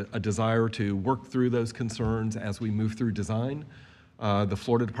there was a desire to work through those concerns as we move through design. The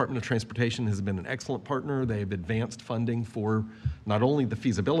Florida Department of Transportation has been an excellent partner. They've advanced funding for not only the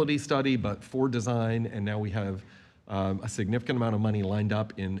feasibility study, but for design, and now we have a significant amount of money lined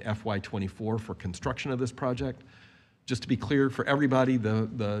up in FY24 for construction of this project. Just to be clear for everybody,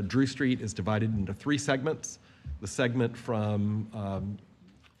 the Drew Street is divided into 3 segments. The segment from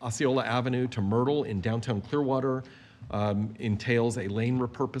Osceola Avenue to Myrtle in downtown Clearwater entails a lane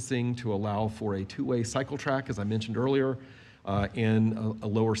repurposing to allow for a 2-way cycle track, as I mentioned earlier, and a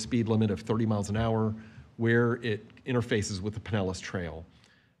lower speed limit of 30 miles an hour where it interfaces with the Pinellas Trail.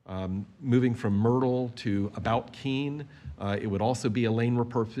 Moving from Myrtle to about Keene, it would also be a lane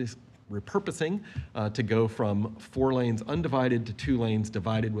repurposing to go from 4 lanes undivided to 2 lanes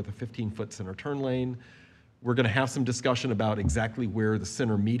divided with a 15-foot center turn lane. We're going to have some discussion about exactly where the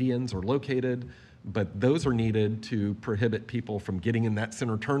center medians are located, but those are needed to prohibit people from getting in that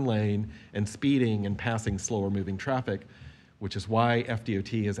center turn lane and speeding and passing slower moving traffic, which is why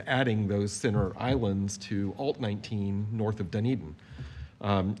FDOT is adding those center islands to Alt 19 north of Dunedin.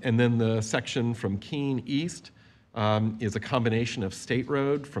 And then the section from Keene east is a combination of State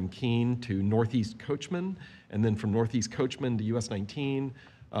Road from Keene to Northeast Coachman, and then from Northeast Coachman to US 19.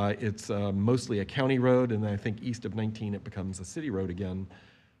 It's mostly a county road, and I think east of 19 it becomes a city road again.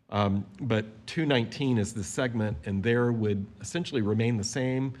 But 219 is the segment, and there would essentially remain the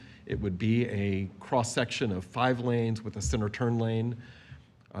same. It would be a cross-section of 5 lanes with a center turn lane.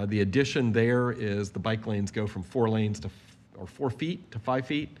 The addition there is the bike lanes go from 4 lanes to 4 feet to 5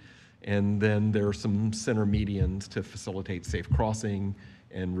 feet, and then there are some center medians to facilitate safe crossing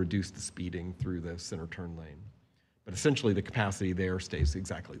and reduce the speeding through the center turn lane. But essentially, the capacity there stays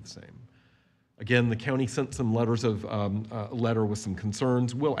exactly the same. Again, the county sent some letters of a letter with some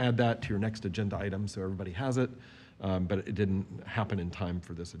concerns. We'll add that to your next agenda item so everybody has it, but it didn't happen in time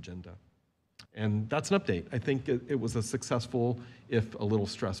for this agenda. And that's an update. I think it was a successful, if a little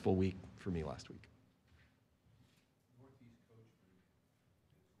stressful week for me last week.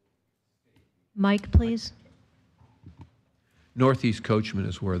 Mike, please. Northeast Coachman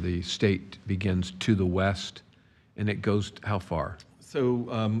is where the state begins to the west, and it goes how far?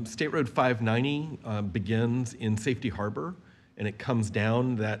 So State Road 590 begins in Safety Harbor, and it comes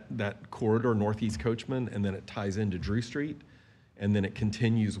down that corridor, Northeast Coachman, and then it ties into Drew Street, and then it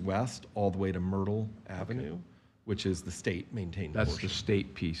continues west all the way to Myrtle Avenue, which is the state-maintained portion. That's the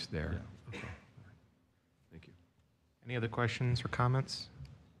state piece there. Yeah. Okay. Thank you. Any other questions or comments?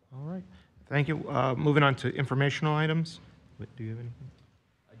 All right. Thank you. Moving on to informational items. Do you have anything?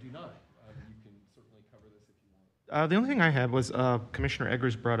 I do not. You can certainly cover this if you want. The only thing I had was Commissioner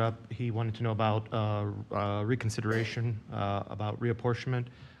Eggers brought up, he wanted to know about reconsideration, about reapportionment.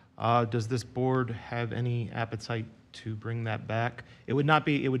 Does this board have any appetite to bring that back? It would not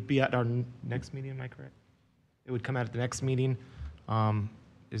be, it would be at our next meeting, am I correct? It would come out at the next meeting.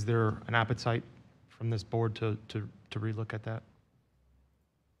 Is there an appetite from this board to relook at that?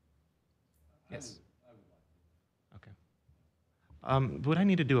 Yes. Okay. Would I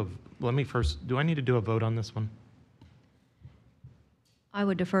need to do let me first, do I need to do a vote on this one? I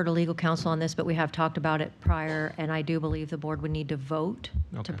would defer to legal counsel on this, but we have talked about it prior, and I do believe the board would need to vote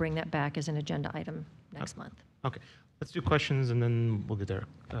to bring that back as an agenda item next month. Okay. Let's do questions, and then we'll get there.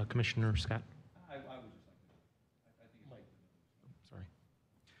 Commissioner Scott? Sorry.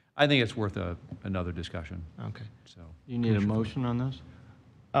 I think it's worth another discussion. Okay. So You need a motion on this?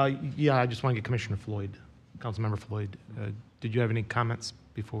 Yeah, I just want to get Commissioner Floyd, Councilmember Floyd. Did you have any comments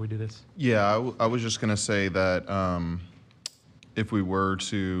before we do this? Yeah, I was just going to say that if we were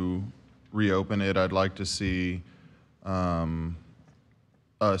to reopen it, I'd like to see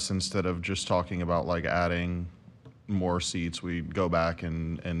us, instead of just talking about like adding more seats, we go back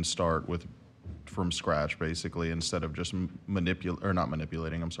and start with from scratch, basically, instead of just not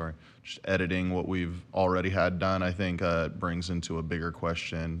manipulating, I'm sorry, just editing what we've already had done. I think it brings into a bigger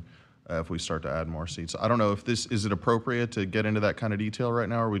question if we start to add more seats. I don't know if is it appropriate to get into that kind of detail right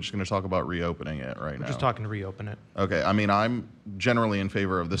now, or are we just going to talk about reopening it right now? We're just talking to reopen it. Okay, I mean, I'm generally in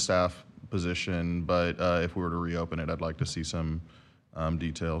favor of the staff position, but if we were to reopen it, I'd like to see some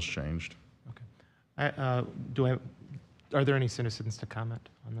details changed. Are there any citizens to comment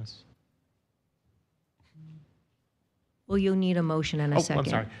on this? Well, you'll need a motion and a second. I'm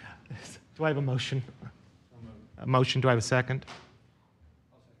sorry. Do I have a motion? A motion, do I have a second?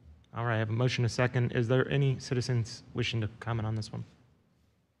 All right, I have a motion, a second. Is there any citizens wishing to comment on this one?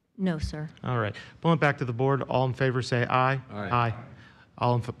 No, sir. All right, pulling it back to the board, all in favor say aye. Aye. Aye.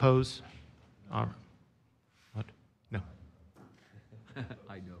 All in oppose? All right. What? No.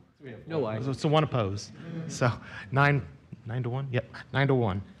 I know. No, I. So one oppose. So 9 to 1? Yep, 9 to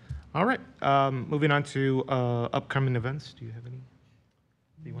 1. All right, moving on to upcoming events. Do you have any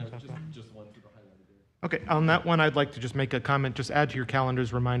that you want to talk about? Just one for the highlighted there. Okay, on that one, I'd like to just make a comment, just add to your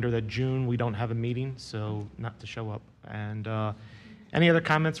calendars reminder that June, we don't have a meeting, so not to show up. And any other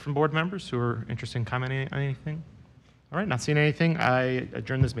comments from board members who are interested in commenting on anything? All right, not seeing anything, I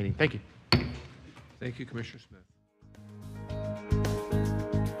adjourn this meeting. Thank you. Thank you, Commissioner Smith.